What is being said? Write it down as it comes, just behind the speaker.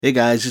Hey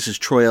guys, this is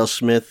Troy L.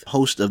 Smith,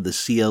 host of the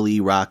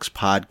CLE Rocks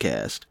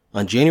podcast.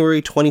 On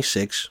January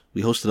 26,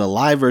 we hosted a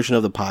live version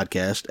of the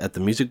podcast at the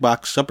Music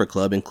Box Supper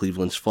Club in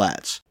Cleveland's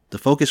Flats. The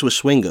focus was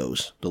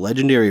Swingos, the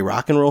legendary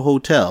rock and roll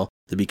hotel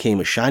that became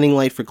a shining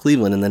light for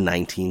Cleveland in the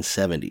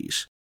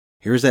 1970s.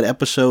 Here's that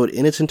episode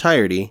in its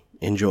entirety.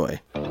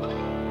 Enjoy.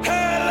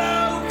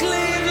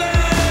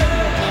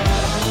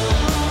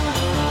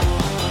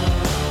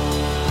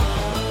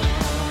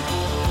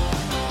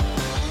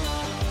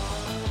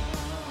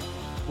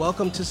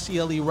 Welcome to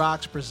CLE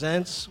Rocks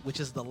Presents, which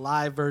is the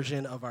live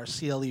version of our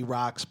CLE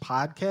Rocks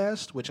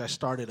podcast, which I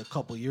started a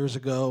couple years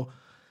ago.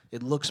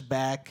 It looks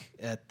back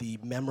at the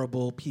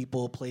memorable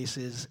people,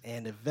 places,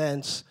 and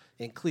events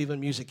in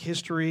Cleveland music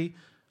history.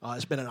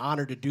 It's been an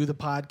honor to do the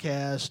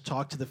podcast,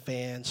 talk to the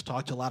fans,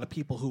 talk to a lot of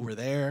people who were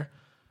there.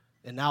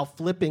 And now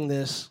flipping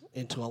this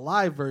into a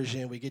live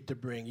version, we get to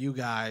bring you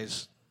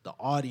guys, the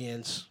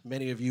audience,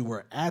 many of you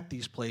were at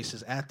these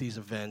places, at these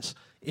events,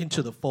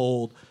 into the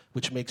fold,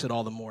 which makes it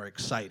all the more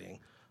exciting.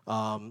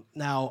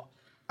 Now,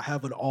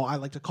 I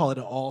like to call it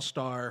an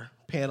all-star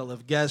panel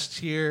of guests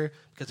here,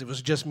 because if it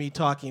was just me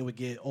talking, it would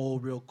get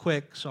old real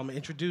quick. So I'm going to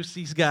introduce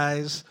these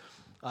guys.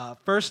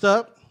 First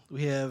up,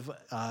 we have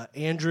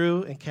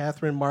Andrew and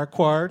Catherine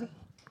Marquard.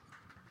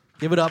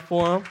 Give it up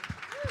for them.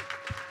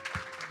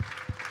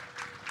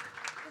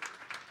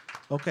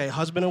 Okay,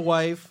 husband and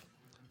wife.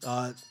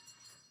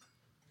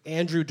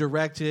 Andrew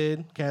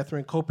directed,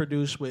 Catherine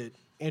co-produced with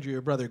Andrew,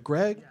 your brother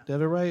Greg. Yeah. Did I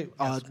have it right?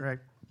 That's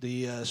correct.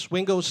 The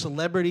Swingos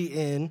Celebrity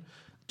Inn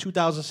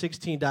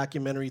 2016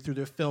 documentary through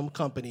their film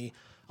company.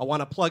 I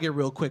want to plug it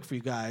real quick for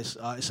you guys.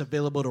 It's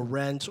available to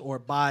rent or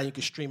buy. You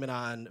can stream it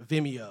on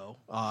Vimeo.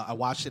 I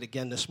watched it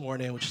again this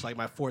morning, which is like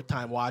my fourth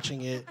time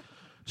watching it.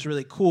 It's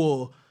really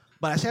cool.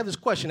 But I just have this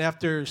question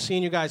after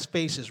seeing your guys'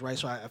 faces, right?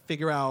 So I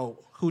figure out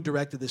who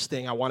directed this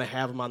thing. I want to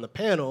have them on the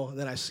panel. And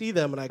then I see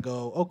them and I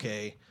go,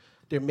 okay,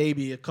 they're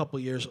maybe a couple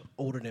years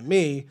older than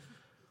me.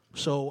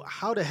 So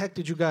how the heck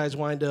did you guys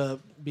wind up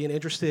being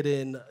interested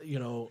in,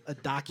 a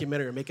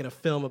documentary or making a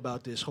film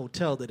about this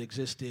hotel that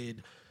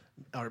existed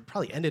or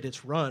probably ended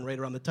its run right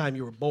around the time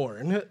you were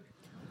born?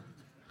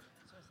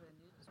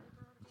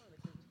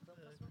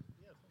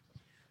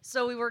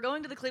 So we were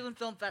going to the Cleveland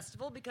Film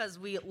Festival because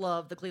we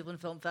love the Cleveland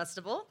Film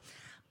Festival.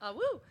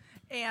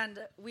 And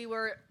we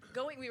were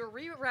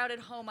rerouted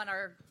home on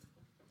our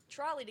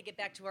trolley to get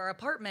back to our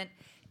apartment,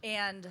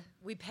 and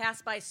we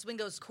passed by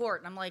Swingos Court,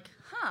 and I'm like,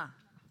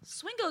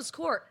 Swingos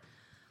Court.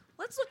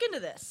 Let's look into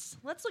this.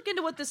 Let's look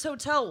into what this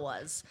hotel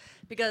was,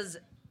 because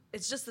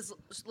it's just this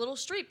little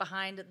street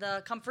behind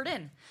the Comfort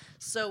Inn.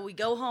 So we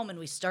go home and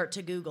we start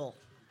to Google,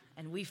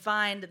 and we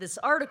find this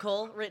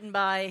article written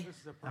by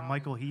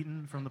Michael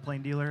Heaton from The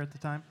Plain Dealer at the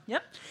time.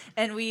 Yep.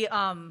 And we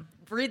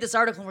read this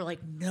article, and we're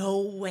like,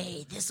 no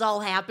way. This all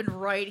happened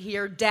right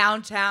here,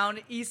 downtown,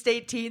 East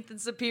 18th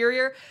and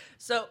Superior.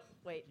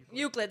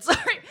 Euclid,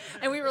 sorry.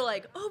 And we were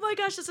like, oh my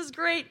gosh, this is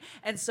great.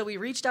 And so we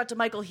reached out to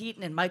Michael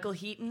Heaton, and Michael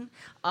Heaton,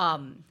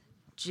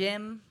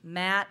 Jim,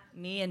 Matt,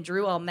 me, and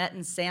Drew all met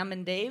in Sam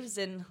and Dave's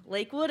in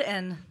Lakewood,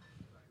 and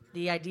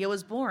the idea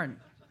was born.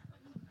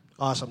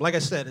 Awesome. Like I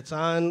said, it's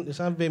on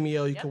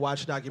Vimeo. You can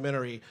watch the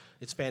documentary.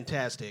 It's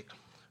fantastic.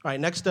 All right,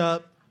 next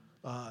up,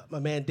 my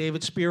man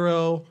David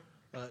Spiro,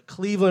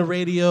 Cleveland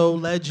radio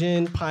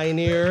legend,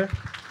 pioneer.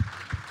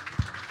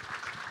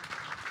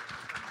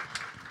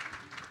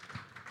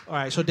 All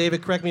right, so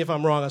David, correct me if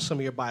I'm wrong on some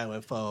of your bio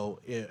info.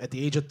 At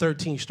the age of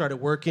 13, you started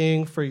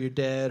working for your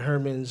dad,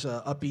 Herman's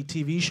Upbeat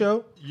TV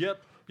show?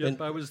 Yep,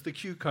 I was the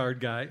cue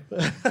card guy.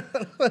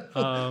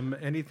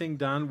 Anything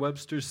Don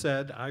Webster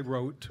said, I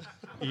wrote,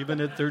 even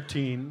at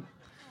 13.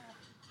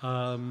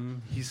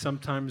 He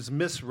sometimes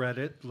misread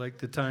it, like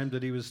the time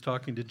that he was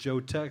talking to Joe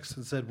Tex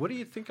and said, what do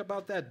you think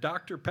about that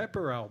Dr.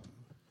 Pepper album?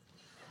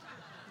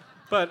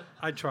 But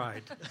I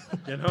tried,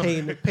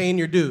 Paying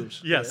your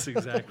dues. Yes,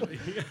 exactly.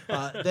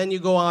 Then you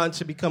go on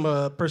to become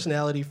a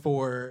personality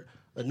for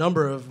a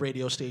number of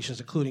radio stations,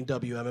 including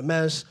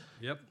WMMS.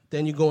 Yep.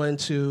 Then you go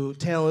into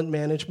talent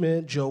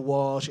management, Joe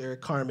Walsh,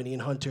 Eric Carmody,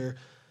 and Hunter.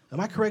 Am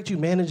I correct? You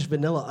managed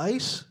Vanilla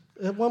Ice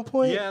at one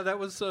point? Yeah, that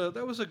was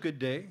a good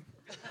day.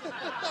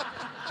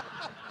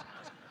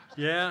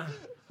 Yeah,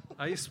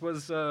 Ice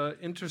was an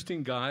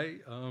interesting guy.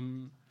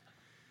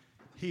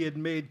 He had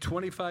made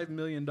 $25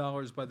 million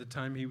by the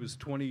time he was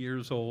 20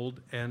 years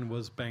old and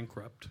was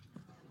bankrupt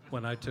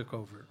when I took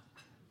over.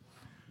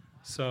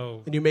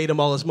 And you made him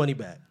all his money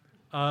back?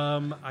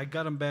 I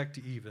got him back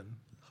to even.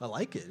 I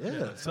like it,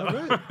 yeah. All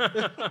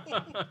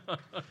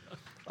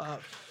right.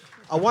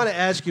 I want to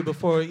ask you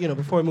before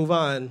we move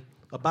on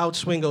about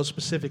Swingos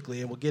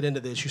specifically, and we'll get into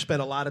this. You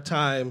spent a lot of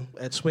time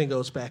at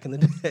Swingos back in the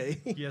day.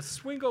 Yes,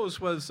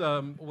 Swingos was,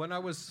 when I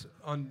was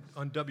on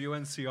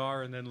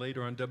WNCR and then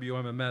later on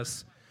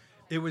WMMS,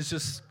 it was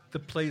just the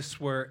place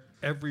where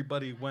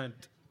everybody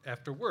went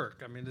after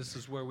work. I mean, this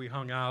is where we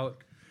hung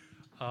out.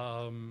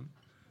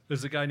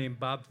 There's a guy named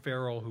Bob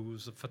Farrell who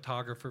was a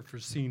photographer for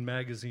Scene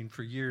magazine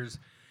for years,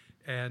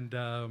 and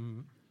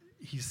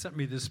he sent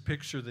me this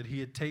picture that he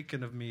had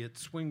taken of me at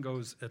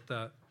Swingos at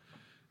the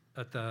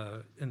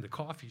in the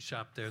coffee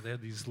shop there. They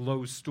had these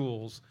low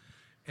stools,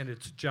 and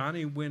it's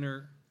Johnny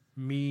Winter,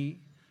 me,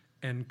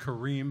 and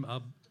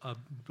Kareem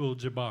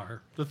Abdul-Jabbar,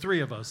 the three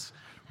of us,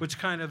 which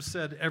kind of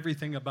said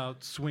everything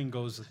about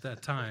Swingos at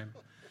that time.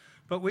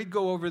 But we'd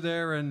go over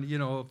there, and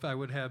if I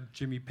would have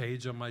Jimmy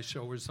Page on my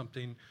show or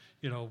something,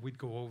 we'd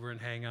go over and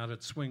hang out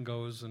at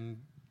Swingos and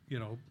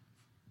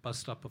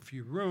bust up a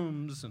few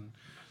rooms and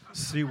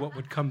see what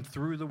would come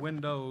through the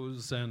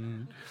windows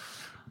and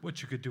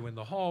what you could do in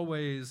the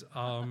hallways.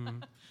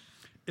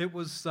 It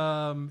was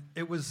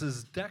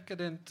as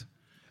decadent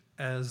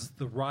as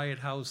the Riot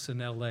House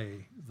in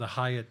L.A., the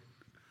Hyatt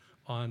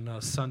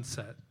on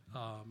Sunset.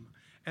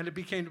 And it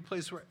became a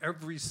place where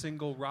every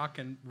single rock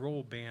and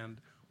roll band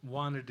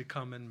wanted to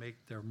come and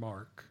make their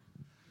mark.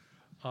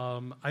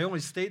 I only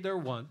stayed there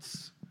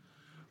once.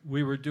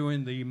 We were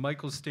doing the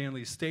Michael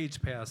Stanley Stage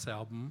Pass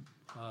album,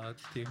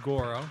 the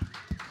Agora.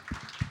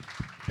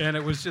 And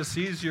it was just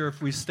easier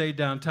if we stayed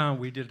downtown.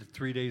 We did it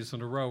 3 days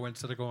in a row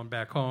instead of going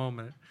back home.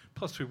 And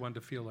plus, we wanted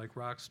to feel like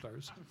rock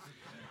stars.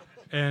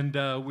 And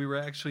we were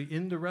actually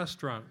in the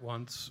restaurant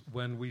once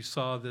when we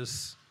saw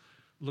this,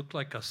 looked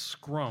like a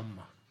scrum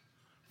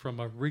from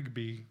a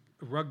rugby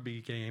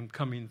game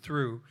coming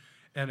through.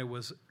 And it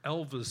was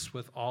Elvis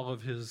with all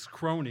of his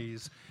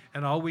cronies.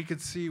 And all we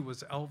could see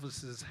was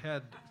Elvis's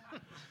head,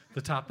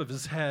 the top of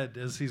his head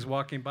as he's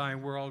walking by.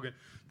 And we're all going,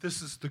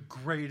 this is the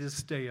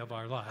greatest day of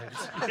our lives.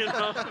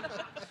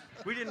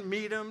 We didn't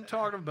meet him,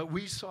 talk to him, but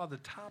we saw the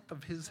top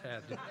of his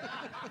head.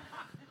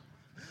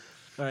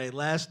 All right,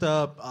 last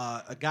up,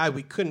 a guy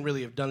we couldn't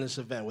really have done this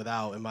event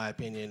without, in my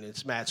opinion.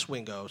 It's Matt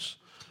Swingos.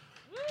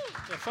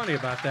 Yeah, funny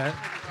about that.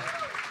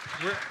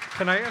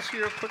 Can I ask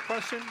you a quick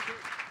question?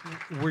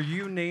 Were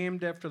you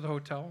named after the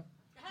hotel?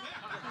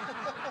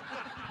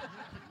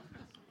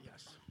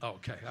 Yes. Oh,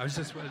 okay.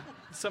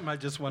 Something I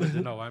just wanted to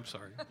know. I'm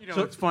sorry.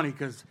 It's funny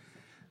because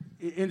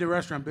in the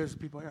restaurant business,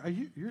 people are,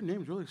 your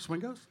name's really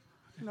Swingos?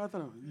 I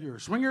thought you were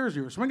Swingers,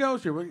 you were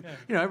Swingos, no one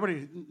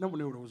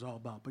knew what it was all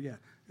about. But yeah,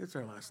 it's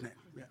our last name.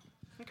 Yeah.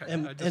 Okay.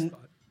 And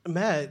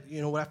Matt,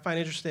 what I find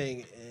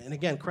interesting, and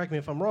again, correct me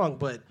if I'm wrong,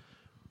 but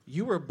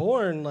you were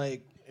born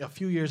like a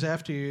few years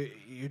after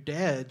your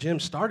dad, Jim,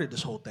 started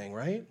this whole thing,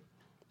 right?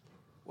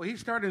 Well, he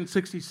started in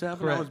 '67.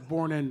 Correct. I was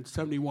born in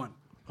 '71.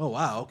 Oh,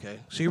 wow, okay.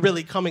 So you're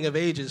really coming of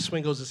age as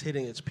Swingos is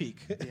hitting its peak.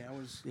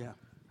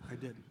 I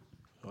did.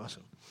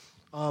 Awesome.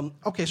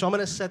 Okay, so I'm going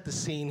to set the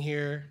scene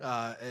here.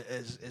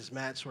 As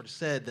Matt sort of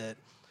said,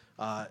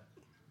 that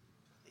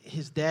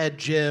his dad,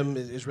 Jim,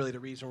 is really the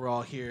reason we're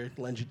all here.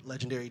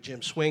 Legendary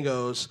Jim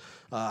Swingos,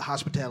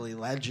 hospitality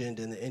legend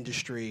in the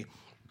industry.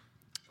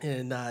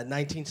 In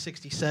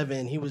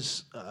 1967, he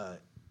was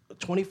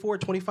 24,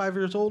 25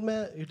 years old,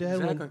 Matt? Your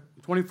dad? Exactly.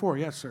 24,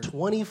 yes, sir.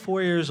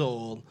 24 years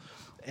old,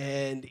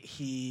 and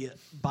he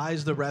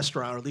buys the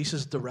restaurant, or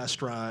leases the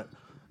restaurant,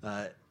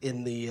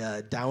 in the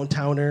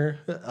downtowner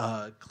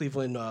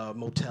Cleveland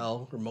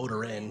Motel, or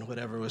Motor Inn,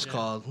 whatever it was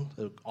called.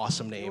 An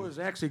awesome name. It was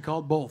actually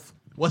called both.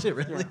 Was it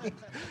really? Yeah.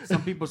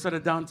 Some people said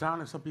it downtown,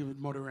 and some people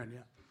Motor Inn,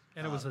 yeah.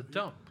 And it was a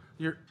dump.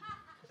 You're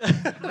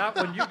Not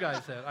when you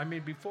guys had. I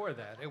mean, before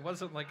that. It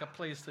wasn't like a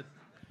place that,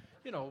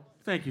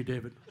 Thank you,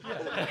 David.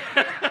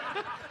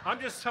 I'm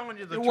just telling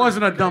you the It truth.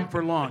 wasn't a dump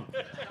for long.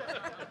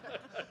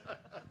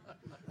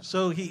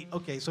 So he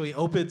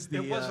opens the.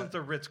 It wasn't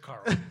the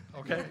Ritz-Carlton,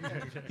 okay?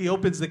 He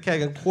opens the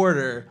Keg and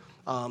Quarter.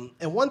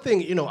 And one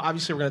thing,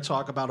 obviously we're going to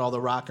talk about all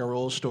the rock and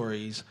roll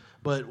stories,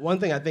 but one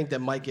thing I think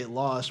that might get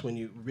lost when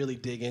you really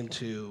dig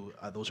into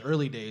those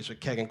early days with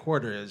Keg and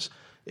Quarter is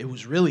it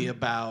was really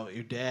about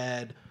your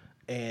dad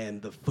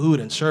and the food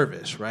and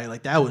service, right?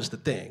 Like that was the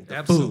thing. The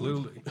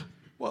Absolutely. Food.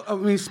 Well, I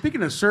mean,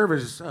 speaking of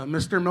service,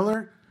 Mr.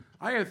 Miller,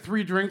 I had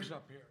 3 drinks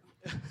up here.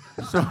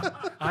 So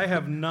I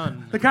have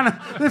none. this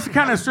is the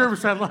kind of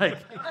service I like.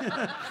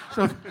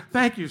 So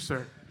thank you,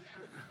 sir.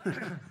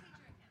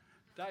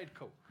 Diet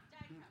Coke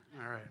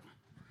All right.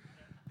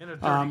 in a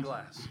dirty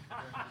glass.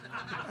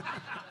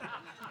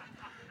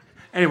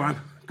 Anyway,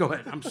 go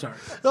ahead. I'm sorry.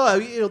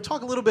 No,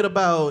 talk a little bit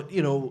about,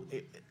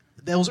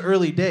 those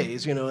early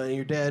days, and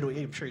your dad,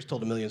 I'm sure he's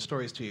told a million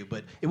stories to you,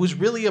 but it was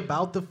really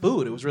about the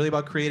food. It was really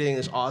about creating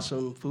this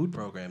awesome food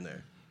program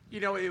there.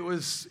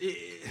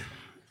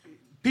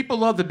 People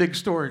love the big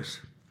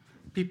stories.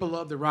 People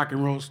love the rock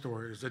and roll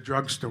stories, the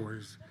drug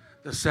stories,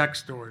 the sex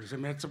stories. I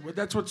mean,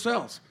 that's what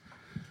sells.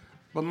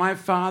 But my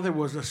father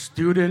was a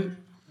student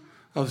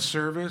of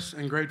service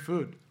and great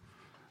food.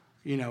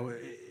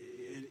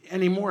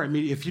 Anymore. I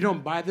mean, if you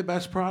don't buy the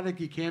best product,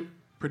 you can't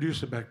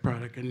produce the best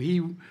product. And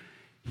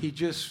he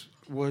just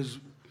was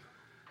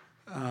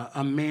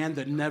a man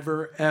that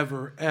never,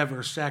 ever,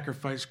 ever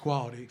sacrificed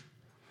quality.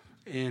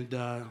 And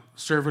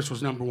service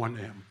was number one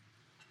to him.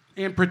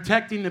 And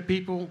protecting the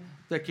people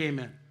that came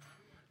in.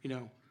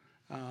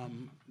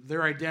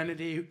 Their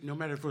identity, no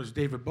matter if it was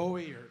David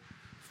Bowie or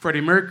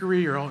Freddie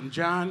Mercury or Elton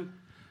John,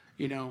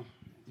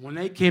 when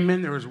they came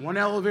in, there was one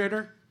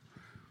elevator,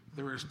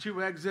 there was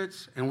 2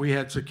 exits, and we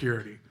had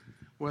security.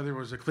 Whether it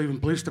was the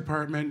Cleveland Police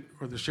Department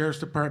or the Sheriff's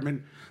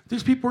Department,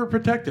 these people were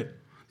protected.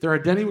 Their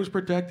identity was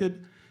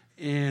protected,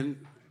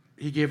 and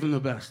he gave them the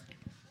best.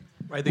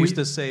 Right, they used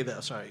to say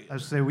that. Sorry. I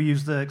would say we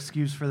used the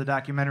excuse for the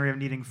documentary of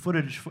needing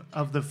footage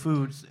of the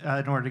foods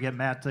in order to get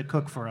Matt to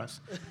cook for us.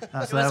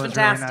 So that was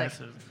fantastic.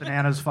 really nice.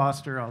 Bananas,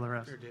 Foster, all the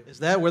rest. Is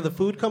that where the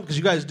food comes? Because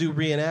you guys do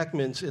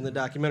reenactments in the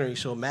documentary.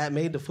 So Matt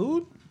made the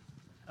food?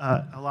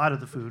 A lot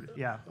of the food,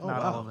 yeah. Not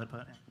wow. all of it,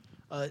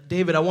 but...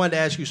 David, I wanted to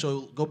ask you,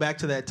 so go back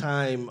to that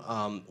time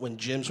when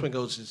Jim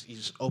Swingos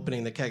he's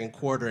opening the Keg and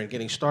Quarter and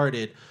getting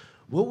started.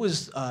 What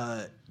was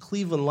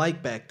Cleveland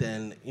like back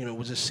then? You know, it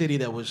was a city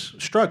that was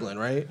struggling,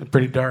 right?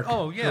 Pretty dark.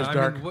 Oh, It yeah. was I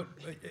dark. mean,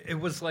 it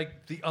was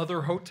like the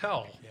other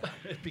hotel.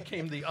 It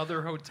became the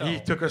other hotel. He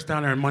took us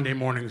down there on Monday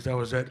mornings. That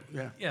was it.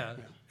 Yeah. Yeah.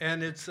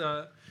 And it's,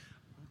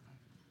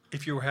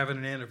 if you were having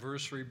an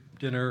anniversary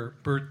dinner,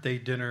 birthday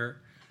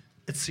dinner,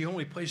 it's the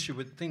only place you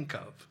would think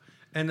of.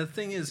 And the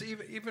thing is,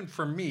 even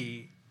for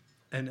me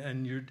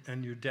and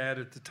your dad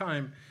at the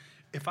time,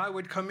 if I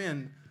would come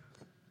in,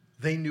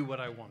 they knew what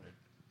I wanted.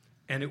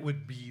 And it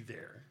would be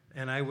there.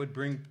 And I would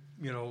bring,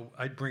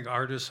 I'd bring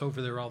artists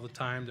over there all the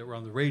time that were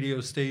on the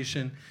radio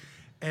station.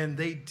 And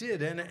they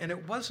did. And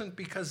it wasn't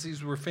because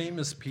these were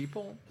famous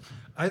people.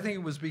 I think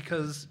it was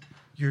because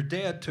your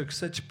dad took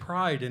such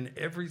pride in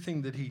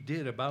everything that he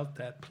did about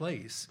that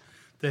place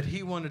that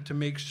he wanted to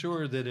make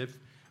sure that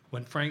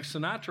when Frank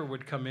Sinatra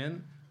would come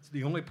in,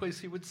 the only place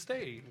he would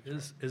stay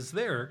is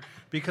there,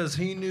 because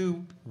he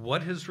knew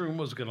what his room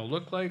was going to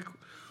look like,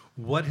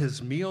 what his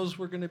meals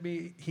were going to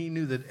be. He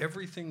knew that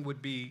everything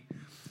would be,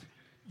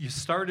 you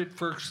start at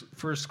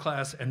first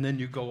class and then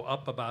you go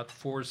up about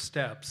 4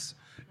 steps.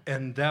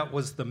 And that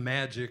was the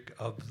magic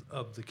of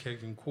the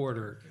Keg and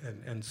Quarter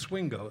and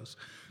Swingos.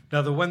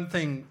 Now, the one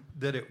thing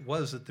that it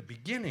was at the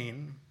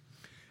beginning,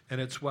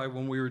 and it's why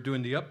when we were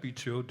doing the Upbeat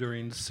Show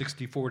during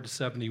 64 to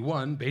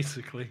 71,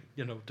 basically,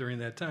 during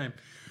that time,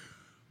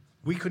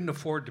 we couldn't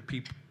afford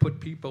to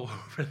put people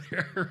over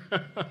there.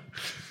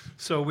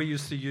 So we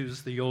used to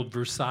use the old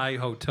Versailles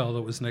Hotel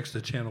that was next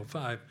to Channel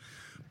 5.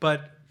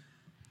 But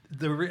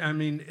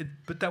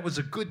but that was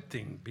a good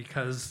thing,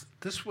 because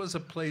this was a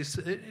place,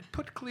 it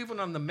put Cleveland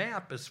on the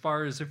map as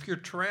far as if you're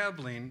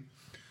traveling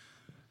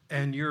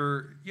and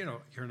you're in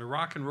a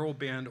rock and roll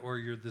band, or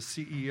you're the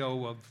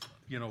CEO of,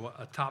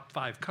 a top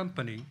 5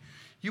 company,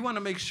 you want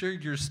to make sure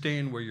you're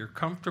staying where you're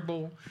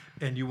comfortable,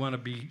 and you want to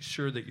be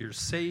sure that you're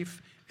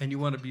safe, and you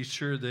want to be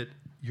sure that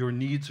your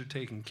needs are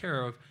taken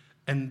care of.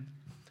 And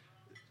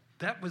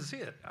that was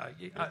it.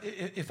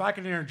 If I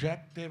can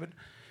interject, David,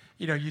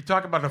 you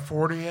talk about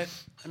affording it.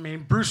 I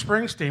mean, Bruce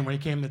Springsteen, when he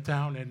came to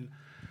town and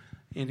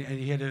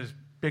he had his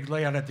big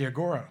layout at the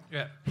Agora,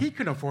 he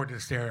couldn't afford to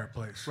stay at our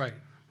place. Right.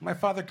 My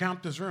father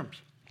counted his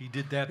rooms. He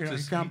did that he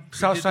to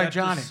Southside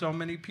Johnny. So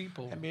many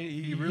people. I mean,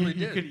 he really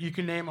did. You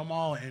can name them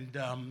all. And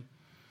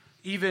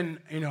even,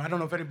 I don't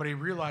know if anybody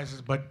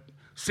realizes, but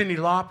Cyndi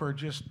Lauper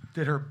just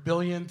did her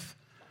 1,000,000th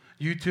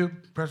YouTube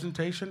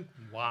presentation.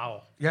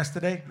 Wow.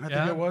 Yesterday, I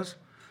think it was.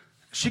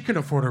 She couldn't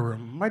afford a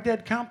room. My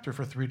dad comped her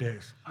for 3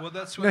 days. Well,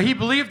 that's what he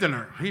believed in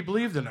her. He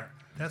believed in her.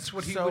 That's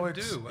what he would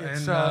do.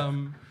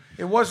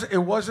 It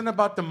wasn't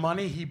about the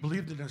money. He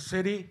believed in the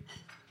city.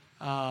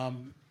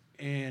 And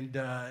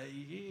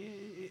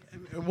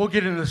we'll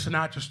get into the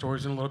Sinatra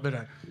stories in a little bit.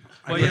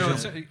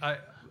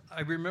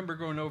 I remember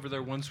going over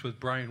there once with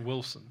Brian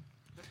Wilson.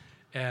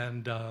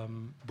 And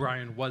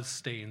Brian was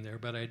staying there,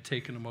 but I had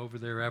taken him over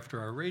there after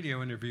our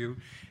radio interview.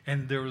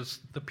 And there was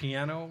the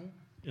piano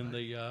in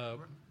the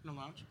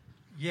lounge?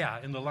 Yeah,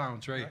 in the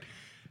lounge, right.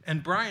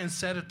 And Brian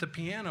sat at the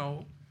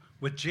piano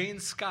with Jane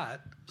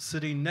Scott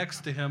sitting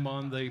next to him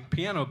on the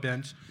piano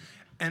bench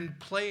and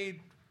played,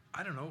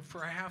 I don't know,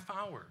 for a half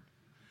hour.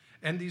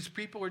 And these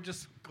people were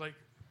just like,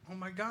 oh,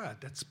 my God,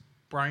 that's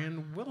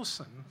Brian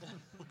Wilson,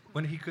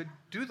 when he could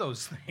do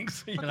those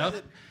things,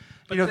 But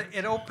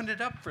it opened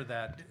it up for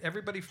that.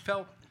 Everybody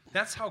felt,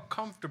 that's how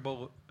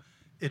comfortable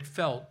it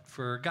felt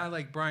for a guy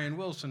like Brian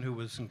Wilson, who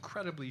was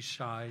incredibly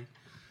shy,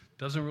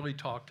 doesn't really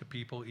talk to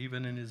people,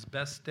 even in his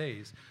best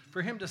days.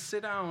 For him to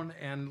sit down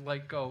and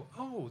go,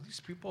 oh,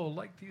 these people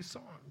like these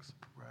songs.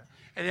 Right.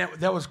 And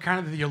that was kind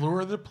of the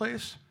allure of the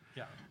place.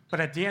 Yeah. But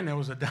at the end, there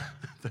was the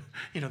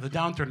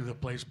downturn of the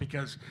place,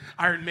 because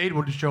Iron Maiden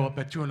would show up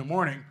at 2 a.m.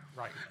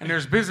 Right. And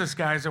there's business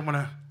guys that want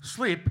to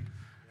sleep,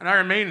 and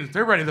Iron Maiden,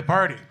 they're ready to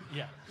party.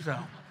 Yeah. So,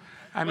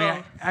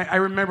 I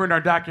remember in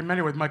our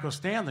documentary with Michael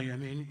Stanley,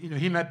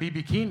 he met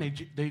B.B. King,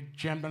 they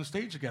jammed on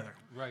stage together.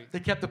 Right. They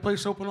kept the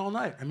place open all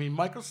night.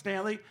 Michael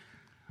Stanley,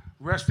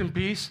 rest in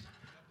peace,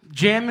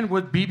 jamming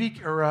with B.B.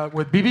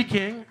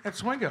 King at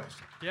Swingos.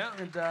 Yeah.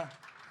 And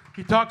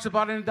he talks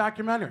about it in the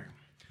documentary.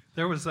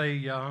 There was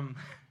a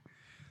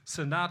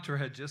Sinatra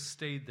had just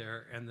stayed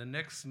there, and the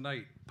next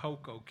night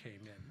Poco came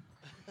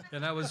in,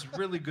 and I was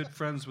really good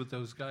friends with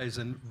those guys.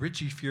 And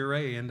Richie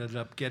Furay ended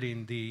up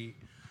getting the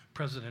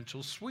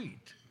presidential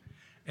suite,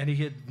 and he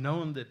had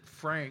known that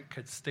Frank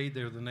had stayed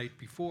there the night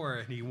before,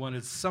 and he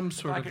wanted some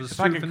sort of a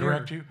souvenir. If I can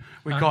correct you,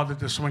 we called it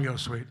the Swingo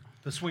suite.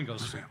 The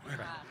Swingos suite.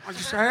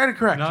 I had to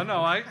correct you.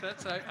 No,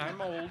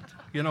 I'm old.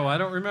 I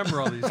don't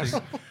remember all these things.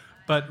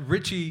 But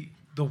Richie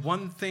the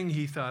one thing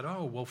he thought,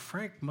 oh, well,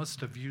 Frank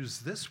must have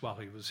used this while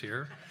he was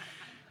here.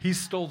 He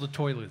stole the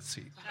toilet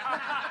seat.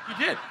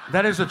 He did.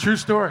 That is a true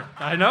story.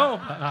 I know.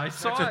 I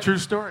saw That's a true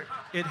story.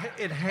 It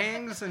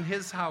hangs in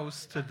his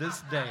house to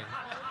this day.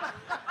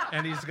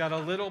 And he's got a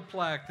little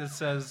plaque that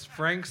says,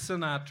 Frank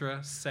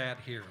Sinatra sat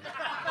here.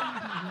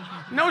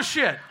 No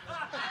shit.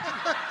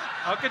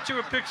 I'll get you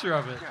a picture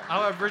of it.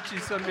 I'll have Richie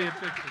send me a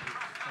picture.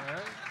 All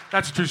right?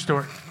 That's a true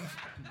story.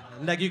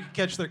 Like you can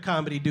catch their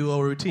comedy duo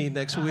routine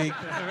next week.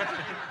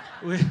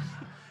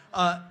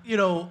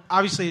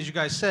 Obviously, as you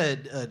guys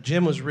said,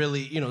 Jim was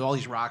really, all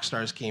these rock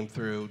stars came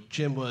through.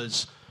 Jim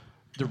was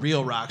the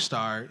real rock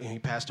star, and he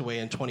passed away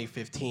in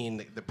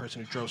 2015, the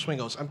person who drove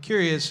Swingos. I'm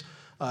curious,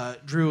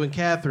 Drew and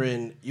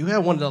Catherine, you had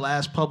one of the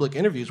last public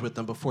interviews with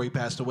them before he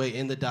passed away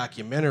in the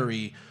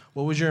documentary.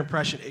 What was your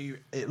impression?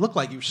 It looked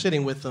like you were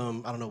sitting with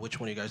him. I don't know which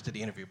one of you guys did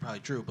the interview, probably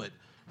Drew, but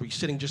were you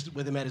sitting just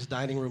with him at his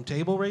dining room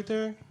table right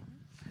there?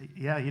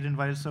 Yeah, he'd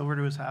invite us over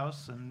to his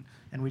house, and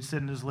we'd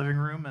sit in his living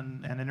room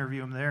and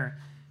interview him there.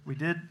 We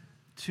did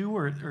 2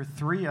 or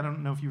 3, I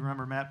don't know if you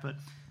remember, Matt, but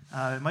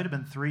it might have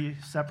been 3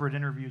 separate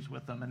interviews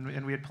with him,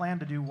 and we had planned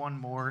to do one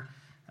more.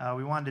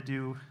 We wanted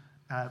to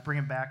bring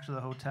him back to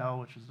the hotel,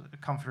 which is a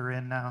Comforter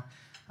Inn now,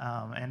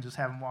 and just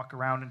have him walk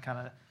around and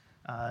kind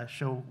of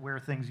show where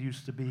things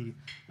used to be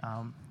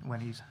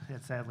when he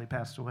had sadly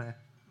passed away.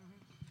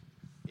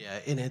 Yeah,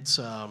 and it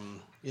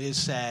is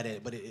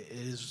sad, but it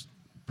is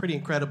pretty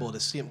incredible to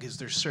see him because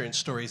there's certain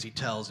stories he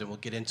tells, and we'll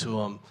get into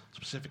them,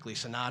 specifically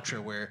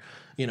Sinatra, where,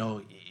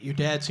 your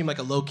dad seemed like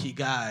a low-key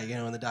guy,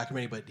 in the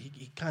documentary, but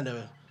he kind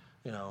of,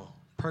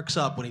 perks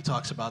up when he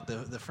talks about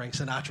the Frank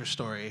Sinatra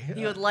story.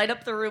 He would light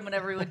up the room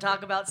whenever he would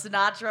talk about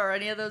Sinatra or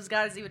any of those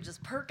guys. He would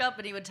just perk up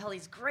and he would tell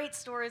these great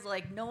stories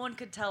like no one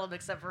could tell them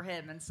except for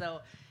him. And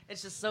so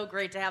it's just so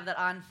great to have that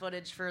on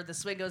footage for the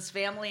Swingos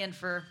family and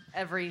for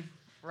every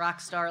rock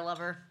star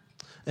lover.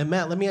 And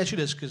Matt, let me ask you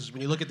this, because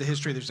when you look at the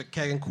history, there's a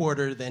keg and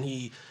quarter, then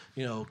he,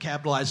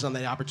 capitalizes on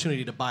the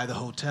opportunity to buy the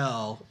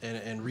hotel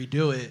and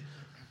redo it.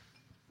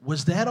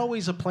 Was that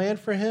always a plan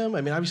for him?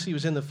 I mean, obviously he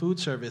was in the food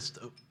service.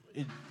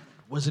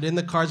 Was it in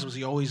the cards? Was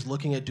he always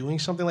looking at doing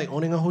something like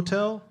owning a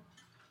hotel?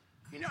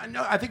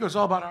 No, I think it was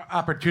all about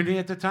opportunity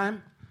at the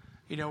time.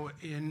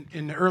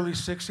 In the early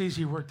 60s,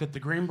 he worked at the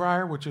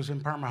Greenbrier, which was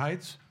in Parma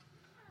Heights.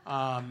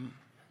 And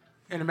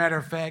a matter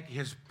of fact,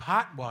 his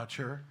pot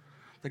watcher,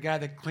 the guy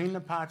that cleaned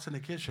the pots in the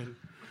kitchen,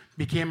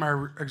 became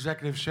our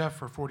executive chef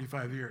for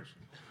 45 years.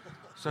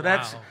 So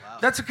that's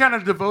the kind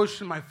of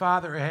devotion my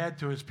father had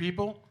to his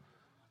people,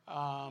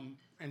 and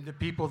the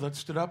people that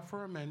stood up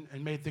for him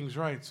and made things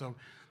right. So,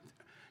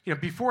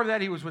 before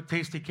that, he was with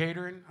Tasty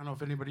Catering. I don't know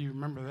if anybody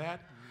remember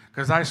that,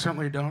 because I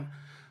certainly don't.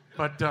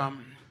 But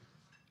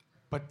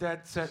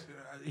that said,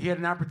 he had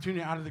an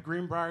opportunity out of the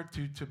Greenbrier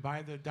to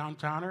buy the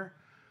Downtowner,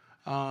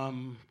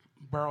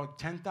 borrowed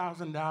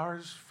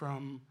 $10,000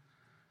 from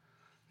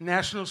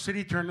National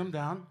City, turned him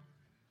down.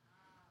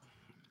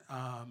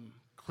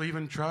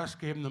 Cleveland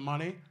Trust gave him the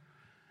money,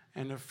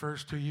 and the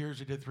first 2 years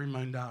he did $3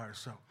 million.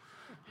 So,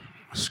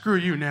 screw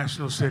you,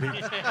 National City.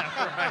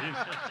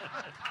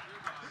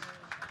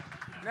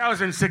 That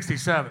was in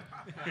 '67.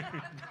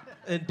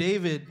 And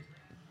David,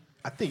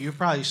 I think you're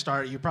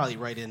probably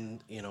right in,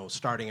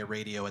 starting a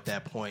radio at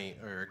that point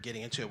or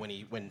getting into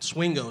it when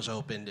Swingos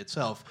opened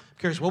itself. I'm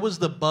curious, what was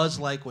the buzz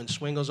like when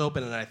Swingos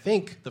opened? And I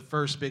think the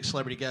first big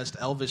celebrity guest,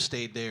 Elvis,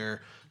 stayed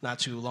there not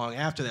too long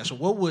after that. So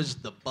what was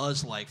the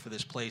buzz like for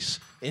this place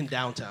in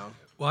downtown?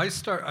 Well, I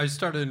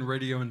started in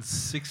radio in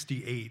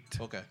 '68.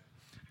 Okay.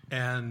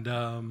 And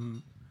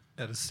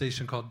at a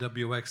station called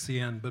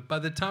WXCN. But by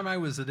the time I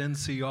was at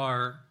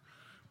NCR,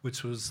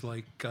 which was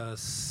like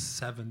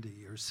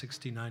 70 or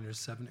 69 or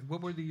 70.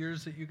 What were the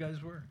years that you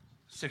guys were?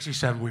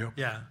 67 we opened.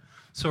 Yeah.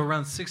 So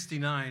around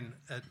 69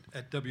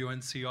 at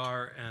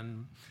WNCR.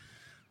 And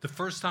the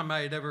first time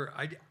I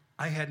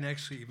hadn't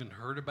actually even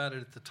heard about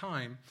it at the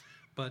time,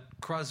 but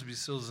Crosby,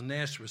 Stills, and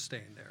Nash were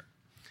staying there.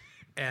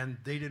 And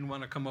they didn't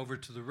want to come over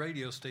to the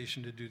radio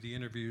station to do the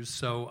interviews,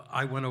 so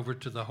I went over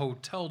to the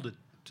hotel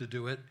to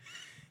do it.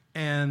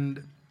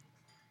 And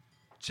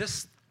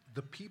just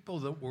the people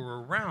that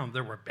were around,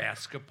 there were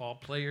basketball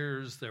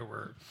players, there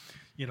were,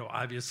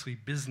 obviously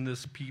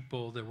business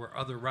people, there were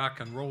other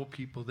rock and roll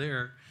people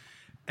there.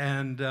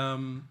 And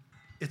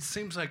it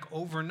seems like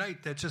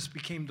overnight that just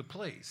became the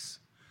place.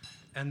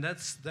 And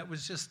that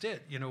was just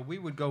it. We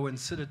would go and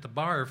sit at the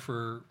bar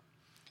for,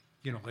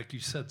 like you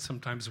said,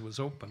 sometimes it was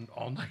open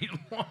all night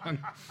long.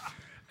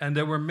 And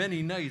there were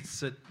many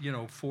nights at,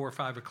 4 or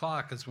 5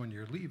 o'clock is when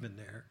you're leaving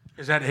there.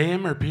 Is that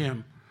AM or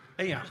PM?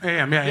 AM.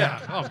 AM, yeah.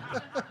 Oh.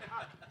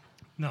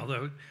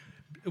 No,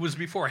 it was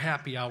before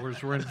happy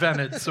hours were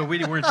invented, so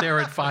we weren't there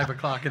at 5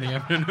 o'clock in the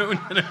afternoon.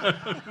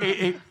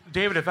 Hey,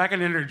 David, if I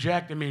can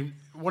interject, I mean,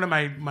 one of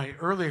my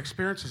early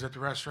experiences at the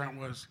restaurant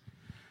was,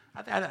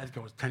 I think I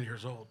was 10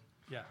 years old.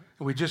 Yeah.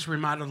 And we just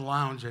remodeled the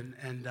lounge, and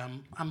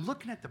I'm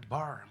looking at the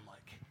bar.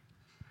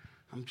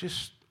 I'm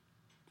just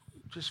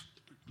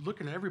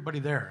looking at everybody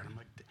there, and I'm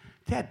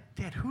like,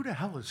 Dad, who the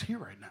hell is here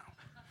right now?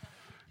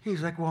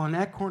 He's like, well, in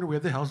that corner we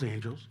have the Hells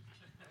Angels.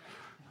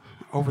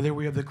 Over there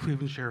we have the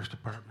Cleveland Sheriff's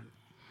Department.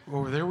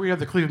 Over there we have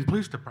the Cleveland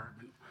Police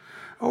Department.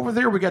 Over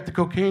there we got the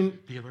cocaine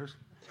dealers.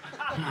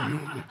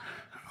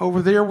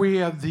 Over there we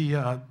have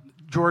the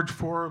George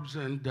Forbes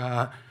and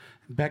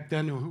back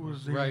then who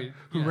was the,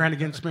 who ran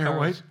against Mayor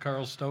White?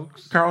 Carl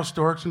Stokes. Carl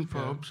Stokes and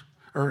Forbes,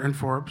 and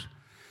Forbes.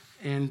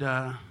 And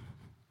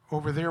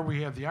over there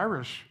we have the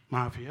Irish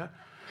Mafia.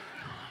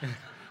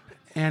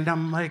 And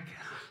I'm like,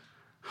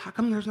 how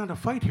come there's not a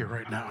fight here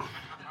right now?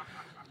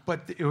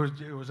 But it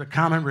was a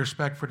common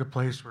respect for the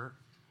place where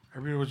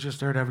everybody was just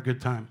there to have a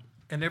good time.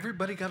 And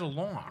everybody got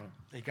along.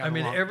 They got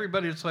along. along.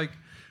 Everybody, it's like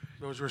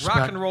There was respect.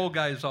 rock and roll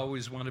guys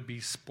always want to be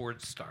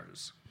sports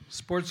stars.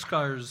 Sports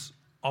stars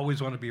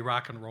always want to be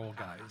rock and roll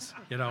guys,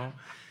 you know?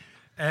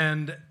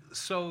 And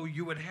so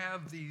you would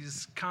have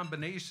these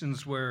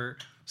combinations where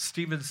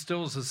Stephen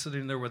Stills is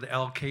sitting there with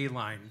Al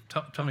Kaline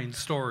telling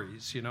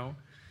stories, you know?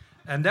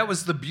 And that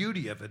was the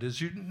beauty of it,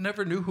 is you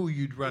never knew who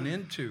you'd run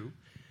into.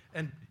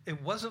 And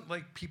it wasn't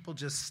like people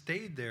just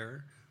stayed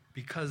there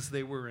because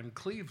they were in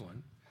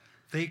Cleveland.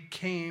 They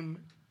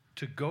came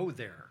to go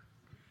there.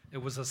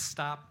 It was a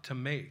stop to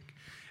make.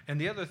 And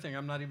the other thing,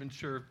 I'm not even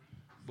sure,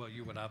 well,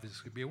 you would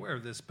obviously be aware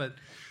of this, but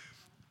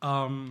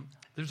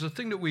there's a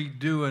thing that we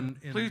do in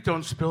Please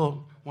don't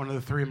spill one of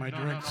the three of my No,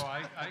 drinks.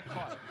 I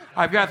caught it.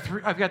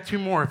 I've got two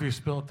more if you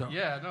spill it though.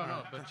 Yeah,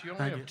 no, but you only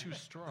Thank have you. 2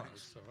 straws,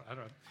 so I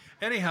don't.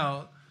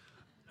 Anyhow,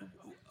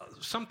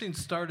 something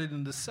started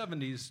in the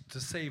 70s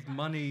to save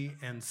money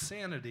and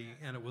sanity,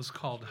 and it was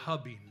called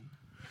hubbing,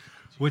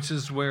 which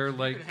is where,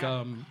 like,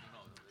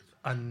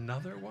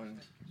 another one?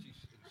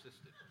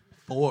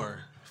 Four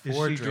Is she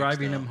drinks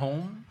driving now. him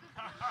home?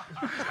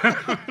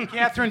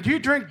 Catherine, do you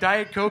drink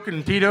Diet Coke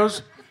and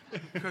Tito's?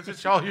 Because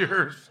it's all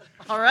yours.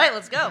 All right,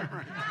 let's go.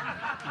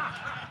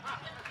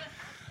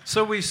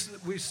 So we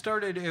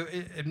started,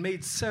 it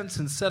made sense,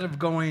 instead of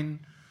going,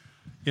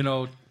 you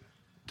know,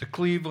 to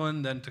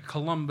Cleveland, then to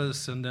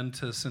Columbus, and then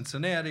to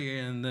Cincinnati,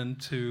 and then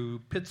to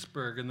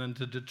Pittsburgh, and then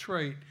to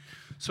Detroit.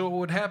 So what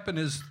would happen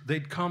is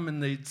they'd come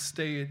and they'd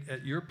stay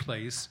at your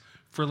place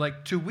for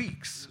like 2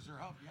 weeks.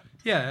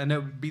 Yeah, and it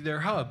would be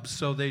their hub.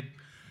 So they'd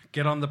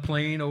get on the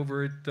plane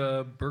over at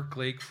Burke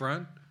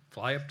Lakefront,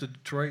 fly up to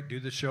Detroit, do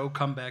the show,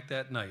 come back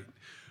that night.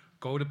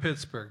 Go to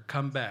Pittsburgh,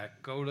 come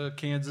back. Go to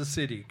Kansas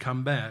City,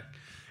 come back.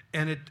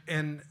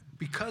 And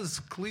because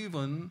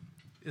Cleveland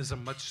is a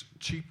much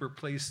cheaper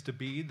place to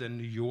be than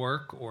New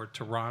York or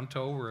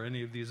Toronto or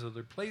any of these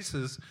other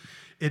places,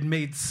 it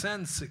made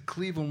sense that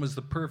Cleveland was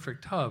the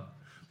perfect hub,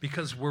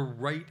 because we're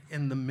right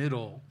in the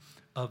middle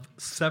of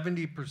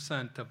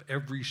 70% of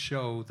every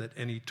show that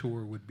any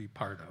tour would be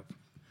part of.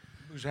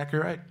 Exactly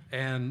right.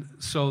 And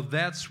so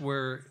that's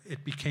where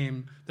it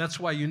became, that's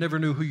why you never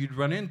knew who you'd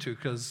run into,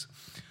 because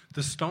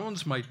the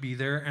Stones might be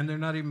there and they're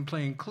not even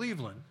playing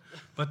Cleveland,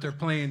 but they're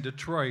playing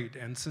Detroit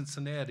and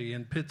Cincinnati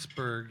and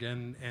Pittsburgh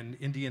and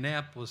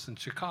Indianapolis and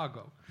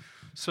Chicago.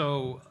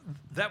 So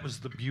that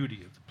was the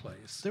beauty of the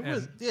place.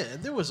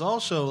 There was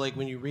also, like,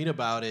 when you read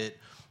about it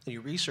and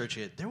you research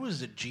it, there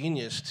was a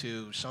genius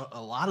to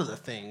a lot of the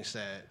things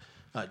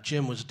that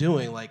Jim was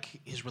doing, like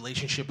his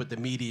relationship with the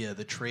media,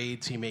 the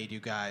trades he made you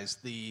guys,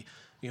 the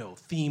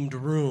themed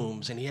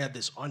rooms, and he had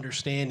this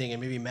understanding,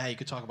 and maybe Matt, you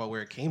could talk about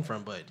where it came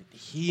from, but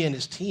he and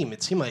his team,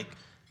 it seemed like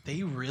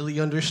they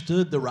really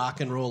understood the rock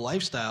and roll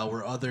lifestyle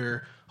where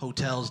other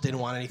hotels didn't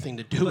want anything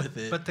to do with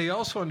it. But they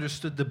also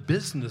understood the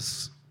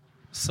business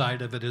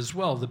side of it as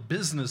well, the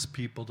business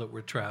people that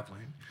were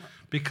traveling.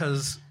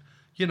 Because,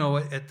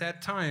 at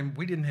that time,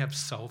 we didn't have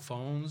cell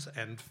phones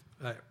and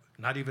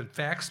not even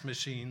fax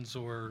machines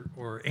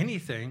or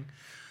anything.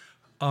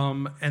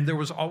 And there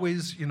was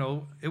always,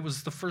 it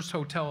was the first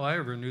hotel I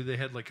ever knew they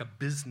had like a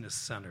business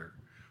center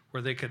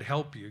where they could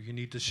help you. You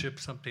need to ship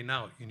something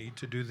out. You need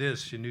to do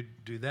this. You need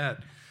to do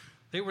that.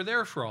 They were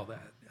there for all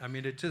that. I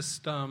mean, it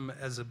just,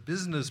 as a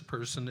business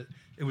person,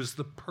 it was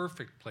the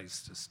perfect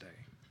place to stay.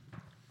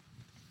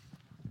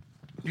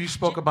 You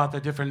spoke about the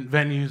different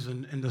venues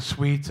and the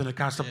suites and the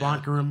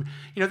Casablanca room.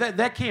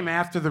 That came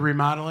after the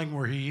remodeling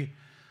where he,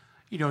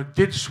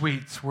 did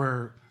suites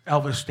where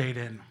Elvis stayed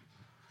in.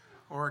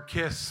 Or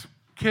Kiss.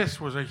 Kiss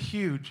was a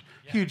huge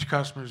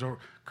customers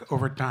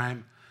over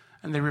time,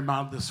 and they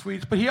remodeled the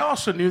suites. But he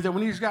also knew that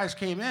when these guys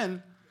came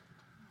in,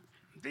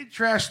 they'd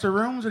trash the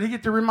rooms and he'd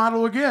get to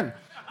remodel again.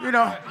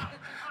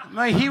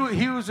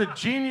 He was a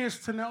genius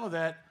to know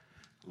that.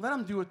 Let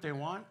them do what they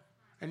want.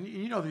 And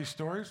you know these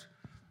stories.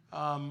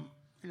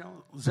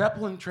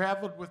 Zeppelin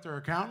traveled with their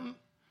accountant.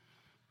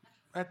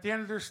 At the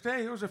end of their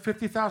stay, it was a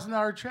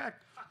 $50,000 check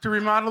to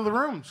remodel the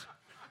rooms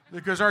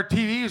because our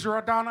TVs were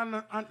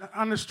down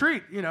on the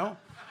street,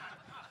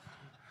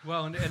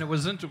 Well, and it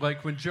was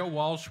like when Joe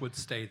Walsh would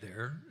stay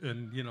there,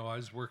 and I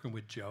was working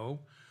with Joe.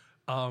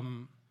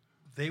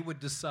 They would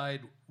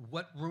decide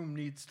what room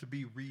needs to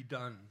be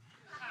redone.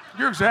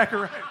 You're exactly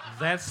right.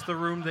 That's the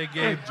room they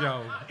gave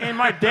Joe. And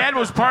my dad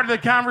was part of the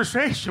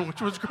conversation,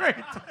 which was great.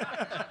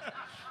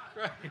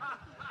 Right.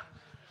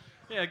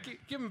 Yeah,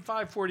 give him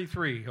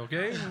 5:43,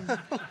 okay?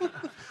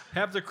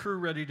 Have the crew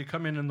ready to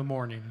come in the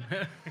morning.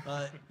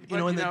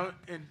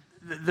 And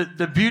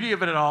the beauty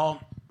of it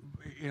all,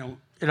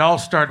 it all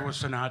started with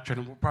Sinatra,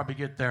 and we'll probably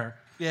get there.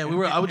 Yeah,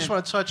 I just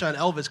want to touch on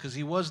Elvis because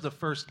he was the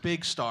first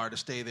big star to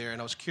stay there, and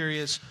I was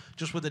curious,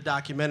 just with the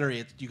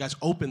documentary, you guys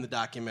opened the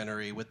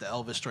documentary with the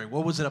Elvis story.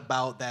 What was it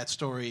about that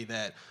story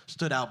that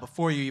stood out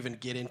before you even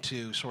get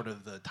into sort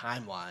of the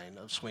timeline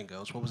of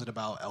Swingos? What was it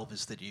about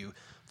Elvis that you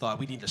thought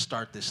we need to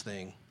start this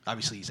thing?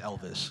 Obviously, he's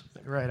Elvis.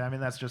 Right. I mean,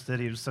 that's just it.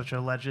 He was such a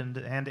legend,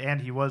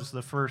 and he was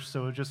the first,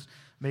 so it just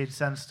made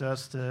sense to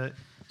us to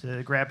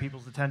grab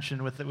people's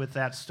attention with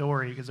that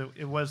story because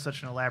it was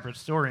such an elaborate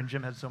story, and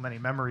Jim had so many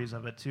memories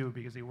of it too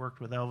because he worked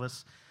with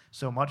Elvis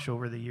so much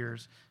over the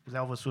years. Because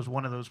Elvis was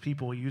one of those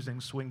people using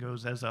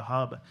Swingos as a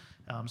hub,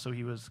 so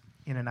he was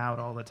in and out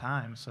all the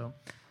time. So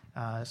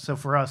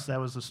for us, that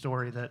was a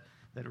story that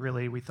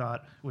really we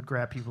thought would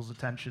grab people's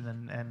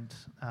attention and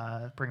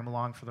bring them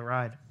along for the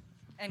ride.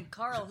 And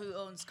Carl, who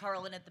owns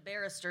Carl and at the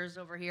Barristers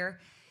over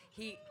here,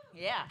 he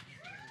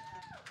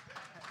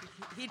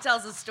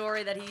tells a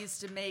story that he used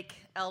to make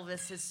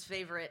Elvis his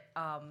favorite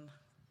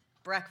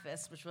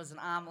breakfast, which was an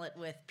omelet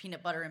with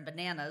peanut butter and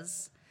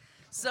bananas.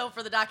 So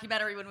for the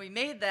documentary, when we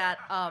made that,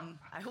 I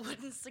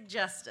wouldn't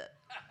suggest it.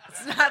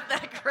 It's not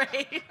that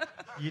great.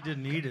 You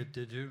didn't eat it,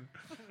 did you?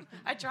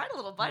 I tried a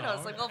little bite. I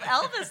was like, well, if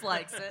Elvis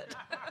likes it.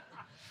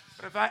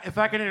 But if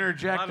I can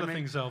interject, A lot of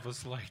things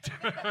Elvis liked.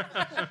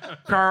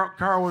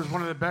 Carl was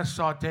one of the best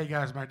saute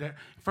guys.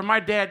 For my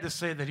dad to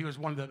say that he was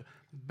one of the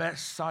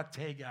best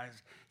saute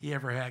guys he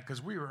ever had,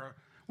 because we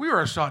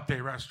were a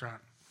saute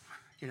restaurant.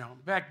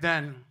 Back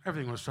then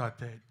everything was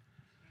sauteed.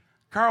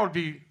 Carl would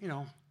be,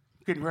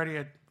 getting ready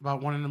at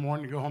about 1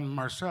 a.m. to go home to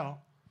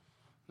Marcel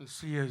and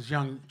see his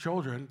young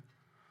children,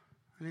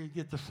 and he'd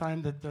get the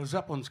sign that the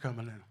Zeppelin's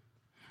coming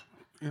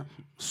in.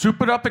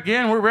 Soup it up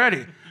again, we're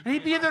ready. And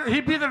he'd be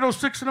there till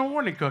 6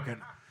 a.m.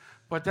 cooking.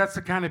 But that's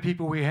the kind of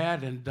people we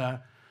had, and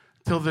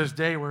till this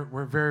day,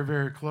 we're very,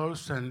 very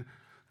close. And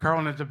Carl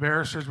and at the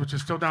Barristers, which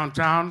is still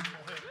downtown.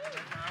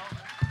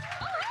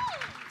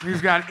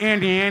 He's got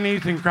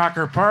Annie's in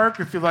Crocker Park,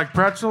 if you like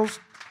pretzels.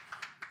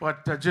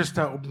 But just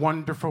a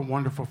wonderful,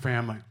 wonderful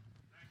family.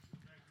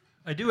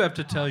 I do have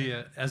to tell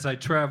you, as I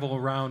travel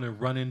around and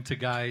run into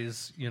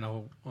guys,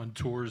 on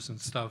tours and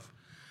stuff,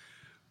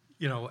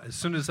 as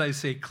soon as I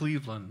say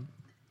Cleveland,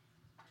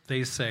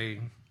 they say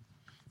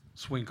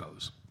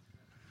Swingos.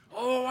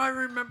 Oh, I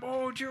remember.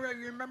 Oh, do you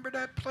remember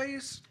that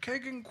place?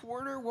 Keg and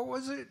Quarter? What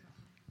was it?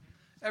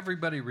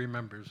 Everybody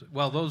remembers it.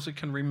 Well, those that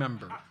can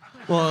remember.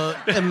 Well,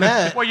 and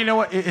Matt... Well, you know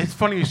what? It's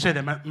funny you say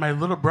that. My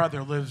little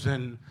brother lives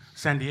in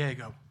San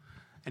Diego,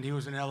 and he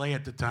was in L.A.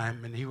 at the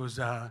time, and he was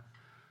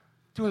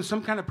doing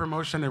some kind of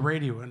promotion on the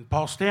radio, and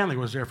Paul Stanley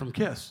was there from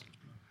Kiss.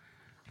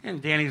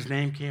 And Danny's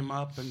name came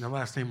up, and the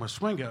last name was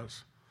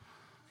Swingos.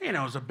 It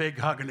was a big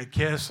hug and a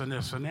kiss and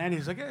this and that.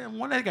 He's like, hey,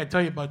 one thing I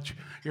tell you about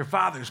your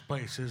father's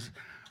place is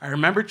I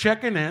remember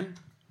checking in.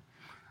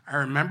 I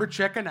remember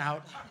checking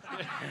out.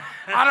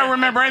 I don't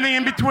remember anything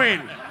in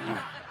between.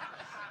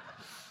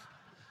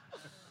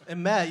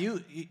 And Matt,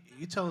 you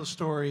tell a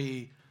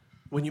story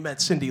when you met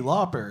Cyndi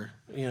Lauper,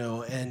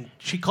 and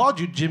she called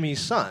you Jimmy's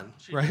son,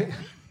 right?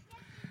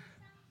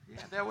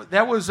 Yeah,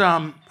 that was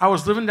I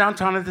was living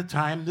downtown at the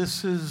time.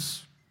 This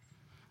is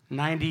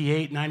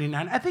 98,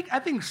 99. I think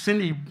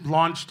Cyndi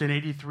launched in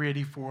 83,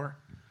 84.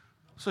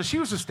 So she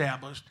was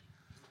established.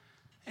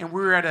 And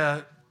we were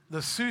at the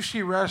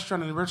sushi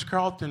restaurant in the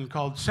Ritz-Carlton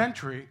called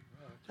Century.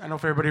 I don't know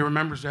if everybody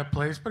remembers that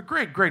place, but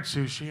great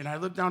sushi. And I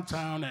lived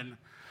downtown and,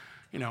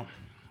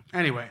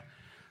 anyway.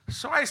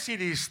 So I see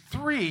these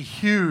 3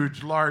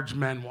 huge, large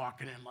men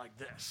walking in like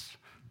this.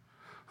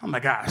 Oh my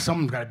God,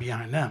 someone's got to be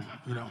behind them,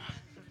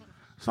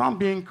 So I'm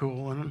being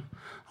cool, and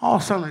all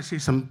of a sudden I see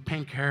some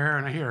pink hair,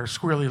 and I hear a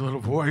squirrely little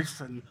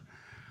voice, and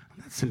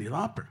that's Cyndi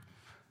Lauper.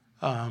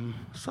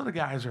 So the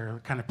guys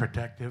are kind of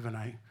protective, and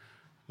I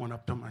went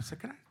up to him. I said,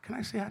 "Can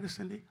I say hi to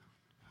Cyndi?"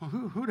 Well,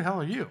 who the hell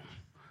are you?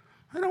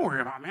 Hey, don't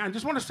worry about me. I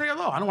just want to say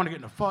hello. I don't want to get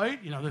in a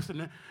fight, this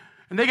and that.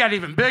 And they got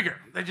even bigger.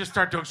 They just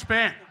start to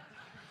expand.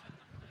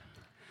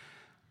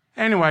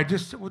 Anyway,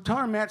 we'll tell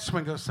her Matt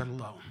Swingo said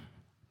hello,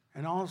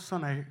 and all of a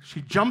sudden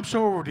she jumps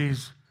over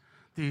these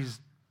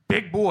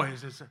big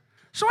boys and said,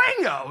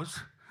 "Swingos,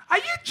 are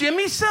you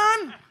Jimmy's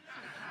son?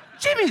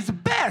 Jimmy's the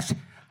best.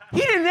 He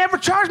didn't ever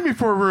charge me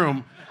for a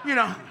room,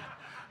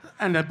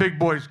 And the big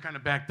boys kind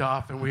of backed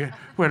off, and we had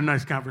a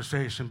nice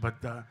conversation. But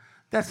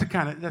that's the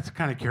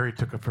kind of care he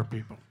took it for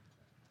people.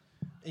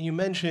 And you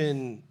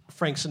mentioned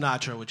Frank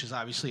Sinatra, which is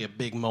obviously a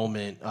big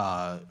moment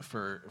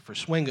for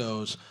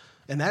Swingos.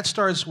 And that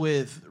starts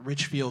with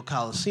Richfield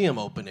Coliseum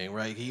opening,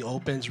 right? He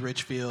opens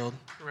Richfield.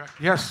 Correct.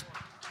 Yes.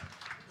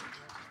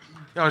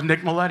 That was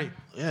Nick Maletti.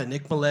 Yeah,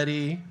 Nick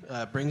Maletti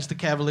brings the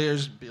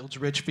Cavaliers, builds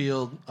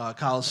Richfield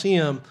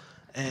Coliseum,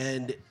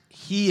 and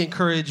he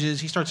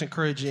starts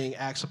encouraging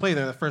acts to play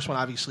there. The first one,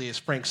 obviously, is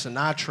Frank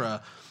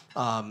Sinatra.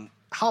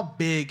 How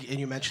big, and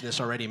you mentioned this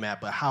already,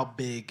 Matt, but how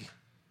big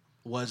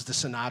was the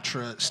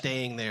Sinatra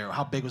staying there?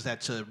 How big was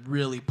that to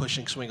really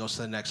pushing Swingos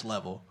to the next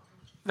level?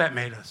 That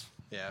made us.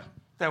 Yeah.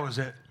 That was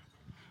it.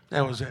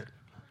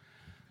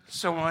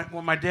 So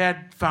when my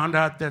dad found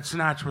out that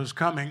Sinatra was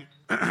coming,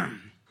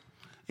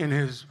 in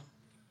his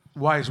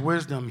wise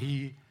wisdom,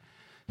 he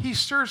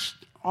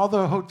searched all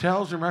the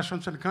hotels and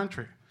restaurants in the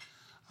country.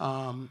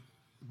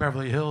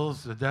 Beverly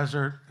Hills, the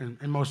desert,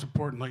 and most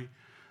importantly,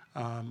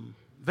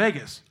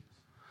 Vegas.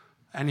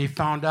 And he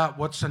found out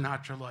what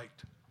Sinatra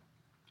liked.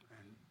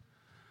 And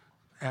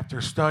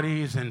after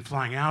studies and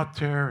flying out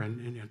there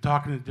and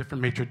talking to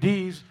different maitre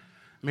d's,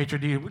 we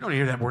don't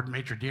hear that word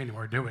maitre d'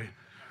 anymore, do we?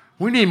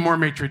 We need more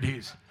maitre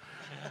d's.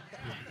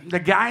 The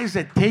guys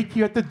that take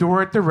you at the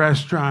door at the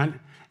restaurant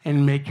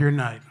and make your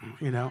night,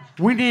 you know?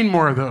 We need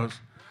more of those.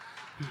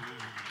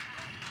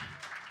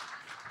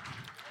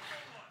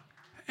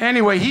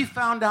 Anyway, he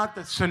found out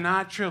that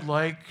Sinatra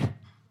liked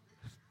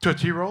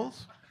Tootsie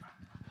Rolls,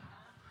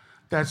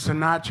 that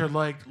Sinatra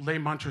liked Le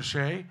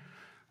Montrachet,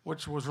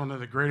 which was one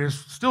of the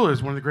greatest, still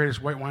is one of the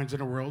greatest white wines in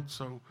the world,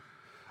 so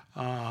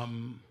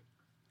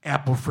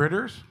apple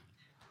fritters,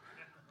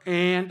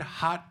 and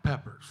hot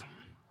peppers.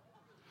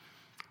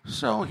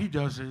 So he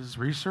does his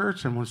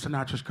research, and when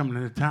Sinatra's coming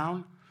into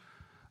town,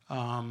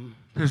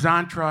 his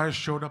entourage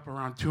showed up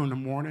around 2 in the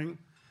morning.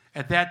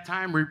 At that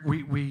time,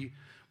 we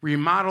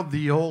remodeled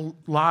the old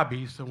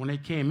lobby, so when they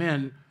came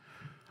in,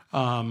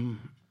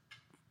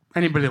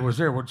 anybody that was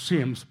there would see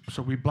him.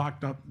 So we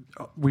blocked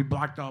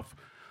off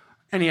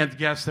any of the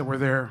guests that were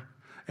there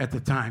at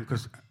the time,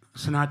 because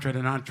Sinatra had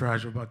an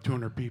entourage of about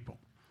 200 people.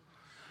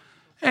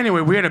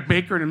 Anyway, we had a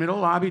baker in the middle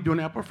lobby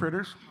doing apple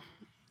fritters,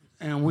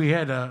 and we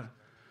had a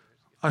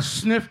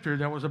snifter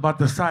that was about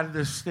the side of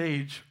this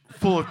stage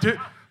full of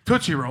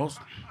Tootsie Rolls,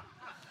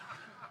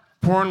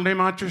 pouring Le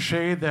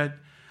Montrachet that,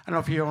 I don't know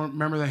if you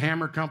remember the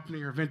Hammer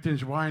Company or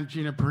Vintage Wine,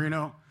 Gina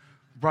Perino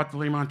brought the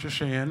Le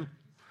Montrachet in.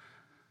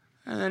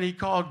 And then he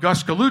called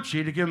Gus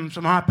Gallucci to give him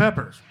some hot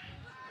peppers.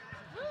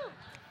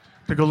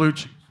 The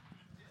Gallucci.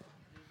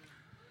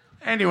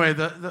 Anyway,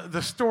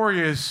 the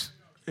story is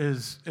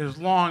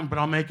long, but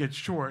I'll make it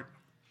short.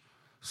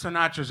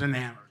 Sinatra's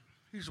enamored.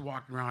 He's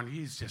walking around,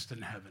 he's just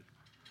in heaven.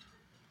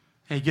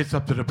 And he gets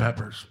up to the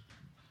peppers.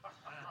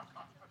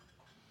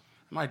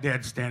 My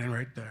dad's standing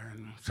right there,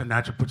 and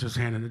Sinatra puts his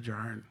hand in the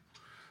jar and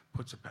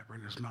puts a pepper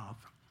in his mouth.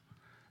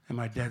 And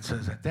my dad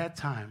says, at that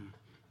time,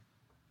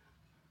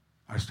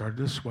 I started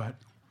to sweat.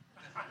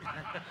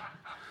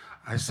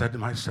 I said to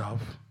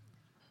myself,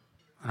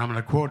 and I'm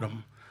going to quote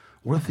him,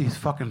 what if these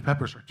fucking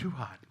peppers are too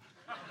hot?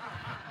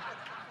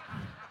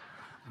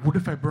 What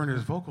if I burn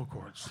his vocal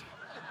cords?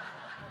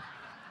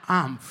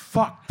 I'm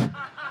fucked.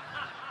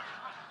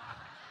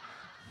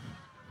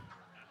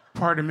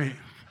 Pardon me.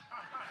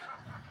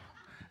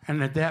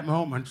 And at that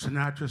moment,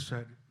 Sinatra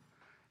said,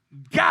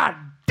 God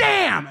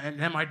damn! And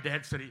then my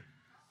dad said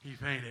he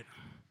fainted.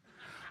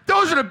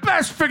 Those are the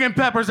best friggin'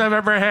 peppers I've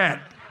ever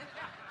had.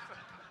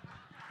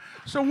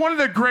 So one of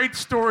the great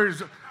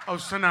stories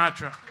of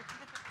Sinatra.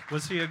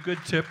 Was he a good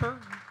tipper?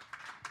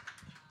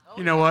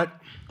 You know what?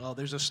 Oh,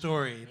 there's a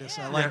story.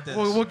 I like this.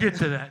 We'll get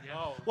to that.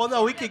 Yeah. Well,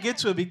 no, we could get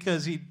to it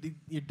because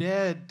your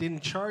dad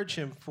didn't charge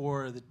him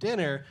for the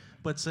dinner,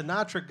 but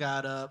Sinatra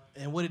got up,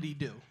 and what did he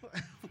do?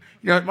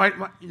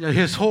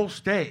 His whole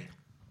stay,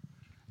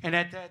 and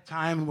at that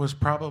time was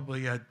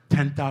probably a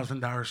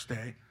 $10,000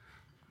 stay,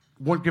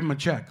 wouldn't give him a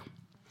check.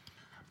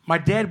 My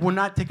dad would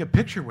not take a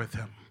picture with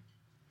him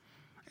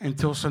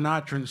until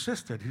Sinatra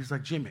insisted. He's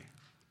like, Jimmy,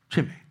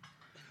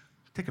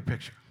 take a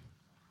picture.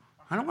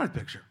 I don't want a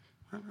picture.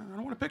 I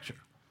don't want a picture.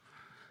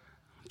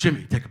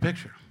 Jimmy, take a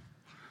picture.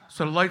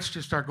 So the lights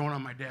just start going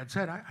on my dad's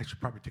head. I should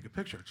probably take a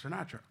picture. It's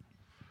Sinatra.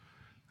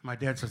 My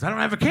dad says, I don't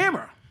have a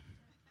camera.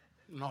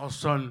 And all of a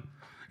sudden,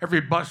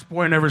 every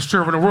busboy and every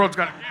server in the world's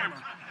got a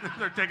camera.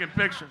 They're taking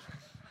pictures.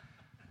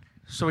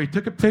 So he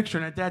took a picture,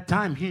 and at that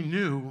time, he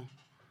knew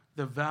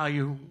the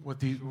value what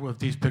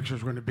these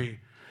pictures were going to be.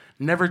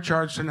 Never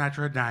charged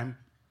Sinatra a dime,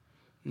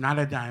 not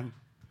a dime.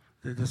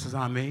 This is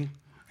on me.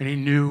 And he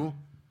knew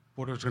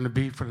what it was going to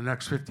be for the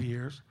next 50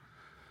 years.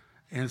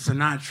 And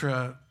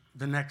Sinatra,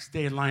 the next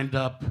day, lined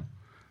up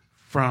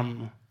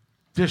from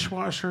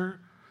dishwasher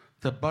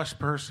to bus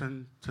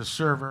person to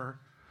server,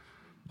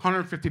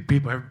 150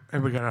 people,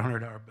 everybody got a $100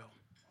 bill,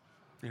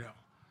 you know.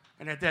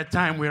 And at that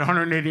time, we had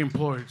 180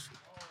 employees.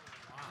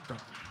 So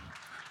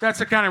that's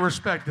the kind of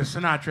respect that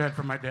Sinatra had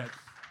for my dad.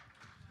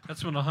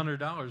 That's when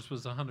 $100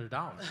 was $100.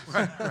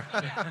 Right.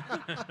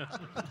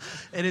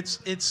 And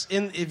it's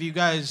in, if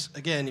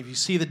you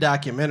see the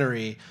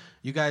documentary,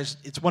 you guys,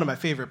 it's one of my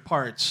favorite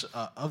parts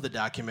of the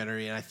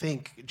documentary, and I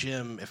think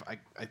Jim, if I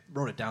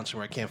wrote it down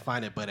somewhere, I can't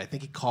find it, but I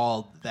think he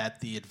called that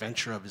the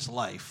adventure of his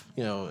life,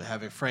 you know,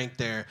 having Frank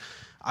there.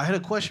 I had a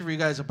question for you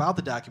guys about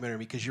the documentary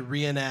because you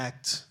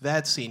reenact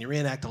that scene, you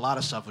reenact a lot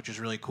of stuff, which is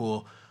really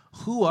cool.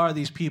 Who are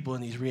these people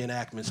in these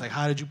reenactments? Like,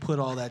 how did you put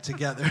all that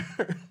together?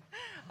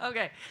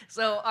 Okay,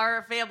 so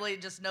our family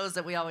just knows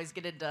that we always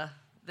get into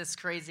this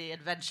crazy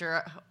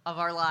adventure of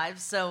our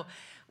lives. So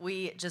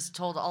we just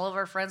told all of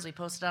our friends. We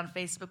posted on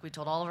Facebook. We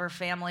told all of our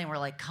family, and we're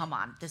like, "Come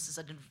on, this is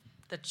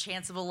the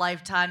chance of a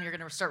lifetime. You're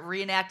going to start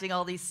reenacting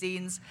all these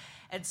scenes.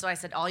 And so I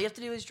said, all you have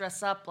to do is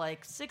dress up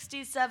like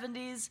 60s,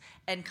 70s,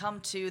 and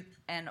come to,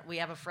 and we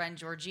have a friend,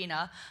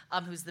 Georgina,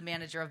 who's the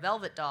manager of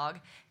Velvet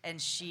Dog,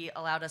 and she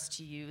allowed us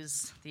to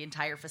use the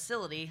entire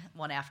facility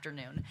one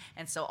afternoon.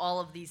 And so all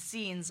of these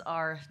scenes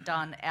are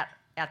done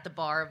at the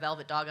bar,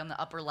 Velvet Dog on the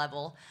upper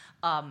level.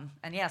 And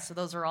yeah, so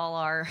those are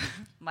all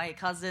my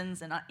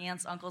cousins and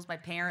aunts, uncles, my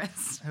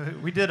parents.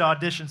 We did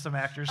audition some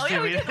actors Oh too.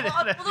 yeah, we did. did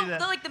They're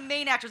like the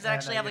main actors that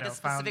actually have like a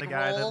found specific the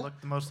guy role. that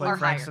looked the most are like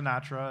Frank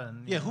hired. Sinatra.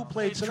 And Yeah, who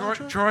played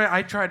Sinatra? Troy,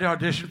 I tried to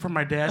audition for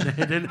my dad.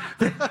 They didn't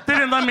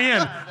let me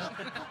in.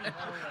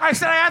 I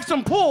said I have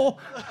some pull.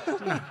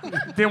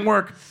 Didn't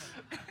work.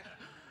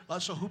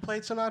 So who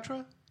played Sinatra?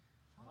 What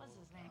was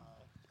his name?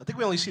 I think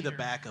we only see the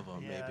back of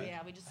him, maybe. Yeah,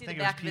 we just see I think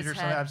the it was back of his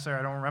Peter. head. I'm sorry,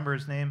 I don't remember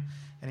his name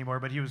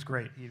anymore, but he was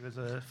great. He was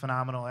a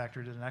phenomenal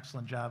actor. Did an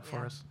excellent job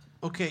for us.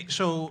 Okay,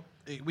 so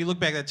we look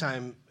back at that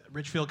time.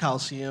 Richfield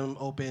Coliseum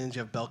opens.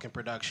 You have Belkin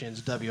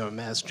Productions,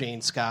 WMS,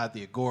 Jane Scott,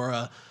 the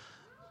Agora.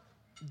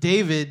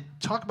 David,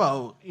 talk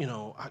about,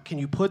 can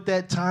you put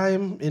that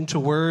time into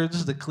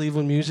words, the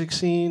Cleveland music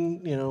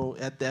scene,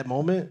 at that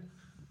moment?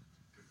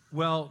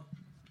 Well,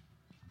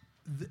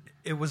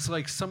 it was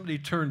like somebody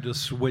turned a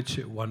switch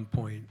at one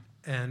point,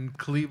 and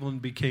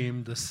Cleveland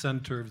became the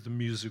center of the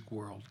music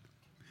world.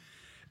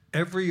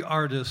 Every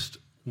artist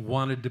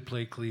wanted to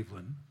play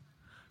Cleveland.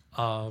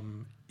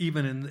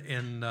 Even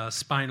in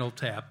Spinal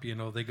Tap,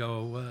 they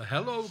go,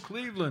 hello,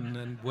 Cleveland,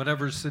 and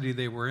whatever city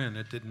they were in,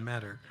 it didn't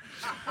matter.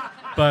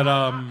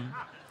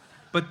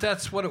 But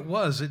that's what it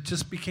was. It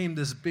just became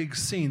this big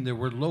scene. There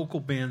were local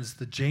bands,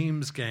 the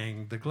James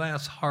Gang, the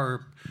Glass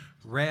Harp,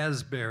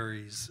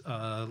 Raspberries,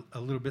 a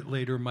little bit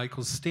later,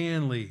 Michael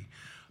Stanley,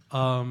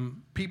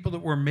 people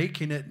that were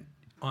making it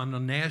on a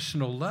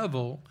national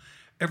level.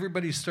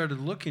 Everybody started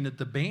looking at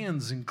the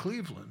bands in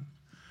Cleveland.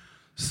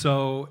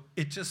 So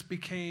it just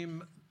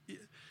became,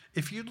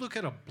 if you look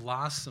at a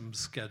Blossom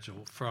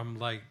schedule from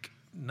like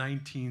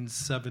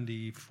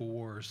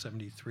 1974 or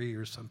 73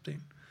 or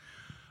something,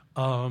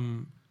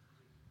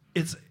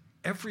 it's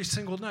every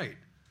single night.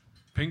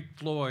 Pink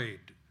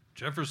Floyd,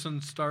 Jefferson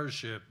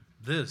Starship,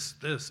 this,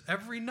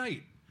 every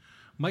night.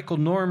 Michael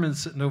Norman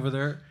sitting over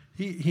there,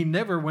 he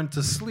never went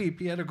to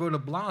sleep. He had to go to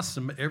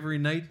Blossom every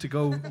night to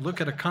go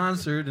look at a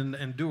concert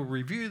and do a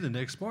review the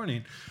next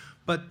morning.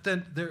 But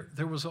then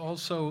there was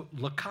also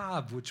Le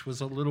Cave, which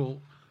was a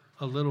little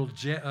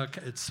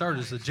it started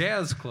as a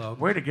jazz club.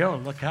 Way to go,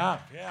 look out.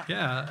 Yeah.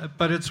 Yeah,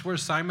 but it's where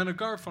Simon and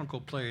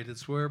Garfunkel played.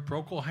 It's where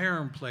Procol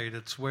Harum played.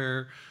 It's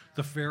where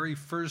the very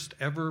first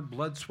ever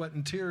Blood, Sweat,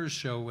 and Tears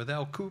show with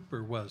Al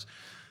Kooper was.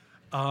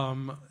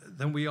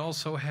 Then we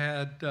also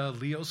had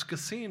Leo's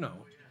Casino,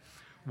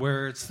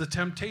 where it's the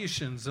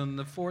Temptations and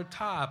the Four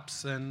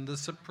Tops and the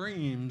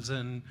Supremes,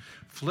 and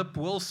Flip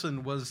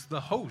Wilson was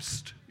the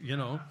host,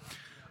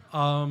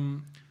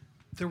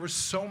 There were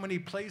so many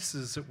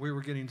places that we were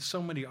getting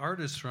so many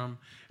artists from,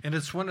 and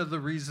it's one of the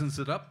reasons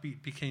that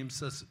Upbeat became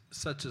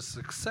such a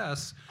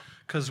success,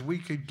 because we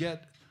could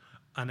get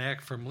an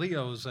act from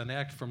Leo's, an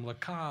act from Le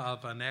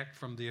Cave, an act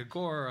from the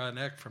Agora, an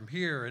act from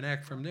here, an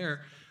act from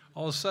there.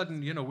 All of a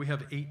sudden, we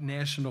have 8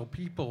 national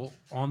people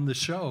on the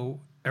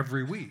show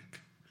every week.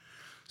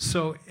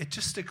 So it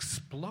just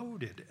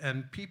exploded,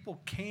 and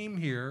people came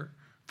here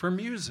for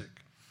music.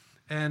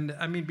 And,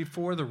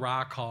 before the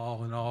Rock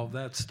Hall and all of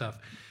that stuff,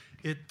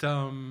 you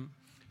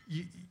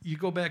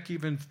go back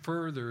even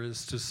further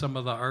as to some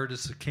of the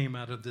artists that came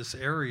out of this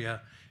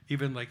area,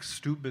 even like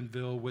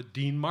Steubenville with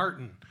Dean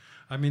Martin.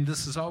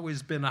 This has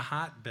always been a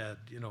hotbed.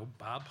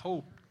 Bob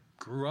Hope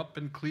grew up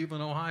in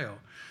Cleveland, Ohio.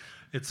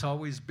 It's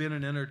always been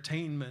an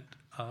entertainment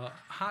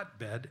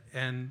hotbed,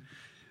 and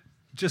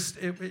just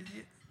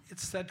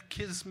it's that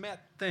kismet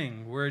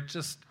thing where it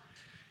just,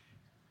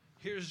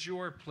 here's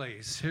your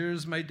place,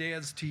 here's my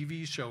dad's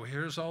TV show,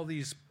 here's all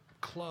these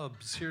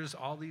clubs, here's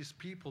all these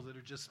people that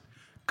are just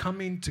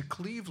coming to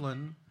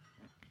Cleveland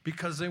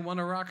because they want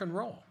to rock and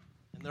roll.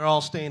 And they're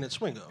all staying at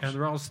Swingos. And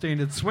they're all staying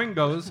at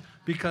Swingos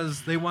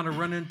because they want to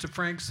run into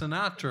Frank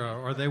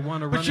Sinatra or they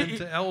want to run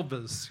into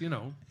Elvis,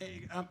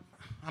 Hey,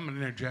 I'm an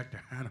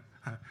interjector.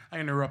 I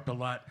interrupt a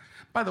lot.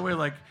 By the way,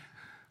 like,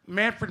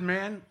 Manfred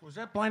Mann, was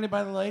that Blinded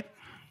by the Light?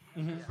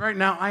 Mm-hmm. Right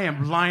now, I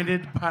am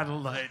blinded by the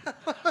light.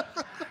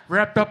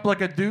 Wrapped up like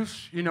a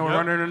deuce,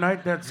 running the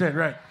night, that's it,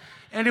 right.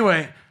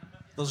 Anyway.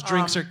 Those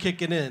drinks are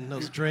kicking in.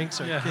 Those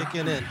drinks are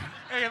kicking in.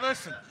 Hey,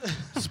 listen.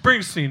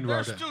 Springsteen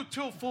wrote it. There's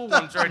two full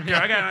ones right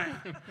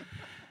there.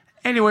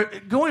 Anyway,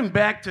 going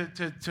back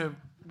to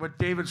what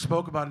David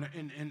spoke about,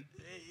 and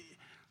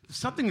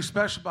something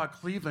special about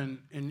Cleveland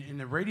in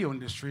the radio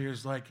industry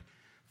is like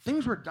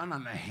things were done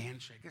on the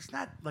handshake. It's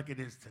not like it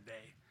is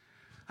today.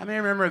 I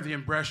remember the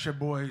Imbrescia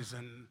boys,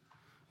 and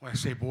when I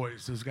say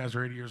boys, those guys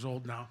are 80 years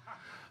old now.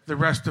 The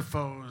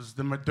Restifos,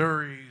 the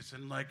Maduris,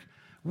 and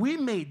we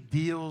made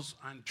deals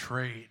on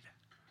trade.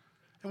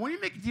 And when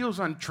you make deals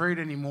on trade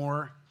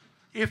anymore,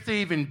 if they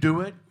even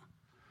do it,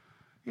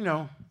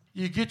 you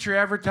get your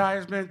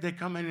advertisement, they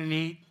come in and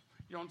eat,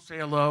 you don't say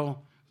hello,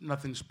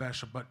 nothing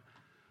special. But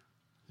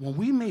when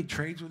we made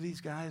trades with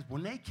these guys,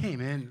 when they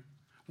came in,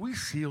 we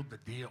sealed the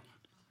deal.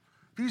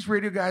 These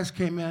radio guys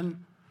came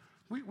in,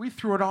 we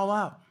threw it all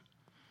out.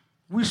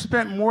 We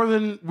spent more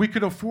than we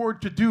could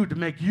afford to do to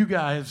make you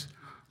guys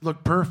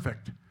look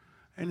perfect.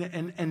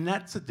 And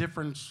that's the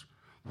difference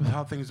with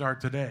how things are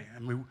today. I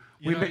mean,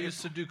 I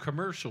used to do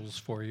commercials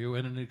for you,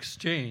 and in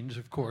exchange,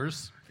 of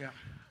course,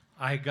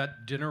 I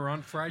got dinner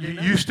on Friday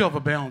night. You still have a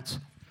balance.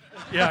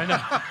 Yeah, I know.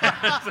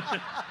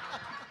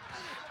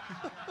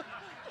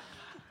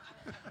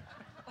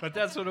 But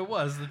that's what it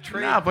was. The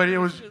trade. No, but it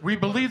was. We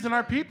believed in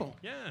our people.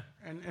 Yeah.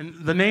 And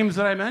the names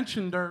that I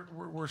mentioned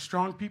were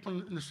strong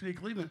people in the city of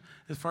Cleveland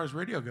as far as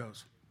radio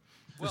goes.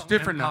 It's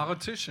different and now.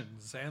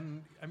 Politicians,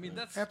 and I mean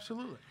that's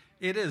Absolutely.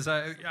 It is.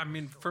 I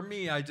mean, for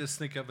me, I just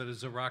think of it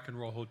as a rock and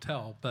roll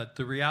hotel. But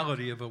the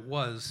reality of it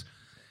was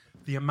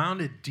the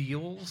amount of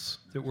deals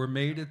that were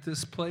made at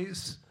this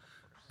place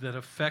that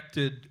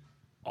affected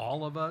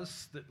all of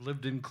us that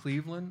lived in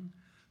Cleveland.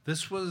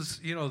 This was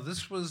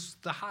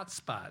the hot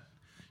spot.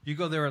 You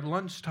go there at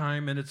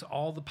lunchtime, and it's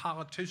all the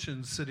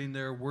politicians sitting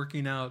there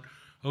working out,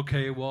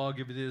 okay, well, I'll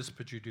give you this,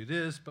 but you do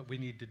this, but we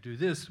need to do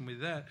this and we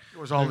that. It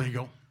was all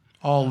legal.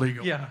 All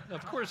legal. Yeah,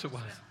 of course it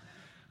was.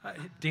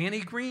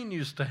 Danny Green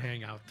used to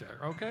hang out there,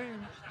 okay?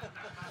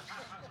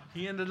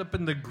 He ended up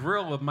in the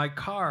grill of my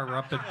car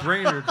up at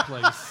Brainerd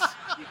Place.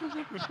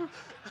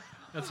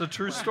 That's a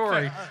true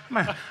story.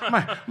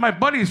 My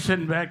buddy's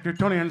sitting back there,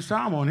 Tony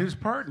Anselmo, and his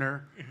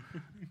partner,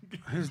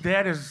 his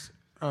dad is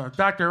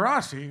Dr.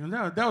 Rossi, and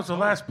that was the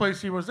last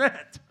place he was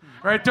at.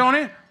 Right,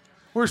 Tony?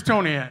 Where's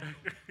Tony at?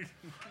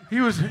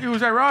 He was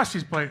at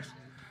Rossi's place.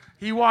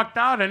 He walked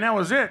out, and that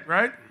was it,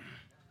 right?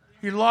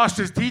 He lost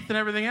his teeth and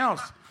everything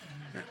else.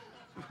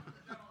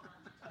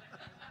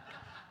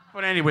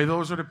 But anyway,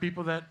 those are the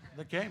people that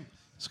came.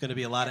 It's going to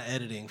be a lot of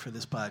editing for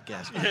this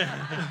podcast.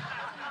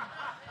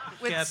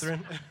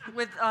 Catherine.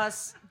 With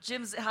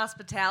Jim's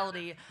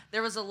hospitality,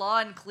 there was a law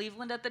in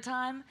Cleveland at the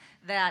time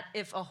that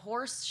if a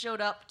horse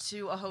showed up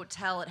to a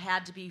hotel, it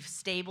had to be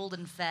stabled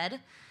and fed.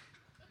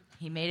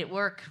 He made it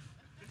work.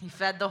 He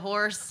fed the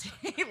horse.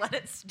 He let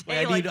it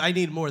stay. Wait, I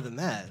need more than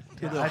that.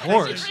 Yeah, The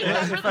horse.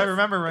 If I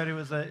remember right,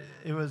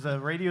 it was a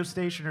radio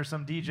station or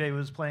some DJ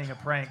was playing a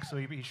prank, so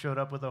he showed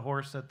up with a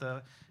horse at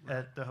the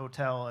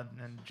hotel,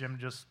 and Jim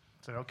just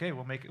said, "Okay,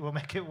 we'll make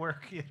it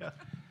work." You know?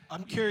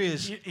 I'm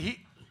curious.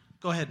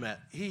 Go ahead, Matt.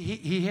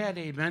 He had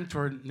a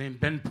mentor named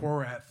Ben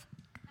Porath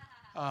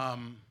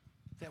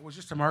that was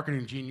just a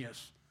marketing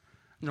genius.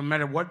 No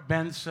matter what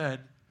Ben said,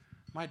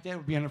 my dad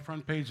would be on the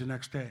front page the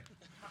next day.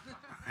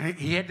 And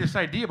he had this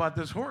idea about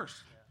this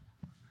horse.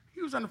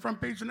 He was on the front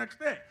page the next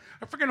day.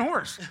 A freaking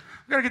horse. We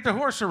got to get the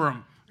horse a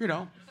room, you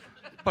know.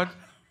 But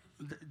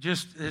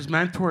just his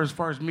mentor, as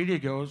far as media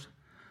goes,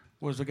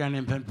 was a guy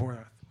named Ben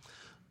Porath.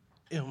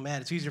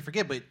 Matt, it's easy to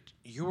forget, but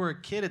you were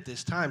a kid at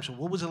this time, so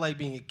what was it like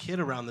being a kid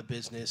around the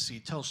business?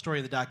 You tell a story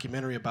in the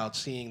documentary about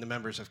seeing the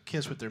members of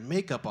KISS with their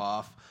makeup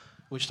off,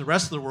 which the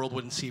rest of the world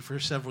wouldn't see for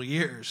several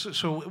years.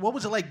 So what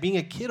was it like being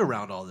a kid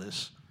around all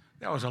this?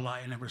 That was a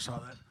lie. I never saw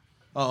that.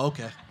 Oh,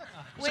 okay.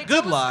 It's Wait, a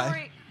good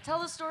lie. Tell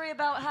the story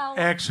about how...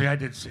 Actually, I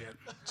did see it.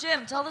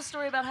 Jim, tell the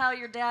story about how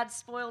your dad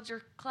spoiled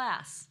your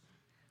class.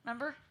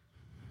 Remember?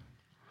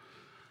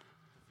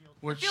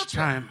 Which Field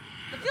trip. time?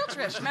 The field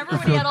trips. Remember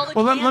when he had all the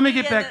Well, let me candy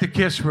get back to and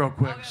KISS real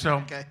quick.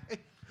 Okay.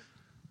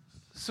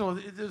 So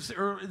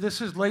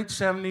this is late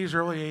 70s,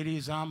 early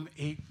 80s. I'm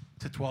 8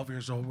 to 12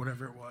 years old,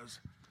 whatever it was.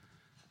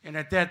 And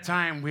at that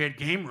time, we had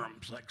game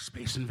rooms like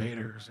Space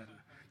Invaders and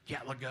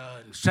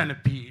Galaga and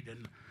Centipede.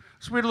 And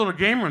so we had a little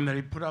game room that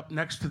he put up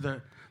next to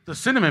the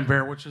Cinnamon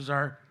Bear, which is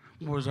our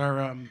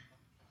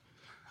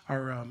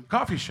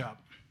coffee shop.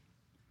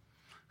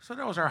 So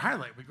that was our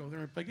highlight. We go there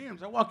and play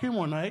games. I walk in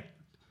one night,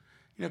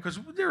 because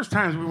there was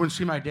times we wouldn't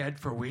see my dad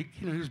for a week.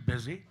 He was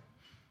busy.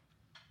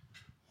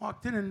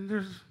 Walked in and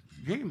there's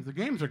games. The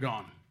games are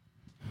gone.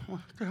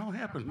 What the hell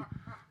happened?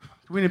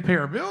 Do we didn't pay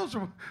our bills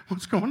or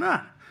what's going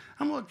on?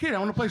 I'm a little kid. I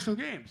want to play some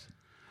games.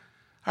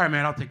 All right,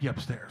 man, I'll take you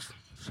upstairs.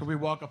 So we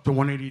walk up to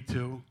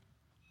 182,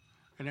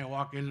 and I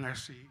walk in and I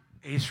see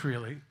Ace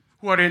Frehley,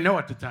 who I didn't know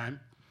at the time,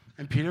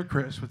 and Peter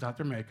Criss without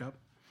their makeup,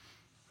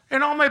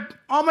 and all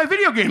my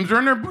video games are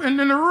in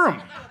their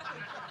room.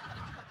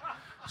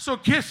 So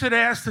KISS had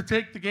asked to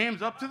take the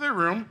games up to their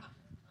room,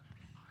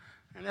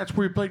 and that's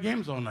where we played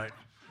games all night.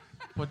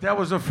 But that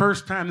was the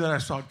first time that I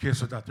saw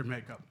KISS without their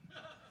makeup.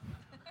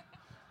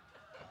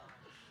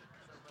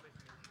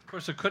 Of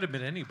course, it could have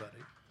been anybody.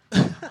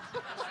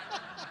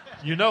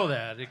 You know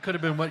that. It could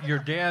have been what your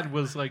dad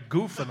was like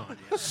goofing on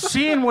you.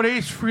 Seeing what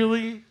Ace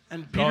Frehley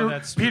and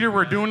Peter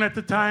were doing at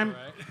the time,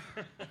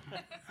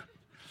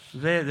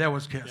 that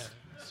was KISS.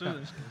 Yeah.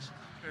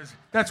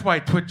 That's why I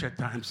twitch at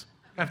times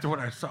after what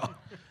I saw.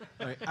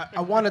 Right. I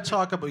want to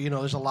talk about,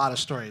 there's a lot of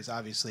stories,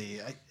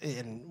 obviously,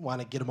 and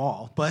want to get them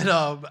all. But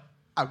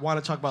I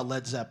want to talk about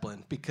Led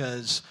Zeppelin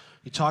because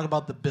you talk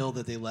about the bill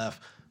that they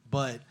left.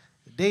 But,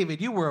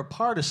 David, you were a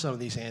part of some of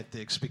these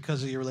antics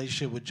because of your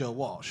relationship with Joe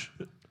Walsh.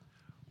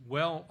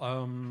 Well,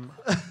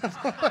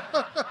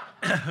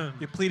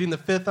 You're pleading the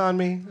fifth on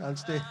me on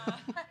stage?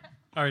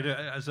 All right,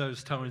 as I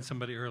was telling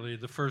somebody earlier,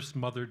 the first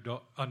mother... oh,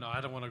 no, I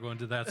don't want to go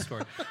into that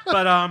story.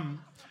 But,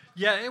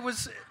 yeah, it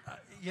was,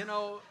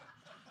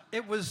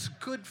 it was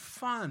good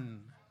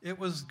fun. It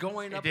was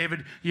going up... Hey,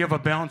 David, you have a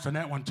balance on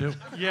that one, too.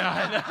 Yeah,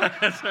 I know.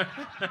 That's right.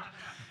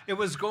 It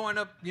was going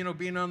up,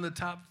 being on the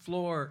top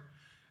floor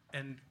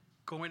and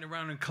going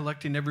around and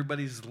collecting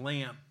everybody's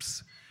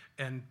lamps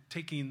and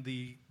taking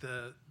the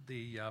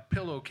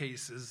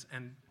pillowcases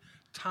and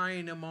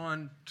tying them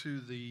on to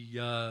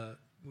the,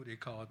 what do you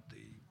call it, the...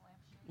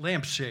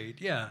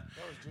 lampshade, yeah,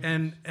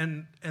 and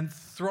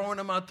throwing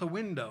them out the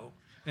window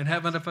and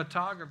having a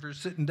photographer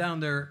sitting down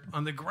there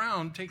on the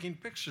ground taking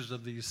pictures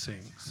of these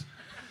things.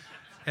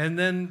 And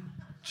then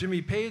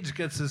Jimmy Page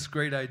gets this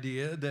great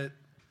idea that,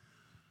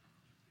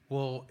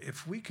 well,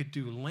 if we could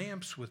do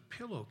lamps with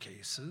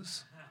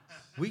pillowcases,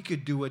 we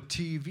could do a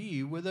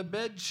TV with a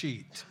bed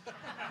sheet.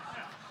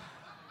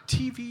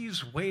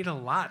 TVs weighed a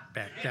lot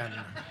back then.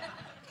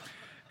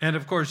 And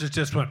of course, it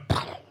just went...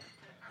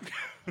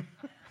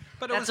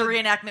 But That's a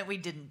reenactment we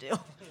didn't do.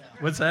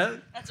 What's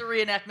that? That's a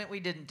reenactment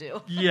we didn't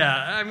do.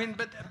 Yeah, I mean,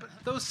 but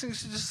those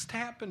things just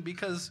happen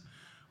because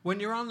when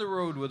you're on the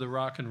road with a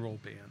rock and roll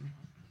band,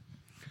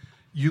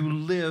 you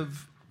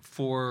live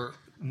for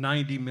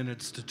 90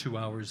 minutes to 2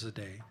 hours a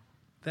day.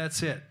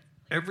 That's it.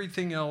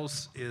 Everything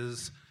else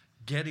is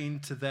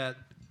getting to that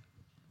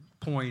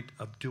point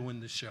of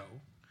doing the show.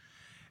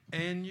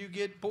 And you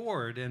get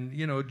bored. And,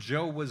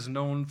 Joe was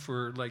known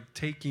for, like,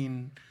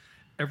 taking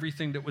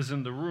everything that was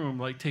in the room,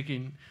 like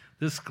taking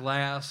this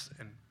glass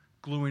and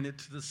gluing it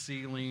to the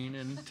ceiling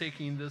and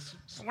taking this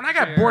When I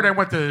got bored, I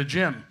went to the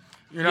gym.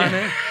 You know what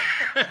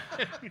I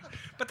mean?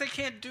 But they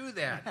can't do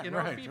that.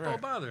 Right, People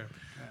right. bother.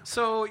 Yeah.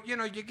 So,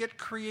 you get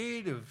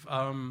creative.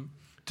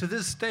 To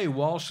this day,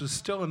 Walsh is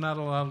still not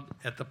allowed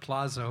at the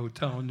Plaza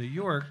Hotel in New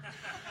York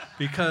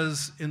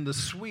because in the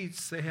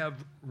suites, they have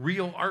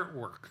real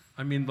artwork.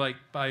 I mean, like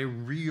by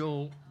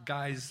real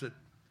guys that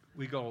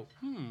we go,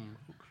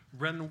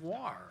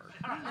 Renoir.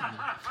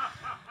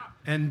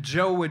 And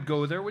Joe would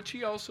go there, which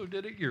he also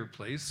did at your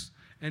place,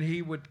 and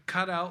he would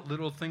cut out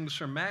little things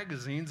from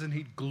magazines and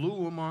he'd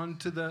glue them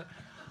onto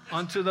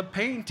the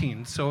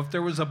painting. So if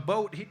there was a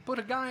boat, he'd put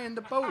a guy in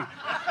the boat.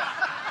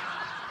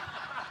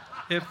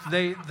 If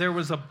there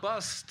was a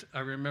bust, I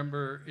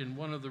remember in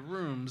one of the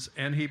rooms,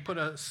 and he put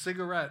a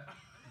cigarette,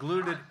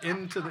 glued it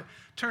into the...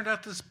 Turned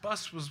out this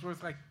bust was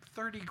worth like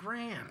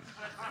 $30,000.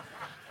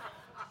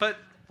 But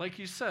like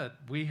you said,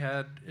 we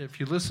had, if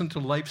you listen to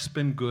Life's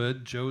Been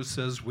Good, Joe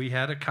says we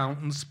had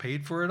accountants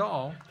paid for it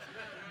all.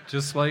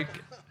 Just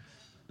like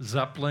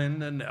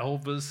Zeppelin and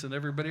Elvis and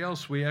everybody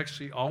else, we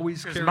actually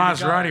always carried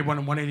Maserati won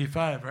in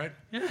 185, right?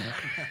 Yeah.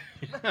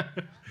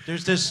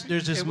 There's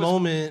this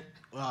moment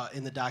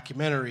in the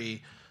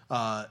documentary,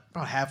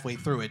 about halfway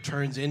through, it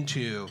turns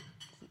into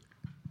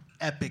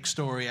epic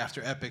story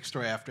after epic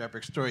story after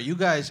epic story. You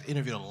guys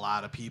interviewed a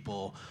lot of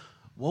people.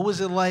 What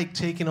was it like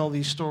taking all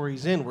these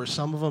stories in? Were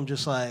some of them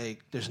just like,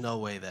 there's no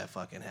way that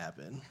fucking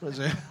happened? Was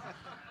it?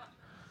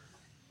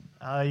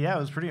 Yeah, it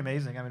was pretty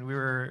amazing. I mean, we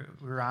were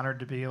honored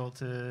to be able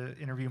to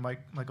interview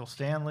Michael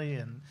Stanley,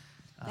 and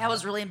that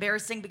was really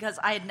embarrassing because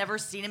I had never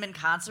seen him in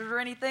concert or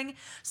anything,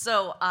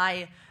 so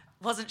I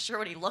wasn't sure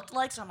what he looked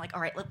like. So I'm like,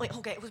 all right, wait,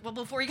 okay. Well,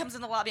 before he comes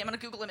in the lobby, I'm gonna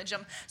Google image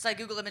him. So I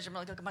Google image him.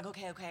 I'm like,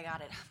 okay, I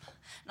got it.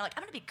 And I'm like,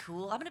 I'm gonna be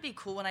cool. I'm gonna be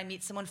cool when I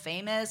meet someone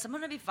famous. I'm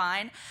gonna be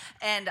fine.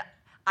 And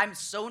I'm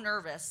so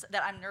nervous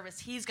that I'm nervous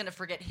he's going to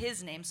forget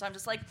his name. So I'm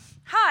just like,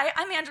 hi,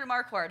 I'm Andrew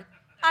Marquardt.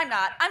 I'm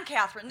not. I'm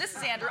Catherine. This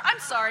is Andrew. I'm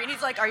sorry. And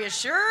he's like, are you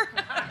sure?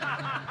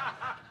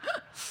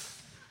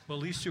 Well,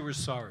 at least you were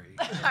sorry.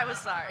 I was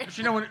sorry.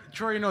 But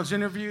Troy, those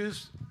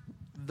interviews,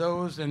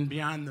 those and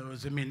beyond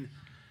those, I mean,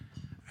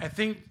 I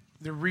think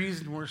the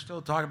reason we're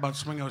still talking about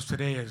Swingos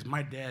today is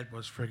my dad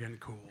was friggin'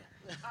 cool.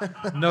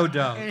 No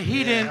doubt. And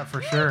he didn't...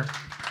 for sure.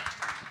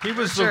 He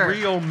was the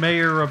real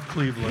mayor of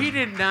Cleveland. He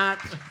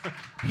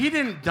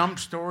didn't dump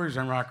stories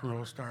on rock and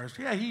roll stars.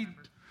 Yeah, he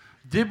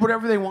did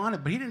whatever they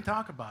wanted, but he didn't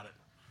talk about it.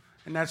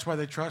 And that's why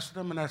they trusted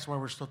him, and that's why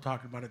we're still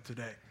talking about it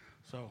today.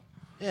 So,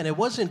 yeah, and it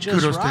wasn't just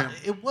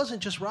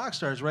kudos rock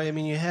stars, right? I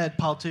mean, you had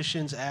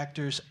politicians,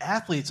 actors,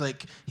 athletes.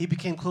 Like, he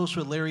became close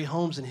with Larry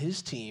Holmes and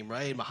his team,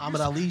 right?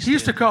 Muhammad Ali. He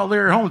used to call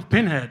Larry Holmes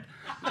Pinhead.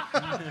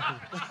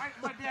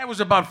 My dad was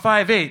about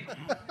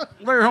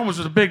 5'8". Larry Holmes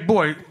was a big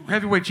boy,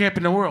 heavyweight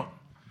champion of the world.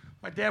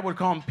 My dad would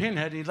call him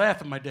Pinhead, and he'd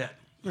laugh at my dad.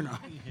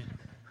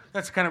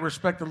 That's the kind of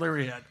respect that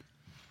Larry had.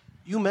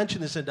 You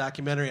mentioned this in a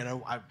documentary, and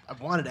I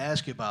wanted to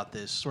ask you about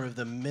this, sort of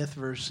the myth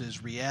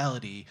versus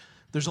reality.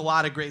 There's a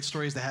lot of great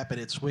stories that happen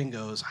at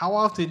Swingos. How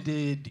often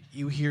did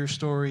you hear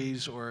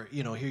stories or,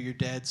 hear your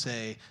dad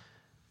say,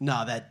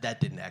 no, that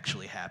didn't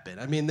actually happen?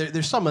 I mean,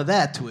 there's some of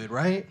that to it,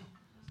 right?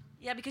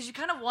 Yeah, because you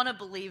kind of want to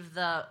believe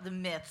the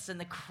myths and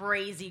the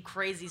crazy,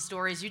 crazy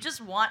stories. You just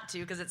want to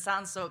because it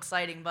sounds so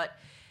exciting, but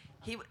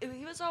he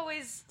was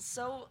always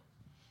so...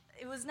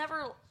 It was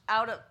never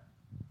out of...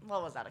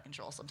 well, it was out of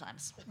control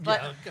sometimes.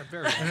 But Yeah, it got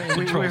very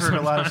We heard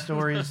a lot of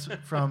stories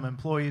from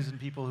employees and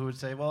people who would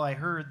say, "Well, I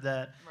heard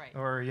that," Right.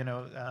 or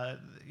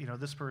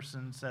this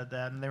person said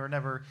that, and they were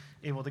never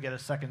able to get a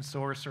second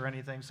source or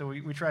anything. So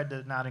we tried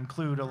to not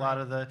include a lot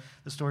of the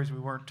stories we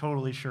weren't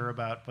totally sure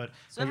about. But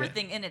so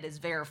everything in it is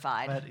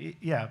verified.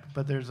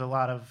 but there's a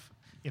lot of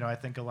I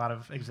think a lot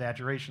of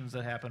exaggerations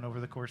that happen over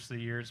the course of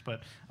the years,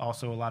 but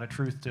also a lot of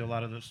truth to a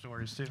lot of those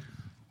stories too.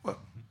 Well,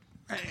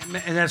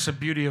 and that's the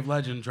beauty of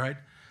legends, right?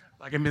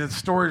 Like, I mean, the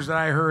stories that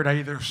I heard, I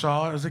either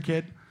saw as a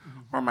kid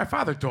or my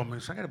father told me.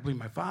 So I got to believe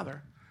my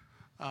father.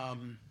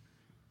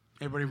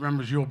 Everybody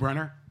remembers Yul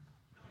Brynner?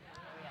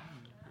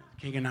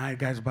 King and I,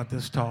 guys about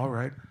this tall,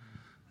 right?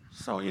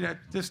 So, at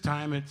this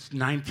time, it's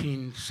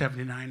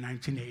 1979,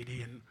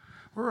 1980, and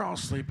we're all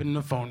sleeping, and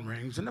the phone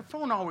rings. And the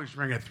phone always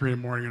rings at 3 in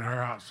the morning in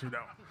our house,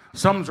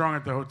 Something's wrong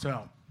at the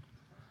hotel.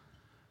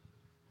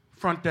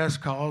 Front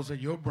desk calls that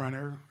Yul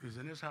Brynner is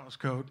in his house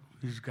coat.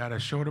 He's got a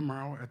show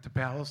tomorrow at the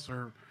Palace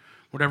or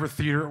whatever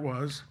theater it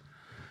was.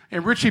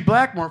 And Richie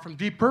Blackmore from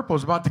Deep Purple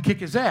is about to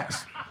kick his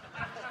ass.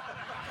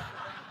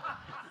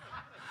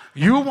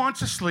 Yul wants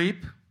to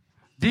sleep.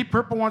 Deep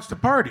Purple wants to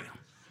party.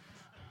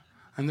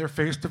 And they're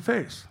face to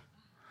face.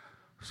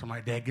 So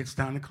my dad gets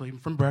down to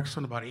Cleveland from Brexit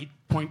in about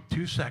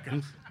 8.2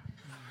 seconds.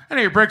 And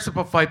he breaks up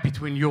a fight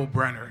between Yul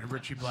Brynner and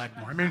Richie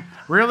Blackmore. I mean,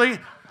 really?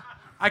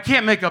 I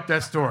can't make up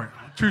that story.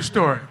 True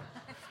story.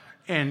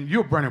 And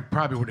Yul Brynner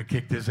probably would have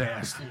kicked his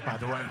ass, by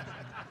the way.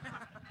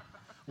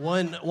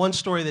 One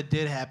story that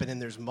did happen,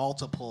 and there's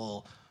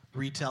multiple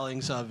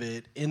retellings of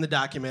it in the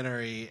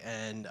documentary,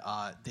 and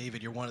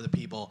David, you're one of the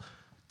people.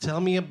 Tell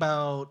me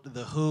about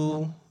the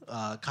Who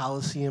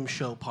Coliseum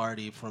show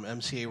party from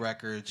MCA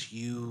Records.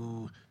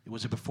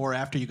 Was it before or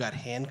after you got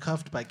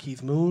handcuffed by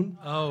Keith Moon?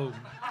 Oh,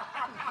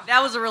 that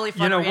was a really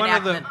fun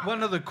reenactment.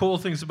 one of the cool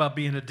things about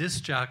being a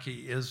disc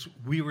jockey is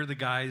we were the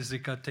guys that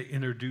got to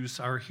introduce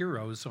our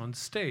heroes on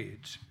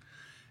stage,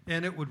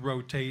 and it would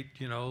rotate,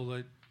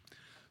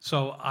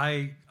 So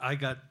I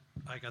got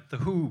the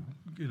Who,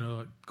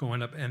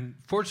 going up, and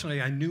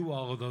fortunately I knew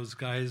all of those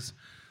guys.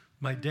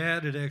 My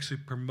dad had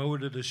actually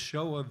promoted a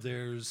show of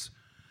theirs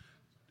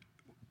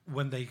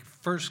when they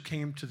first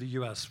came to the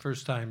U.S.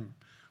 First time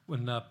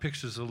when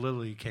Pictures of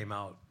Lily came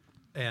out,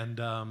 and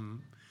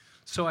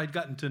so I'd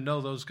gotten to know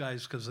those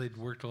guys because they'd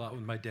worked a lot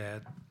with my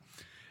dad,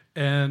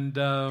 and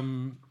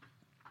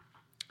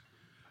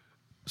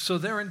so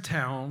they're in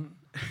town.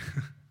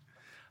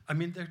 I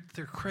mean,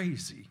 they're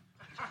crazy.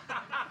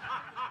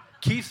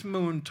 Keith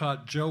Moon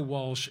taught Joe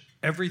Walsh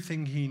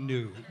everything he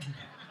knew.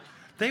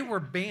 They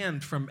were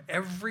banned from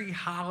every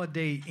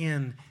Holiday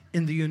Inn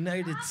in the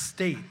United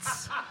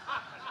States,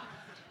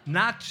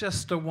 not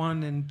just the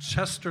one in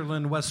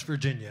Chesterland, West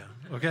Virginia,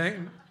 okay?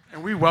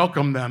 And we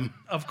welcome them.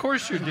 Of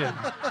course you did.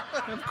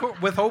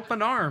 With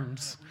open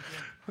arms.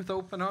 With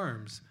open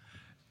arms.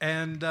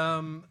 And,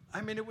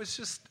 I mean, it was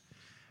just,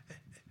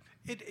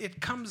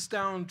 it comes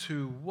down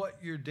to what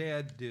your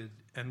dad did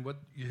and what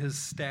his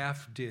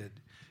staff did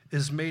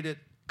is made it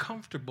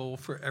comfortable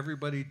for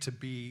everybody to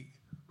be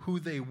who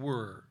they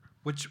were,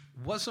 which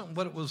wasn't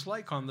what it was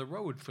like on the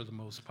road for the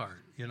most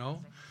part, A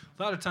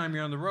lot of time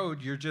you're on the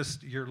road,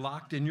 you're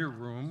locked in your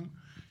room.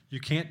 You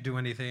can't do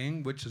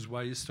anything, which is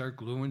why you start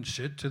gluing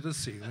shit to the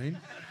ceiling.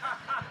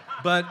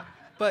 But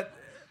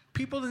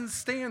people didn't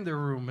stay in their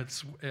room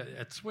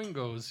at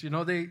Swingos.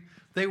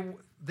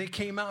 They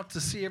came out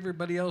to see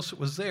everybody else that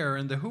was there,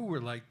 and the Who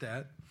were like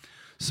that.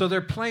 So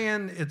they're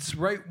playing, it's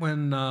right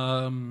when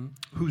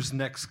Who's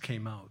Next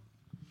came out.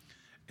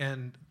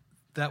 And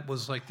that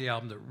was like the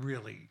album that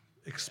really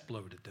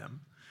exploded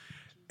them.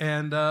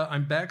 And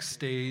I'm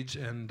backstage,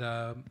 and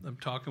I'm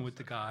talking with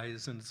the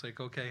guys, and it's like,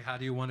 okay, how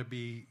do you want to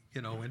be,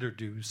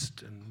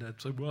 introduced? And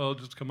it's like, well,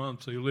 just come on,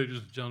 say, ladies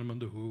and gentlemen,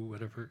 the Who,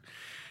 whatever.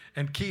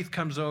 And Keith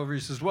comes over, he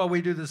says, well, we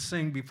do this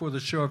thing before the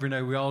show every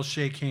night, we all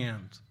shake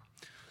hands.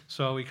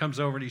 So he comes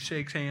over and he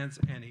shakes hands,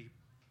 and he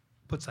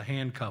puts a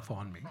handcuff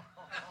on me.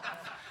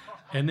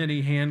 And then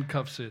he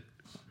handcuffs it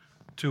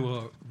to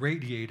a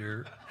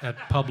radiator at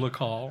Public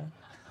Hall.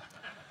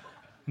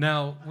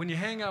 Now, when you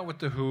hang out with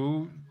the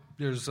Who,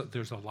 there's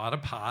a lot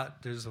of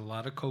pot, there's a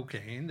lot of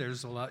cocaine,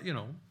 there's a lot,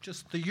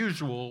 just the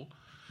usual,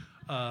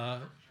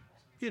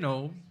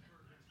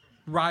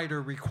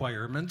 rider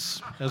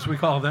requirements, as we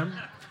call them.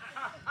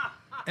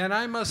 And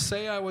I must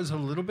say I was a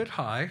little bit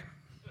high.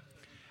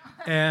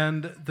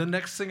 And the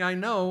next thing I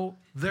know,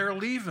 they're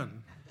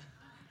leaving.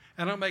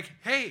 And I'm like,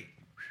 hey,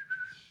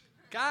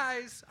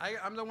 guys,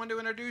 I'm the one to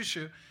introduce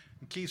you.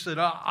 And Keith said,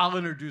 I'll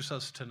introduce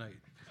us tonight.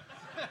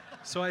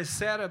 So I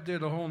sat up there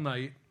the whole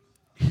night,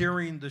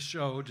 hearing the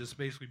show, just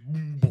basically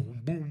boom,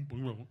 boom, boom,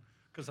 boom,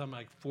 because I'm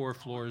like 4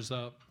 floors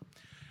up.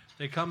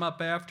 They come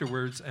up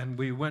afterwards, and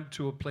we went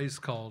to a place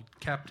called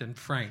Captain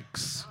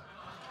Frank's.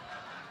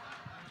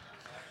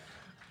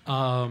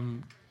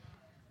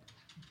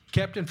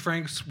 Captain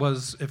Frank's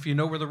was, if you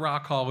know where the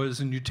Rock Hall is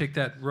and you take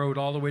that road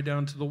all the way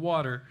down to the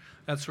water,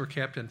 that's where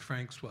Captain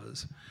Frank's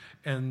was.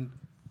 And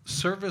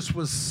service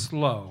was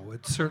slow.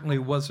 It certainly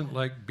wasn't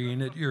like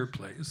being at your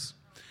place.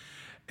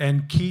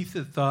 And Keith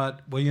had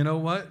thought, well, you know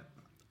what?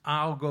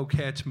 I'll go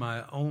catch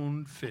my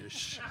own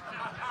fish.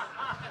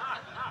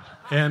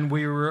 And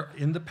we were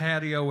in the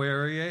patio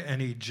area,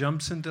 and he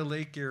jumps into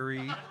Lake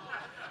Erie,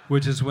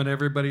 which is when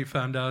everybody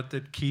found out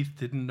that Keith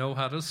didn't know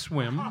how to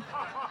swim.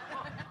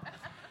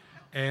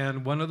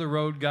 And one of the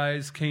road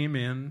guys came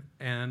in,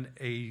 and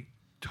a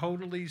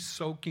totally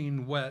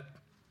soaking wet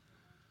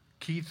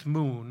Keith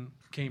Moon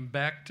came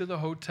back to the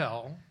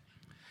hotel.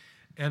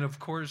 And, of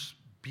course,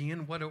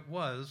 being what it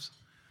was,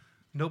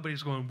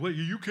 nobody's going, well,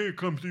 you can't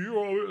come to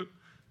your...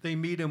 They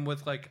meet him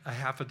with like a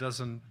half a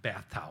dozen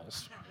bath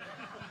towels.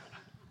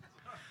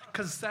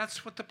 Because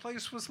that's what the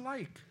place was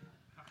like.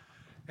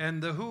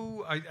 And the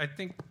Who, I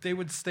think they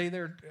would stay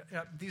there.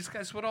 These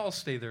guys would all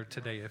stay there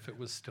today if it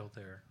was still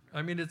there.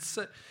 I mean,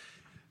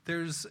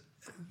 there's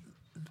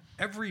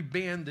every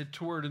band that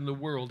toured in the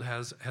world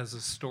has a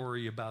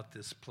story about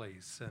this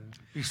place. And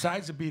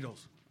Besides the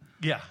Beatles.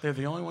 yeah, They're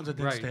the only ones that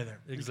didn't right, stay there.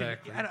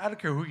 exactly. I don't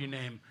care who you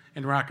name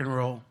in rock and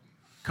roll,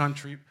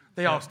 country.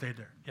 They all stayed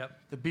there. Yep.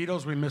 The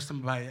Beatles, we missed them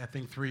by, I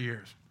think, 3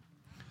 years.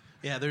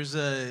 Yeah, there's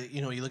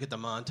you look at the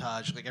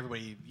montage, like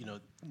everybody,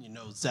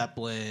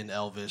 Zeppelin,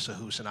 Elvis,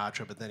 Who,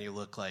 Sinatra, but then you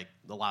look like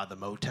a lot of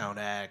the Motown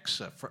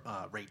acts,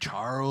 Ray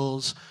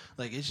Charles,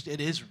 like it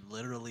is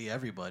literally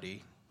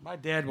everybody. My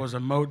dad was a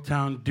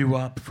Motown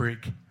doo-wop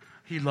freak.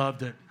 He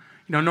loved it.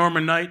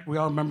 Norman Knight, we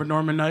all remember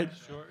Norman Knight?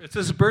 Sure. It's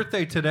his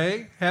birthday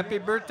today. Happy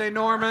birthday,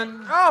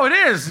 Norman. Oh, it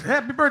is.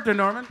 Happy birthday,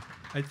 Norman.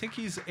 I think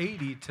he's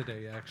 80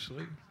 today,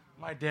 actually.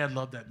 My dad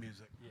loved that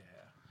music. Yeah.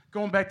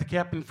 Going back to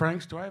Captain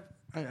Frank's,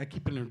 I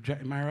keep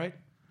interjecting, am I right?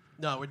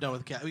 No, we're done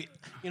with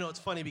it's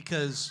funny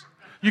because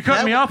You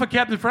cut me off at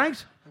Captain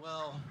Frank's?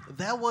 well,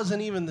 that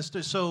wasn't even the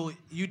story. So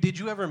did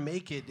you ever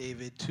make it,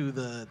 David, to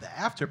the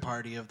after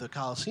party of the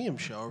Coliseum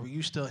show, or were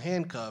you still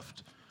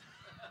handcuffed?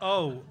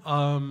 Oh,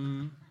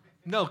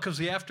 no, because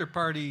the after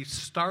party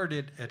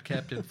started at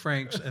Captain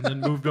Frank's and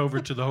then moved over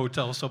to the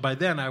hotel. So by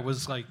then I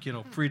was like,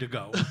 free to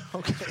go.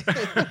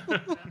 Okay.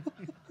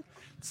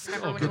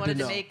 Remember when you wanted to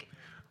know. make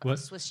What?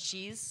 Swiss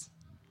cheese?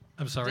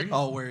 I'm sorry? Did-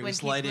 Oh, where he When was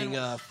Keith lighting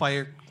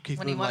Moon- Keith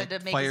when he Moon wanted light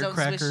to make his own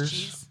Swiss firecrackers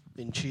cheese.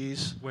 in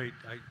cheese. Wait,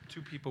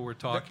 two people were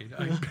talking. Go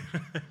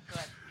ahead.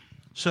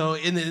 So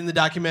in the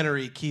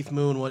documentary, Keith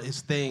Moon, what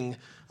his thing,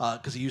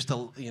 because he used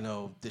to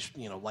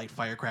light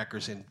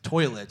firecrackers in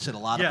toilets at a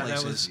lot of Yeah, that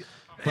places. was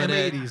But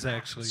at M80s,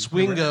 actually.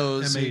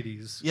 Swingos,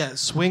 M80s. Yeah,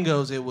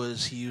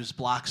 Swingos. He used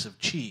blocks of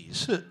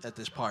cheese at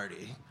this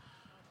party.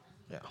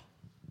 Yeah,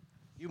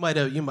 you might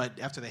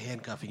after the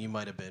handcuffing, you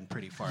might have been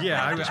pretty far.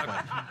 Yeah, right at this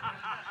point.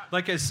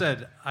 Like I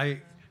said,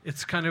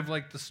 it's kind of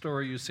like the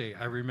story you say.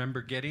 I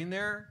remember getting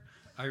there.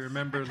 I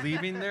remember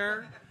leaving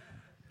there.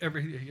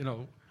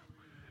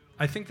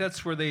 I think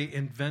that's where they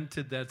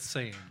invented that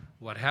saying.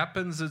 What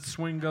happens at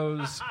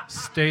Swingos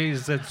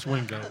stays at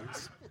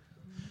Swingos.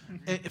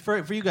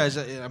 For you guys,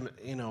 I'm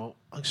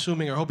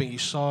assuming or hoping you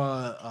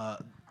saw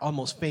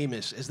Almost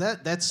Famous. Is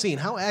that scene?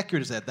 How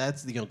accurate is that?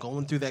 That's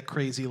going through that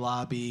crazy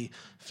lobby,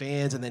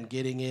 fans, and then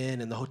getting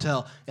in the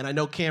hotel. And I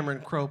know Cameron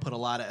Crowe put a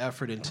lot of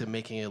effort into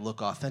making it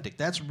look authentic.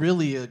 That's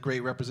really a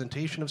great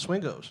representation of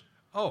Swingos.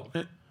 Oh,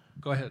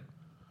 go ahead.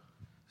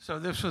 So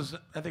this was,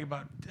 I think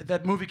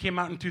that movie came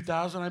out in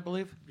 2000, I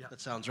believe. Yeah, that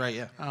sounds right.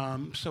 Yeah.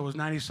 So it was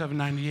 97,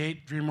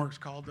 98. DreamWorks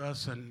called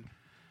us, and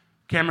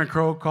Cameron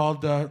Crowe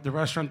called the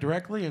restaurant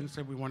directly and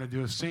said, we want to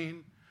do a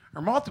scene,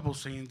 or multiple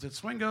scenes at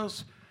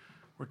Swingos.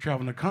 We're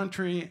traveling the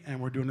country, and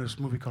we're doing this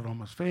movie called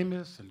Almost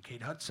Famous, and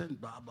Kate Hudson,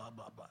 blah, blah,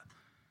 blah, blah.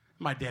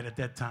 My dad at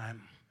that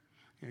time,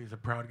 he's a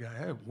proud guy.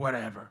 Hey,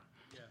 whatever.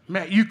 Yeah.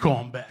 Matt, you call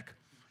him back.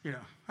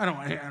 I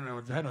don't know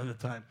at the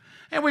time.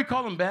 And we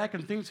called him back,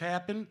 and things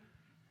happened,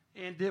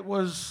 and it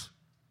was,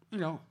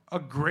 a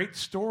great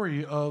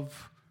story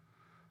of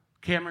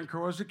Cameron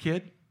Crowe as a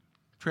kid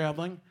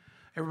traveling.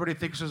 Everybody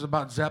thinks it's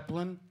about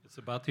Zeppelin. It's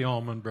about the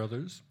Allman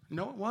Brothers.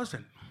 No, it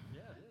wasn't. Yeah,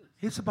 it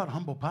is. It's about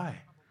humble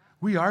pie.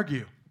 We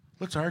argue.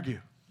 Let's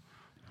argue.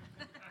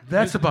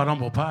 That's about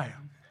humble pie.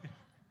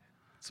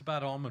 It's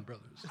about Allman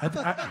Brothers.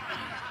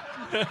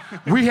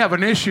 We have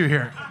an issue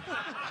here.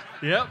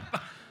 Yep.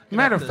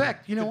 Matter of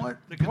fact, you know what?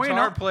 The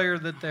guitar player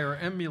that they're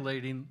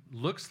emulating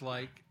looks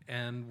like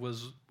and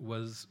was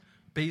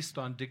based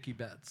on Dickie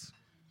Betts.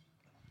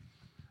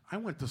 I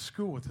went to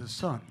school with his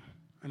son,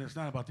 and it's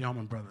not about the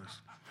Allman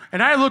Brothers.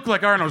 And I look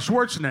like Arnold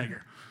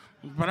Schwarzenegger,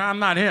 but I'm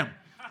not him.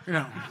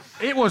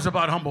 It was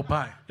about humble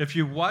pie. If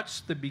you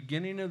watch the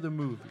beginning of the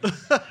movie,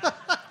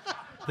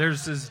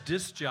 there's this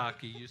disc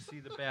jockey. You see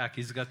the back.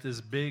 He's got this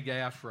big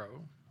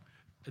afro.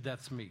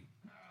 That's me.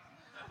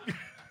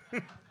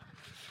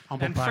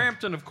 Humble And pie.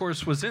 Frampton, of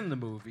course, was in the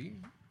movie.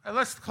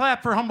 Let's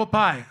clap for humble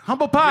pie.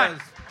 Humble pie.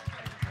 Yes.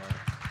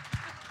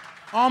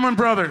 Allman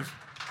Brothers.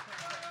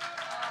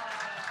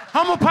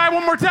 Humble pie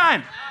one more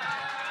time.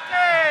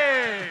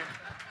 Hey!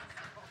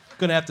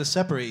 Gonna have to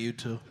separate you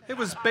two. It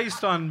was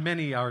based on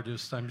many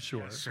artists, I'm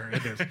sure. Sure,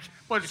 it is.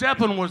 But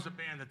Zeppelin was the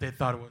band that they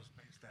thought it was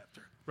based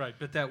after. Right,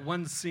 but that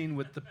one scene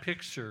with the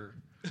picture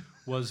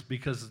was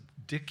because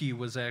Dickie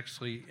was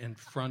actually in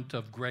front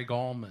of Greg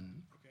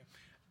Allman,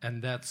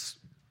 and that's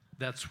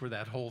that's where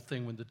that whole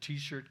thing when the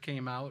T-shirt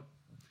came out,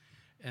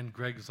 and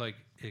Greg's like,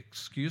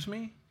 "Excuse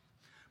me,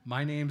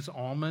 my name's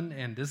Allman,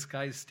 and this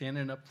guy's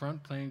standing up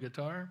front playing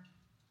guitar."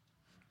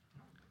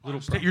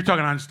 You're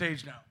talking on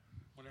stage now,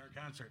 when they're in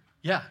concert.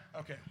 Yeah.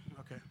 Okay.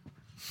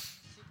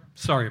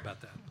 Sorry about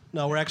that.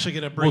 No, we're actually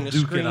going to bring We'll the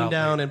duke it screen out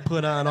down later. and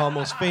put on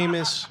Almost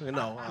Famous.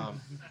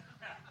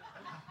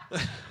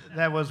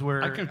 That was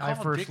where I can I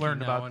call first Dickie learned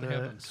now about and the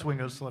have him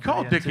Swingos celebrity.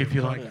 Call Inn, Dickie too. if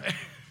you like.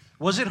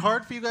 Was it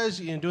hard for you guys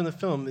doing the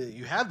film?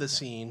 You have the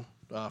scene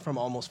from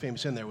Almost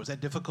Famous in there. Was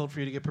that difficult for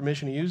you to get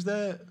permission to use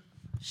that?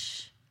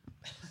 Shh.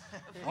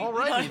 All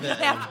righty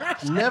then.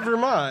 Never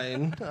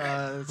mind.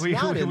 It's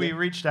not in We there.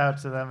 reached out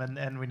to them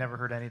and we never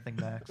heard anything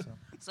back.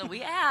 So So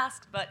we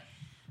asked, but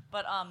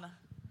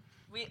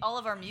all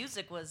of our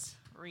music was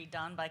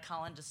redone by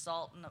Colin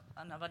DeSalt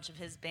and a bunch of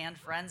his band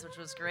friends, which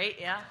was great.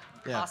 Yeah.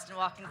 Austin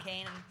Walken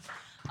Kane,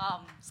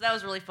 and so that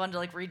was really fun to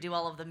like redo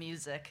all of the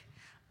music,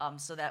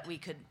 so that we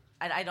could.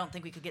 I don't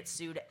think we could get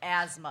sued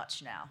as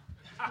much now.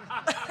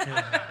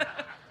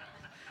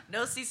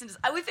 No cease and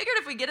desist. We figured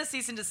if we get a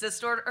cease and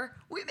desist order,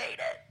 we made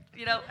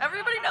it.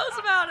 Everybody knows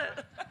about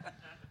it.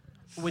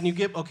 When you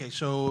get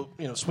so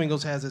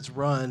Swingos has its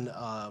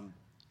run.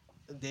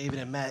 David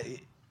and Matt,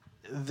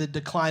 the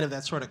decline of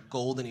that sort of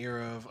golden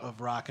era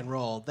of rock and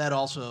roll. That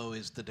also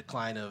is the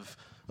decline of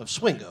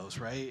Swingos,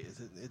 right?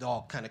 It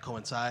all kind of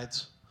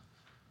coincides.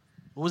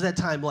 What was that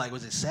time like?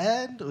 Was it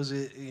sad? Was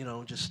it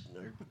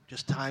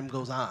just time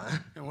goes on?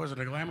 It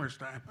wasn't a glamorous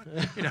time,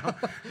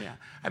 Yeah.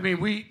 I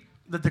mean,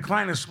 the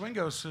decline of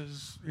Swingos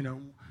is,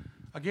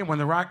 again,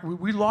 when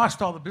we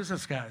lost all the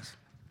business guys.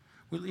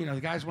 The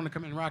guys want to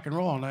come in and rock and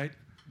roll all night,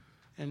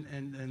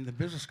 and the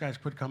business guys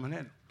quit coming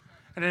in.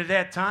 And at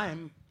that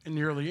time, in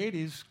the early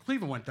 80s,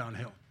 Cleveland went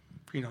downhill.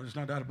 There's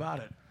no doubt about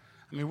it.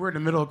 I mean, we're in the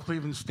middle of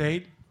Cleveland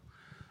State,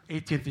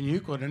 18th and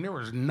Euclid, and there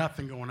was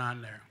nothing going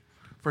on there.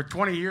 For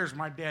 20 years,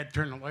 my dad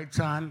turned the lights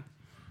on,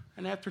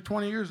 and after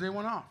 20 years, they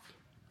went off,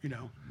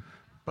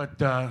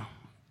 But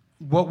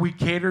what we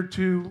catered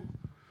to,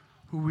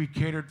 who we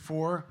catered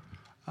for,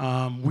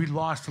 we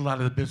lost a lot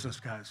of the business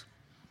guys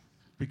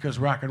because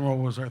rock and roll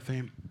was our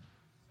theme.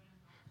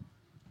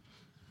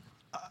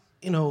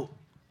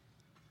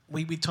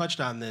 We touched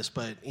on this,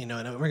 but and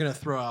we're going to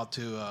throw out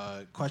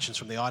to questions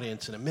from the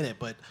audience in a minute.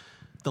 But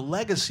the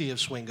legacy of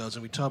Swingos,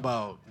 and we talk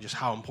about just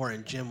how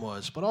important Jim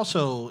was, but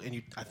also,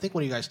 I think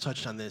when you guys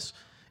touched on this,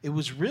 it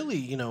was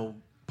really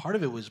part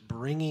of it was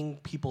bringing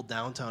people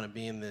downtown and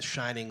being this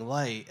shining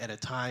light at a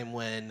time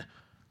when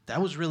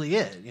that was really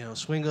it.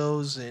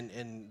 Swingos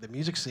and the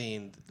music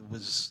scene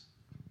was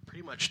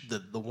pretty much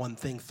the one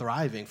thing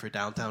thriving for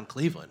downtown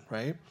Cleveland,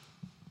 right?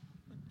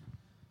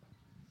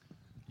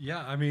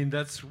 Yeah, I mean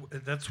that's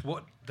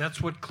what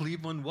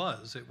Cleveland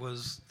was. It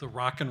was the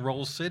rock and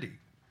roll city,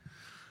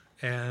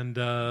 and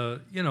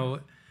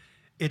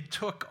it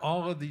took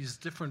all of these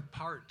different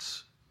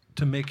parts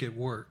to make it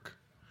work.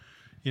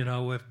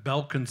 If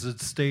Belkins had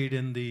stayed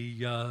in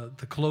the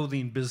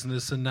clothing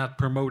business and not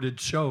promoted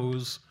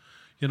shows,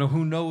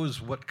 who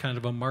knows what kind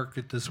of a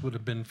market this would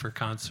have been for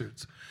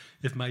concerts.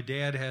 If my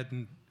dad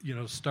hadn't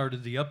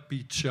started the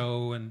Upbeat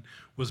show and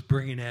was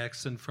bringing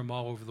acts in from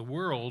all over the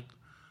world.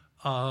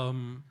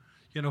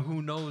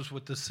 Who knows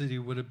what the city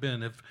would have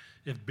been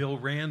if Bill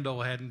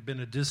Randall hadn't been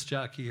a disc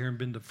jockey here and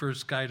been the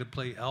first guy to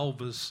play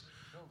Elvis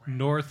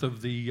north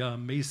of the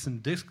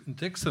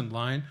Mason-Dixon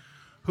line.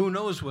 Who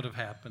knows what would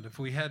have happened if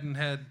we hadn't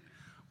had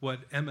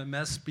what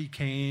MMS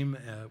became,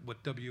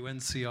 what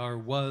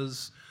WNCR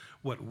was,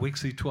 what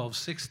Wixie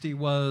 1260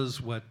 was,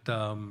 what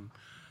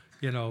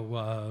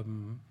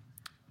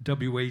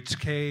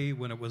WHK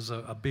when it was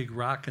a big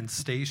rockin'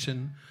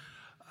 station.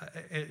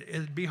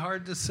 It'd be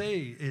hard to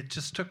say. It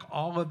just took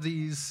all of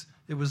these.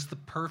 It was the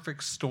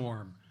perfect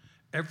storm.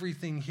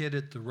 Everything hit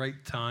at the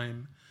right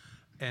time.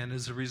 And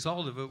as a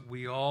result of it,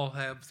 we all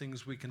have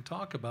things we can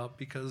talk about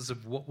because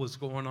of what was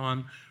going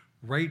on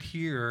right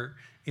here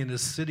in a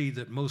city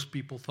that most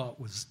people thought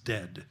was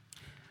dead.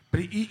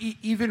 But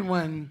even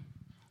when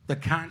the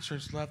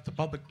concerts left the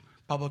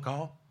public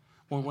hall,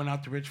 when we went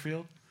out to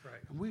Ridgefield,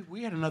 right.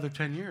 we had another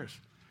 10 years.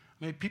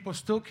 I mean, people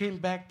still came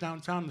back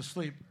downtown to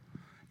sleep,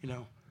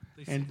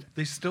 And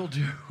they still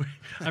do.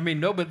 I mean,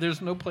 no, but there's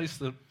no place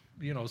to,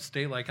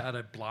 stay like out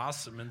at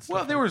Blossom and stuff.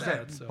 Well, there like was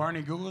that so.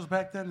 Barney Googles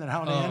back then. That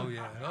Holiday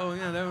Inn. Oh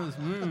yeah, that was.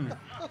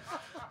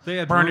 They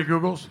had Barney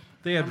Googles.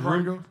 They had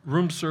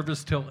room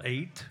service till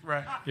 8.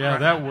 Right. Yeah, right.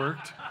 that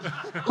worked.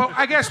 Well,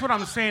 I guess what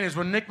I'm saying is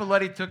when Nick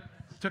Maletti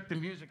took the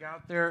music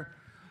out there,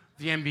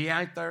 the NBA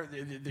out there,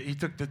 he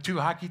took the 2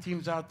 hockey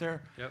teams out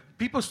there. Yep.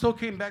 People still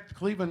came back to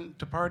Cleveland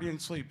to party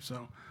and sleep.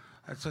 So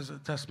that's a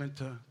testament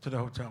to the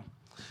hotel.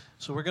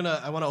 So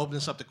I want to open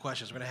this up to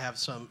questions. We're going to have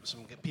some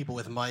people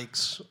with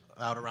mics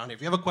out around here.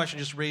 If you have a question,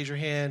 just raise your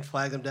hand,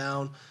 flag them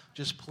down.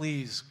 Just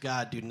please,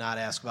 God, do not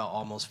ask about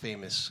Almost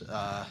Famous.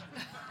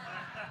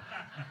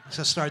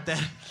 So start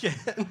that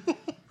again.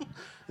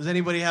 Does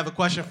anybody have a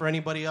question for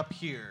anybody up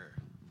here?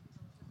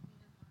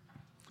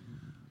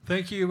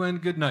 Thank you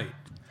and good night.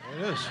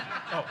 There it is.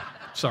 Oh,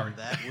 sorry.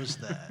 That was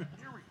that.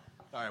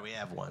 All right, we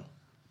have one.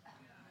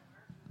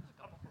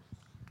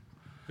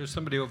 There's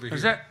somebody over here.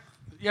 Is that?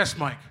 Yes,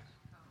 Mike.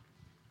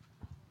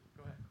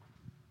 So as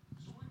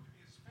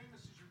famous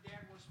as your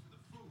dad was for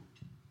the food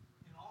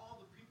and all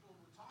the people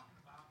we're talking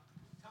about,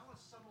 tell us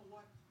some of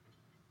what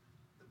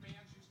the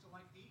bands used to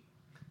like to eat.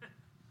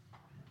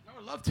 I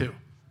would love to.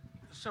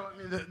 So, I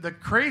mean, the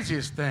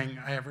craziest thing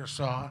I ever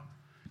saw,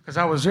 because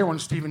I was there when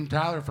Steven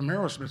Tyler from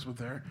Aerosmith was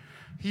there,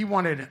 he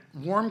wanted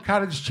warm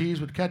cottage cheese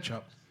with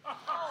ketchup.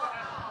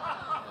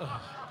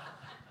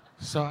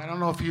 So I don't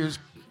know if he was,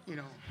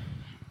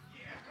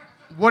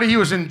 what he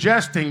was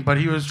ingesting, but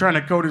he was trying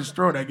to coat his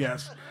throat, I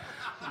guess.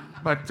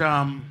 But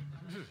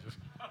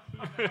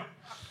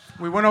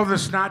we went over the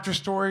Sinatra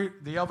story,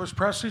 the Elvis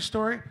Presley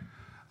story.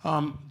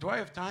 Do I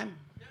have time?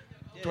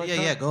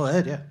 Yeah, go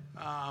ahead, yeah.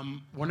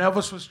 When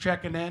Elvis was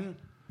checking in,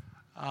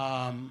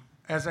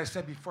 as I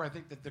said before, I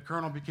think that the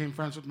Colonel became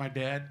friends with my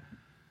dad.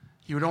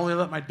 He would only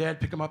let my dad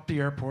pick him up at the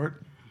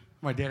airport.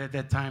 My dad at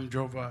that time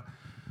drove a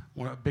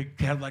big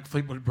Cadillac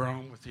Fleetwood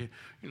Brown with the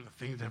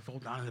things that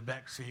fold down in the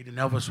back seat, and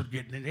Elvis would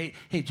get in.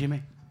 Hey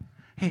Jimmy,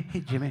 hey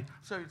Jimmy.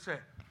 So he'd say,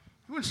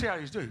 he wouldn't say how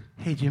he's doing.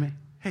 Hey Jimmy.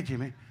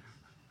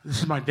 This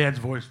is my dad's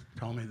voice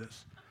telling me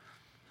this.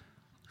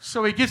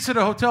 So he gets to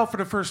the hotel for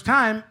the first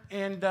time,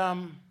 and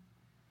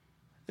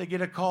they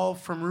get a call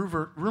from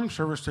room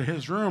service to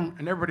his room,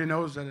 and everybody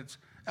knows that it's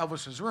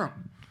Elvis's room.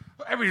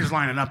 Everybody's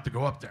lining up to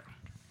go up there.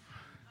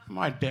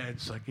 My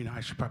dad's like, I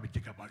should probably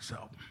take up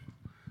myself.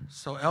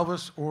 So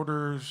Elvis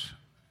orders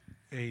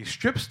a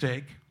strip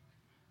steak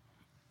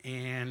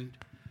and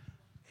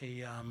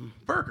a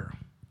burger,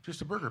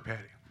 just a burger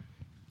patty.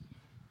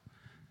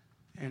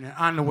 And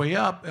on the way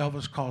up,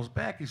 Elvis calls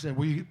back. He said,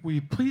 will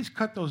you please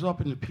cut those up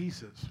into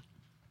pieces,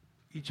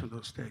 each of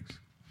those steaks?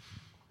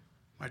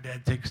 My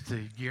dad takes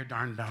the gear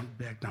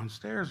back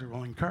downstairs, a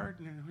rolling cart,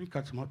 and he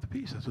cuts them up to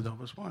pieces with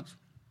Elvis wants.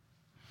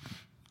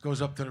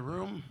 Goes up to the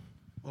room,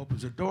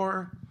 opens the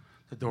door.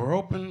 The door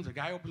opens. The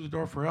guy opens the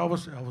door for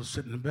Elvis. Elvis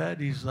sitting in bed.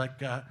 He's like,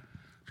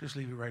 just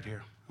leave it right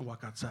here and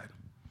walk outside.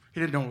 He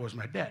didn't know it was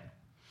my dad.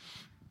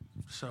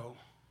 So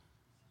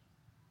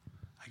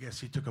I guess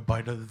he took a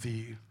bite of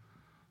the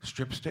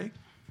strip steak.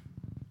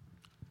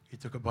 He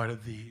took a bite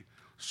of the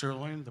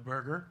sirloin, the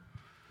burger.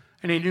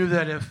 And he knew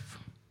that if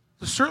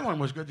the sirloin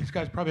was good, these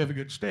guys probably have a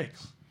good steak.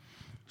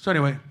 So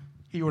anyway,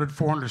 he ordered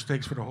 400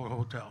 steaks for the whole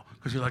hotel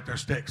because he liked our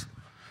steaks.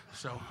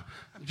 So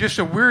just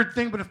a weird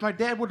thing, but if my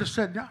dad would have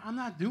said, no, I'm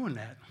not doing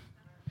that,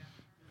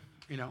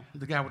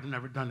 the guy would have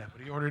never done that.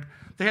 But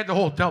they had the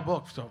whole hotel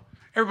booked, so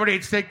everybody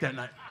ate steak that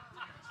night.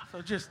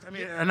 So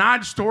an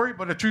odd story,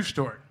 but a true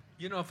story.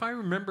 If I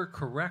remember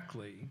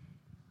correctly,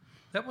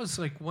 that was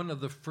like one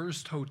of the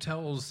first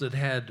hotels that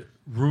had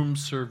room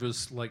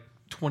service like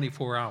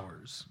 24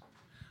 hours.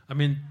 I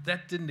mean,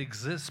 that didn't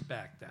exist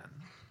back then.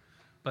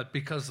 But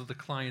because of the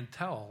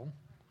clientele,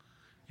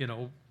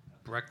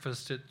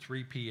 breakfast at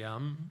 3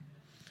 p.m.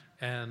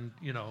 And,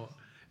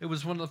 it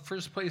was one of the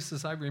first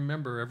places I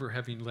remember ever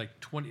having like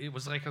 20. It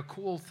was like a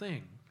cool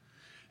thing.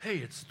 Hey,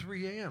 it's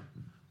 3 a.m.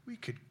 We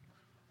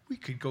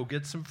could go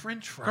get some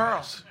French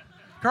fries.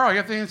 Carl, you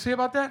have anything to say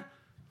about that?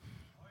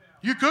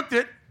 You cooked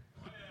it.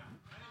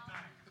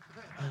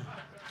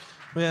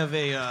 We have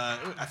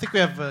I think we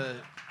have sorry.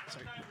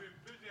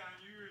 Busy on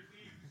New Year's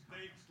Eve,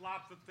 steaks,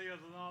 lobster tails,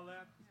 and all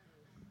that.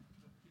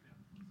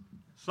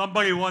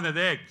 Somebody wanted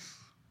eggs.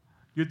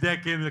 Your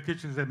dad came to the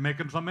kitchen and said, make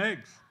him some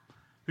eggs.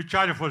 He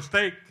charged for a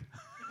steak.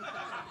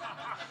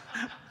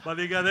 But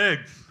he got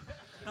eggs.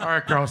 All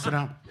right, Carl, sit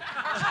down.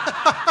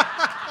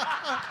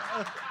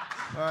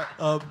 I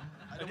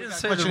didn't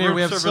say the question here. room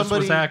We have service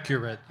somebody- was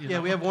accurate. Yeah,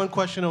 we have one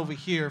question over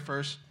here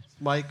first.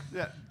 Mike.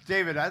 Yeah,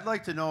 David, I'd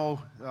like to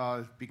know,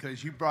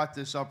 because you brought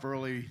this up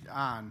early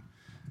on,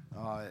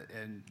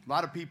 and a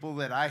lot of people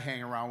that I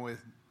hang around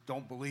with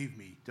don't believe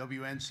me,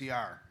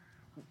 WNCR.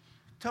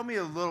 Tell me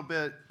a little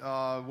bit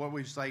what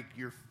was like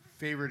your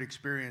favorite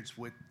experience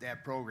with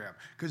that program.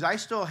 Because I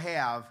still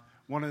have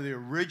one of the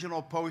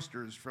original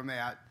posters from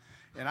that,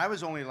 and I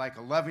was only like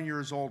 11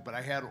 years old, but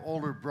I had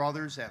older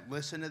brothers that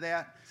listened to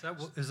that.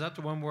 Is that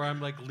the one where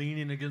I'm like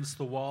leaning against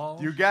the wall?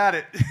 You got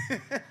it.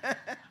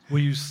 Will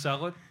you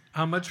sell it?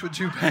 How much would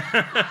you pay?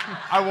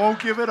 I won't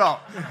give it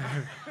up.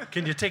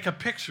 Can you take a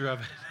picture of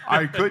it?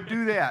 I could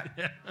do that.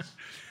 Yeah.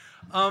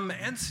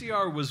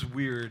 NCR was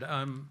weird.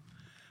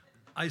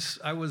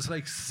 I was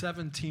like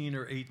 17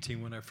 or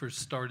 18 when I first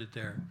started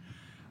there.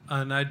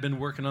 And I'd been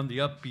working on the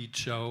Upbeat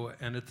show,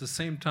 and at the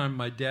same time,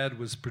 my dad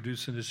was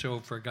producing a show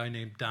for a guy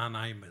named Don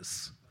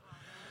Imus.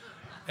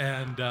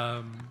 And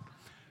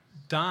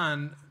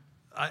Don,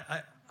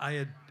 I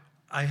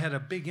had a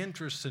big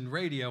interest in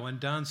radio, and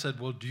Don said,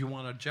 well, do you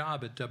want a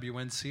job at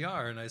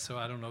WNCR? And I said,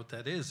 I don't know what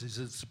that is. He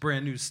said, it's a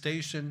brand new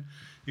station.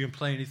 You can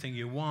play anything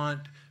you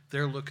want.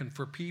 They're looking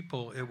for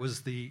people. It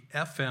was the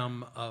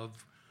FM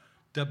of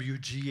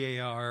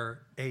WGAR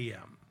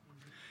AM.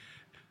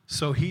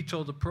 So he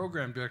told the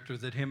program director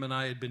that him and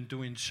I had been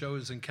doing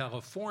shows in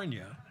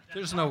California.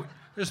 There's no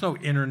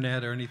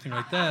internet or anything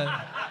like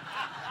that.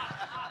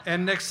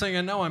 And next thing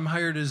I know, I'm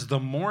hired as the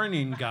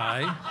morning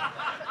guy.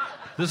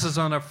 This is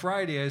on a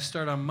Friday. I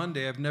start on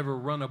Monday. I've never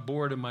run a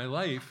board in my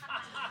life.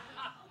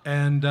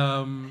 And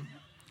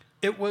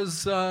it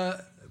was,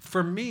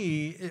 for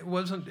me, it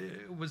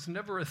was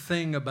never a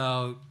thing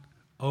about,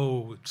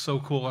 oh, it's so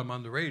cool I'm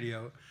on the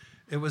radio.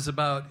 It was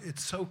about,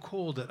 it's so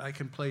cool that I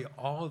can play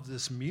all of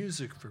this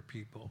music for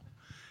people.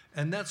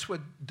 And that's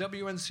what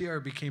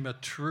WNCR became, a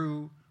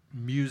true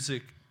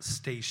music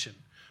station.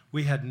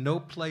 We had no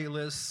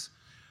playlists.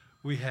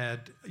 We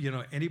had,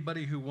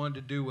 anybody who wanted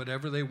to do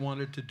whatever they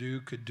wanted to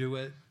do could do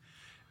it.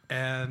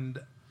 And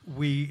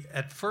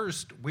at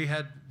first, we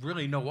had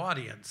really no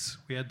audience.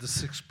 We had the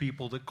 6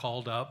 people that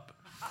called up.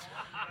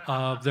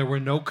 There were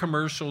no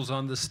commercials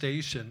on the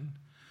station.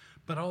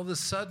 But all of a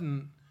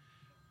sudden,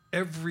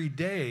 every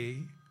day,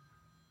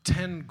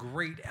 10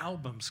 great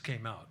albums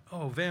came out.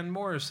 Oh, Van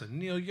Morrison,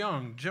 Neil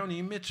Young,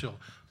 Joni Mitchell,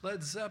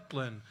 Led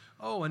Zeppelin,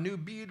 a new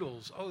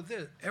Beatles,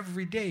 this.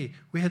 Every day,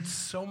 we had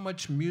so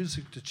much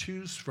music to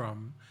choose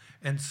from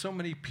and so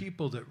many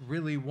people that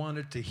really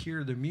wanted to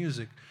hear the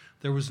music.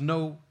 There was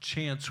no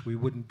chance we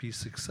wouldn't be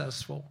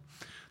successful.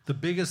 The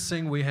biggest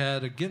thing we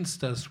had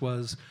against us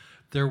was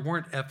there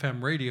weren't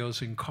FM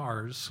radios in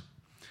cars,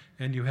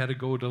 and you had to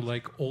go to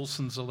like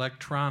Olson's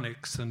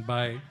Electronics and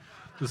buy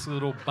this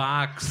little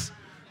box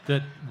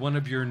that one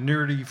of your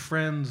nerdy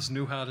friends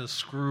knew how to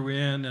screw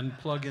in and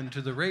plug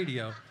into the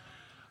radio.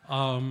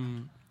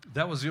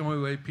 That was the only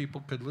way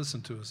people could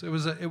listen to us. It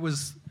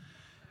was.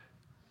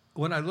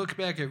 When I look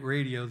back at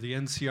radio, the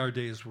NCR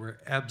days were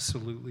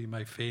absolutely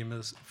my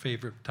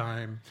favorite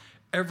time.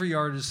 Every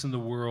artist in the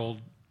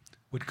world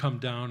would come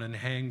down and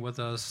hang with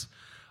us.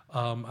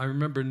 I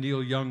remember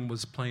Neil Young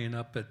was playing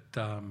up at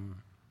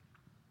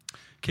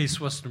Case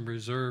Western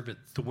Reserve at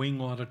the Wing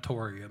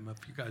Auditorium,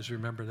 if you guys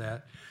remember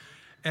that.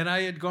 And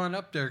I had gone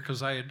up there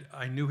because I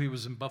knew he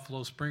was in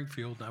Buffalo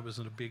Springfield, and I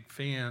wasn't a big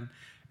fan.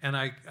 And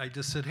I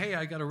just said, hey,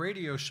 I got a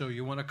radio show.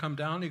 You want to come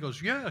down? He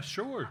goes, yeah,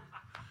 sure.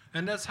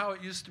 And that's how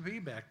it used to be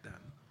back then.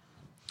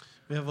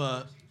 We have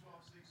a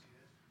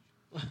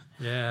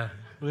yeah.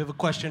 We have a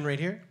question right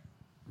here.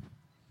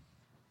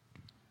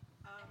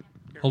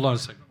 Hold on a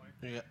second.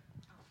 Here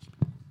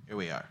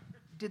we are.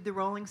 Did the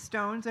Rolling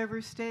Stones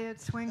ever stay at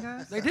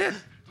Swingos? They did.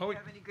 Do you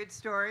have any good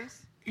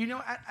stories?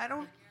 You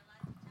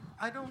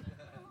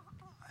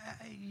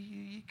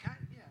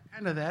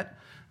kind of that.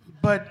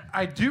 But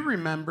I do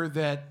remember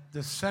that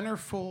the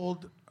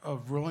centerfold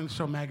of Rolling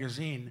Stone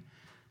magazine,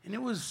 and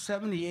it was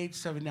 78,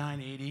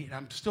 79, 80, and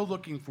I'm still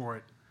looking for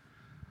it.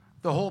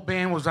 The whole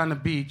band was on the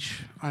beach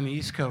on the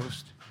East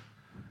Coast,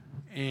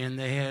 and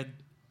they had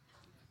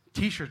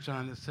T-shirts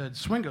on that said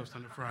Swingos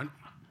on the front.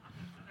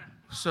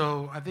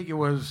 So I think it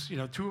was,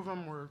 2 of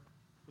them were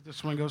with the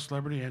Swingos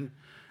celebrity, and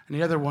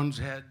the other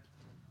ones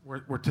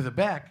were to the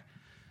back.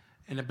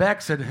 And the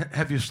back said,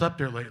 have you slept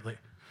there lately?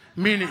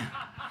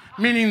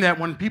 Meaning that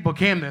when people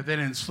came there, they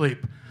didn't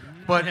sleep.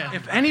 But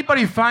if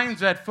anybody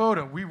finds that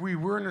photo, we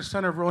were in the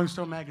center of Rolling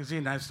Stone magazine,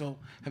 and I still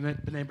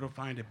haven't been able to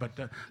find it. But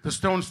the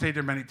Stones stayed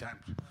there many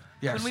times.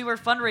 Yes. When we were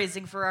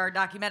fundraising for our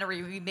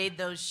documentary, we made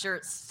those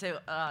shirts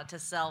to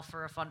sell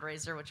for a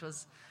fundraiser, which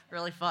was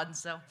really fun.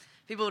 So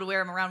people would wear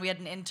them around. We had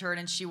an intern,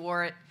 and she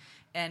wore it,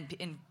 and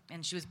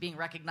she was being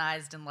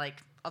recognized in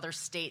like other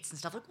states and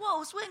stuff. Like,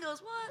 whoa,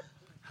 Swingos, what?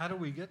 How do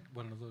we get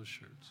one of those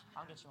shirts?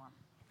 I'll get you one.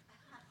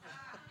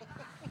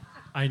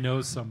 I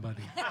know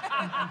somebody.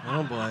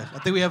 Oh boy! I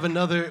think we have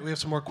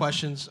some more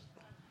questions.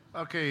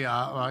 Okay,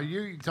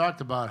 you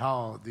talked about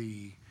how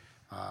the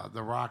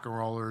rock and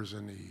rollers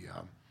and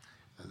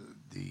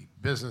the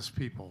business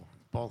people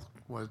both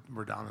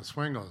were down in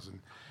Swingos,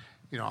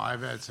 and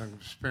I've had some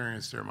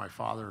experience there. My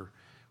father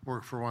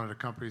worked for one of the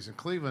companies in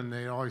Cleveland.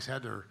 They always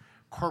had their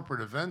corporate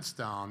events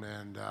down,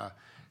 and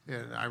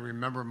I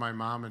remember my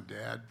mom and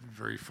dad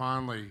very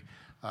fondly.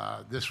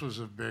 This was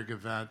a big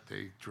event.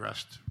 They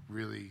dressed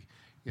really.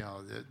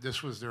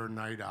 This was their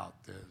night out.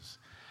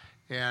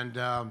 And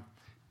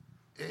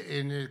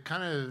it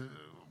kind of,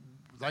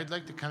 I'd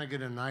like to kind of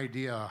get an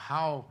idea of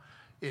how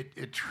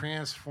it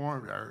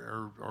transformed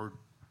or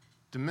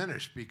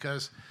diminished,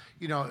 because,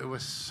 it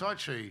was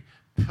such a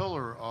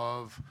pillar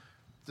of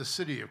the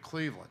city of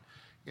Cleveland,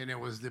 and it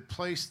was the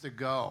place to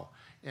go.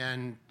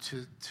 And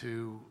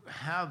to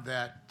have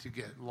that to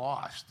get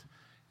lost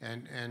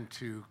and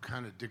to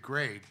kind of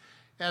degrade,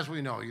 as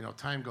we know,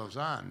 time goes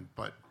on,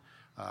 but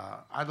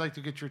I'd like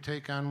to get your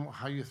take on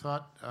how you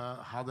thought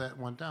how that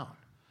went down.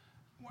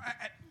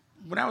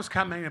 When I was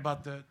commenting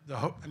about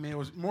it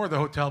was more the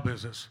hotel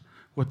business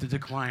with the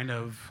decline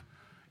of,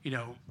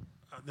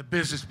 the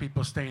business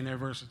people staying there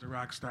versus the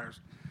rock stars.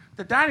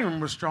 The dining room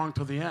was strong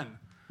till the end.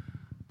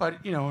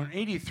 But, in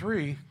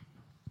 '83,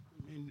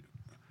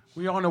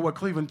 we all know what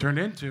Cleveland turned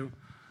into.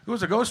 It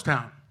was a ghost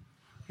town.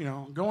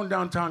 Going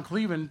downtown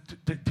Cleveland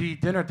to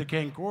eat dinner at the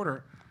Cane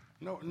Quarter,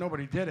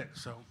 nobody did it.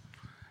 So,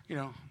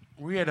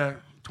 we had a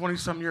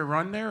 20-some-year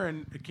run there,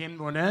 and it came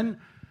to an end.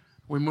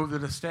 We moved to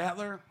the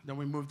Statler, then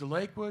we moved to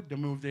Lakewood,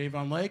 then moved to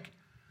Avon Lake.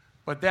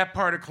 But that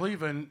part of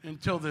Cleveland,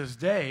 until this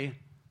day,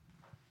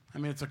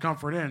 it's a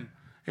Comfort Inn.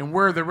 And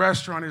where the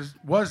restaurant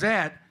was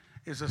at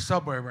is a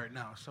Subway right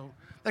now. So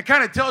that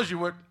kind of tells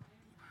you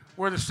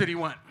where the city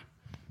went.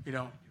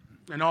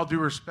 In all due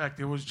respect,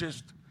 it was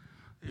just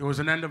it was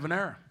an end of an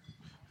era.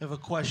 I have a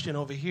question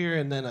over here,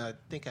 and then I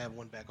think I have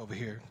one back over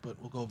here, but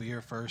we'll go over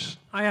here first.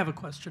 I have a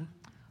question.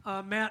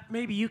 Matt,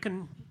 maybe you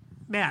can...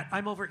 Matt,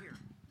 I'm over here.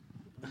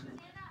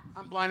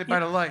 I'm blinded by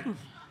the light.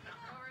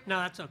 No,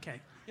 that's okay.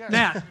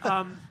 Matt,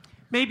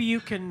 maybe you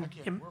can...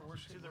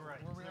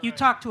 You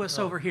talk to us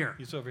over here.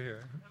 He's over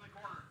here.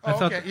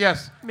 Oh, okay.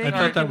 Yes. I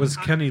thought that was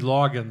Kenny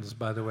Loggins,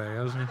 by the way.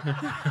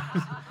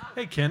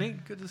 Hey, Kenny.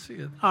 Good to see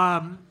you.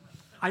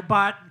 I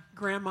bought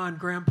Grandma and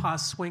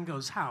Grandpa's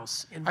Swingos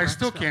house in I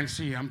still Brecksville. can't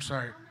see you. I'm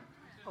sorry.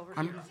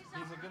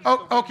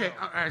 Oh, okay.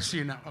 I see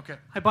you now. Okay.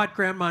 I bought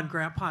Grandma and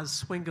Grandpa's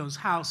Swingos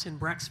house in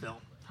Brecksville.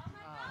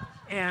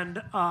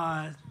 And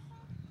I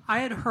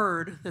had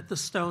heard that the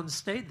Stones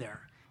stayed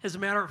there. As a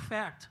matter of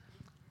fact,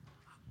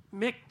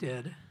 Mick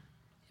did.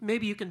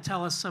 Maybe you can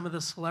tell us some of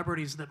the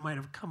celebrities that might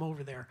have come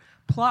over there.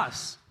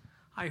 Plus,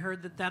 I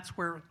heard that that's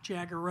where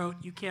Jagger wrote,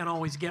 "You can't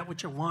always get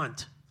what you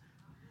want."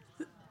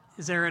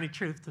 Is there any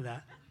truth to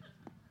that?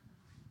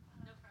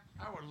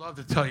 I would love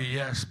to tell you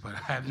yes, but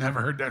I've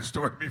never heard that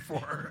story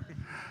before.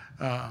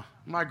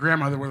 My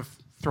grandmother would have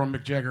thrown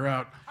Mick Jagger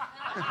out.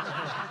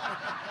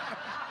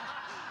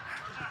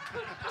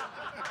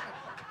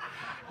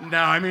 No,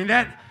 I mean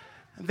that.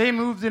 They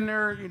moved in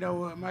there. You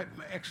know,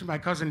 my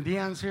cousin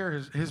Dion's here.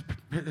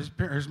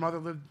 His mother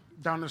lived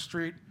down the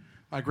street.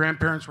 My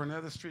grandparents were on the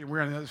other street, and we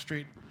were on the other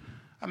street.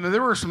 I mean,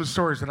 there were some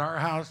stories at our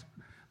house,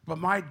 but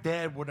my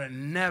dad would have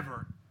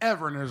never,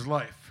 ever in his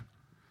life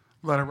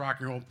let a rock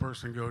and roll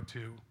person go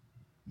to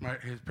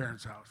his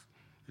parents' house.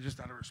 It's just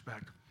out of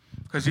respect,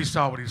 because he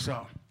saw what he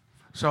saw.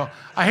 So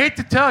I hate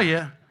to tell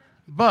you,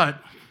 but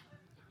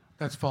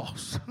that's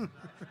false.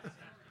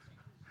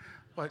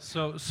 But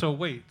So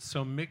wait.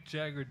 So Mick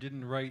Jagger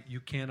didn't write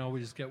 "You Can't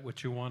Always Get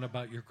What You Want"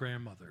 about your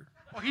grandmother?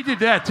 well, he did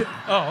that too.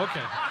 Oh,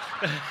 okay.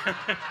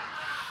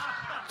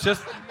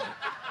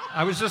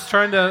 I was just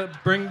trying to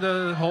bring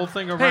the whole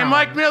thing around. Hey,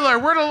 Mike Miller,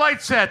 where the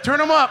lights at? Turn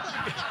them up.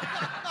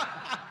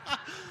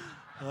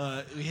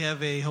 We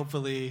have a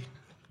hopefully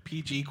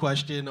PG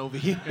question over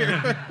here.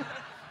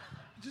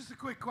 Just a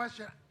quick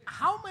question.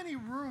 How many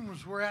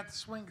rooms were at the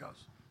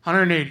Swingos?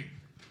 180.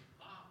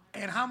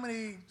 And how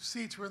many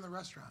seats were in the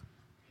restaurant?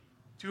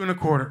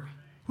 2.25.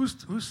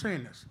 Who's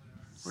saying this?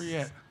 Where you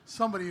at?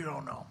 Somebody you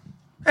don't know.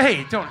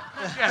 Hey, Tony.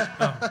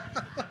 Yeah.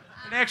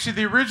 And actually,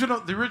 the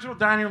original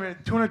dining room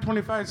had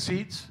 225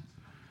 seats,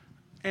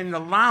 and the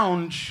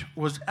lounge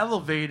was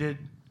elevated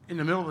in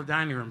the middle of the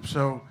dining room.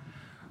 So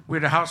we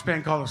had a house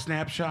band called the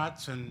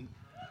Snapshots, and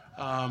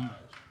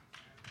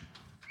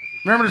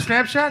remember the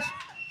Snapshots?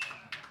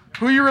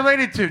 Who are you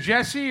related to,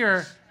 Jesse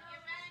or?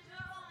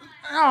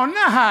 Oh,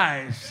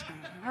 nice.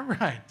 All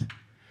right.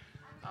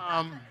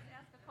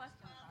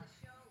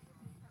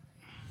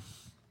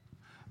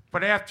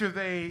 But after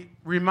they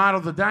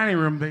remodeled the dining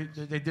room,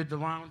 they did the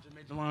lounge and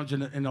made the lounge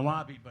in the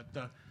lobby. But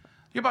you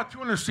have about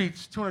 200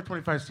 seats,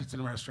 225 seats in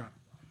the restaurant.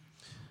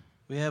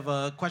 We have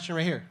a question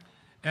right here.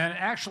 And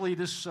actually,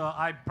 this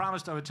I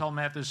promised I would tell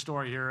Matt this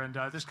story here, and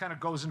this kind of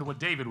goes into what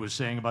David was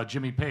saying about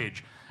Jimmy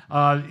Page.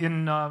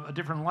 In a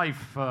different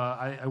life,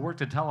 I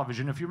worked in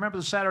television. If you remember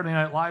the Saturday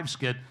Night Live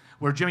skit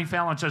where Jimmy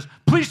Fallon says,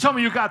 "Please tell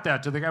me you got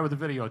that," to the guy with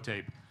the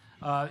videotape.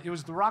 It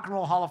was the Rock and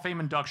Roll Hall of Fame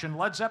induction.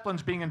 Led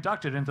Zeppelin's being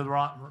inducted into the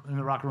Rock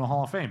and Roll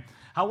Hall of Fame.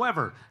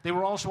 However, they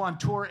were also on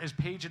tour as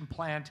Page and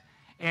Plant,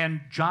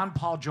 and John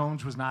Paul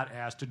Jones was not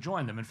asked to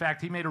join them. In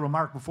fact, he made a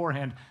remark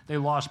beforehand, "They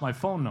lost my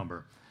phone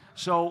number."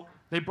 So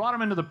they brought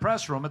him into the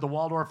press room at the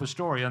Waldorf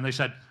Astoria, and they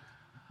said,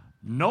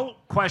 "No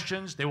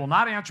questions. They will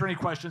not answer any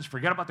questions.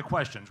 Forget about the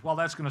questions." Well,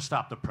 that's going to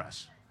stop the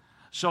press.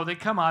 So they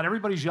come out.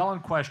 Everybody's yelling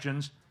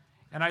questions,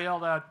 and I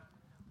yelled out,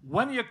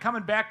 "When are you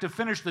coming back to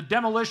finish the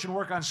demolition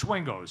work on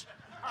Swingos?"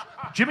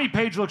 Jimmy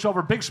Page looks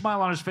over, big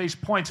smile on his face,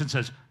 points and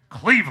says,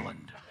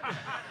 "Cleveland."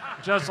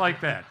 Just like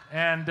that.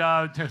 And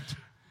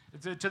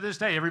to this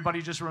day,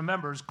 everybody just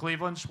remembers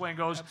Cleveland,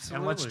 Swingos,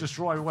 and let's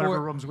destroy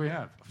whatever rooms we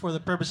have. For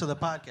the purpose of the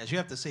podcast, you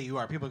have to say you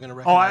are. People are going to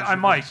Oh, recognize I'm your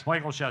Mike. voice.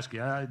 Michael Shesky.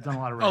 I've done a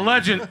lot of A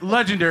radio.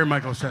 legendary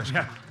Michael Sessions.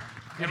 Yeah.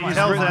 He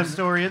tells that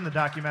story in the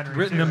documentary.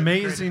 Written too.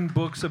 amazing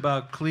books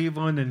about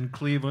Cleveland and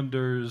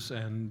Clevelanders,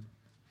 and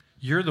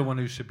you're the one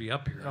who should be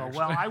up here. Oh, actually.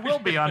 well, I will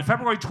be on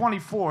February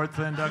 24th,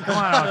 and come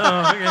on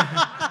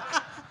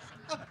out.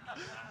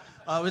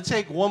 We'll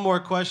take one more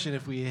question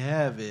if we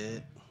have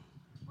it.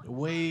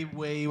 We're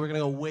going to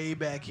go way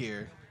back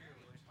here.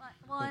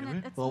 Well,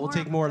 We'll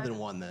take more than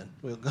one then.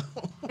 We'll go.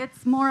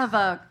 It's more of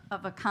a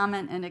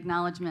comment and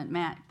acknowledgement,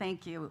 Matt.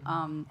 Thank you.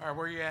 All right,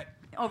 where you at?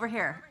 Over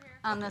here,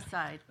 on this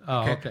side.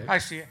 Oh, okay. I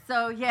see it.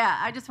 So, yeah,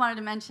 I just wanted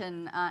to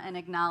mention and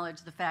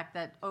acknowledge the fact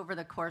that over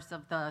the course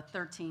of the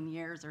 13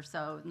 years or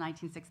so,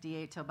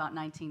 1968 to about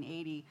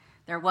 1980,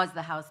 there was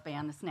the house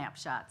band, the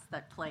Snapshots,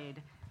 that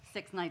played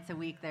 6 nights a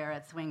week there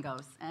at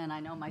Swingos. And I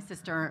know my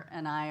sister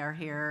and I are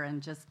here,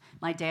 and just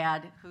my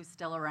dad, who's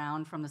still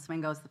around from the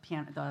Swingos,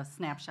 the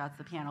Snapshots,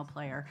 the piano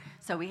player.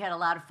 So we had a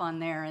lot of fun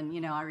there, and,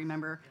 you know, I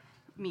remember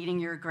meeting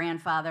your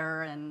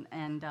grandfather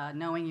and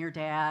knowing your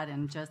dad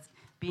and just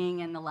being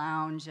in the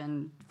lounge,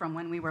 and from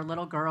when we were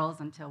little girls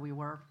until we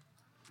were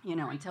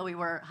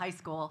high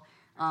school.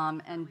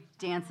 and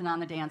dancing on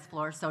the dance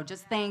floor. So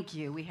just thank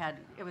you.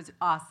 It was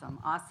awesome.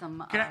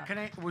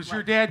 Was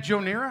your dad Joe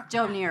Nera?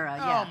 Joe Nera,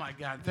 yeah. Oh my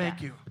God,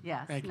 thank you.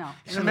 Yes, Thank you. no.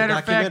 As a matter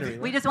of fact,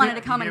 We just wanted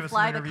to come He and gave us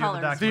fly an the interview in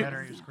colors.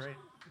 documentary. It's great.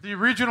 the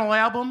original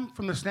album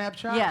from the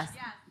Snapshots? Yes,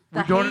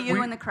 the don't- Hey You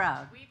we- in the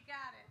crowd.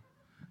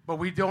 But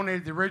we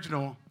donated the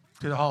original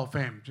to the Hall of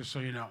Fame, just so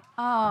you know,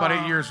 about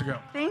 8 years ago.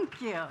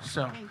 Thank you.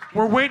 So Thank you.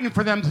 we're waiting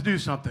for them to do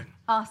something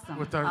Awesome.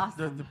 with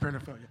awesome. the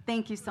paraphernalia.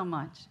 Thank you so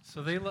much.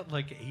 So they let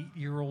like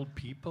 8-year-old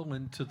people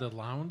into the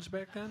lounge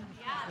back then?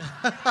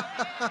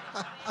 I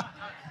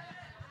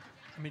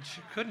mean,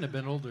 she couldn't have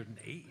been older than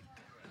 8.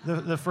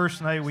 The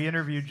first night we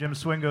interviewed Jim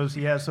Swingos,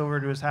 he asked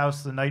over to his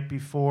house the night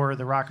before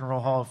the Rock and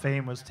Roll Hall of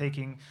Fame was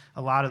taking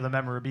a lot of the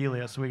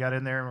memorabilia. So we got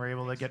in there and were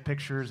able to get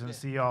pictures and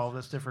see all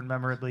this different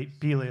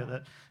memorabilia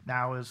that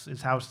now is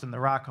housed in the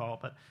Rock Hall.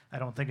 But I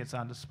don't think it's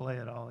on display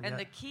at all And yet.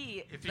 the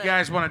key. If you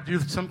guys want to do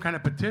some kind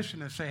of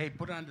petition and say, hey,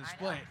 put it on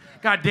display,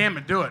 God damn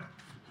it, do it.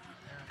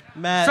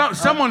 Matt,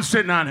 Someone's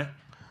sitting on it.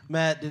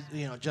 Matt,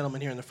 gentleman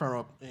here in the front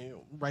row,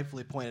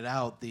 rightfully pointed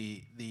out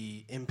the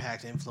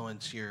impact,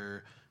 influence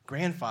your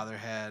grandfather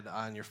had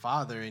on your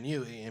father and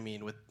you. I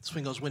mean, with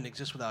Swingos wouldn't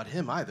exist without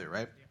him either,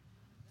 right?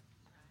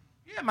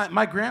 Yeah,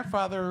 my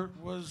grandfather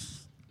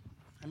was,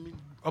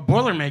 a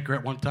Boilermaker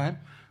at one time.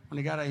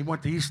 When he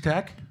went to East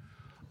Tech,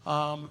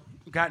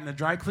 got in the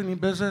dry cleaning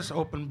business,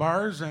 opened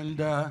bars,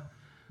 and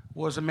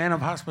was a man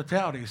of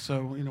hospitality.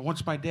 So,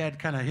 once my dad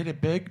kind of hit it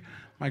big,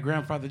 my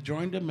grandfather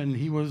joined him, and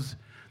he was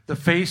the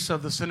face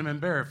of the Cinnamon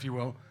Bear, if you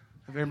will.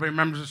 If anybody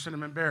remembers the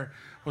Cinnamon Bear,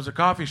 was a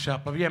coffee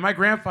shop. But yeah, my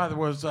grandfather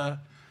was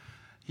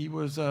he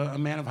was a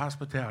man of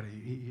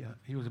hospitality.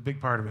 He was a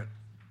big part of it.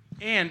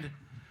 And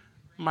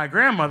my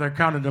grandmother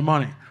counted the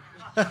money.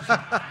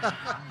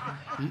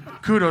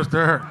 Kudos to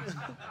her.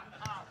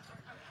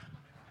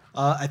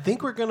 I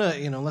think we're gonna,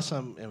 unless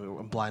I'm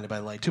blinded by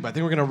light too, but I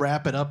think we're gonna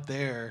wrap it up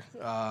there.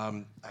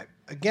 I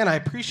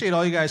appreciate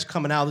all you guys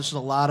coming out. This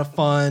was a lot of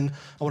fun.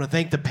 I want to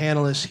thank the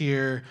panelists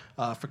here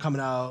for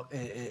coming out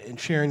and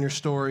sharing your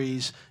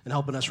stories and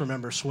helping us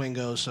remember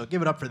Swingos. So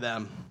give it up for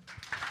them.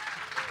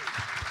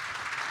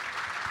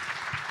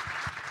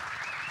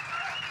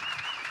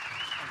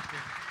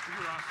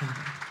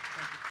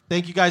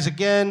 Thank you guys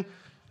again.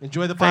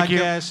 Enjoy the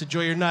podcast.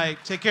 Enjoy your night.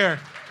 Take care.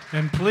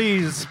 And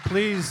please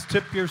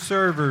tip your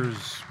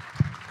servers.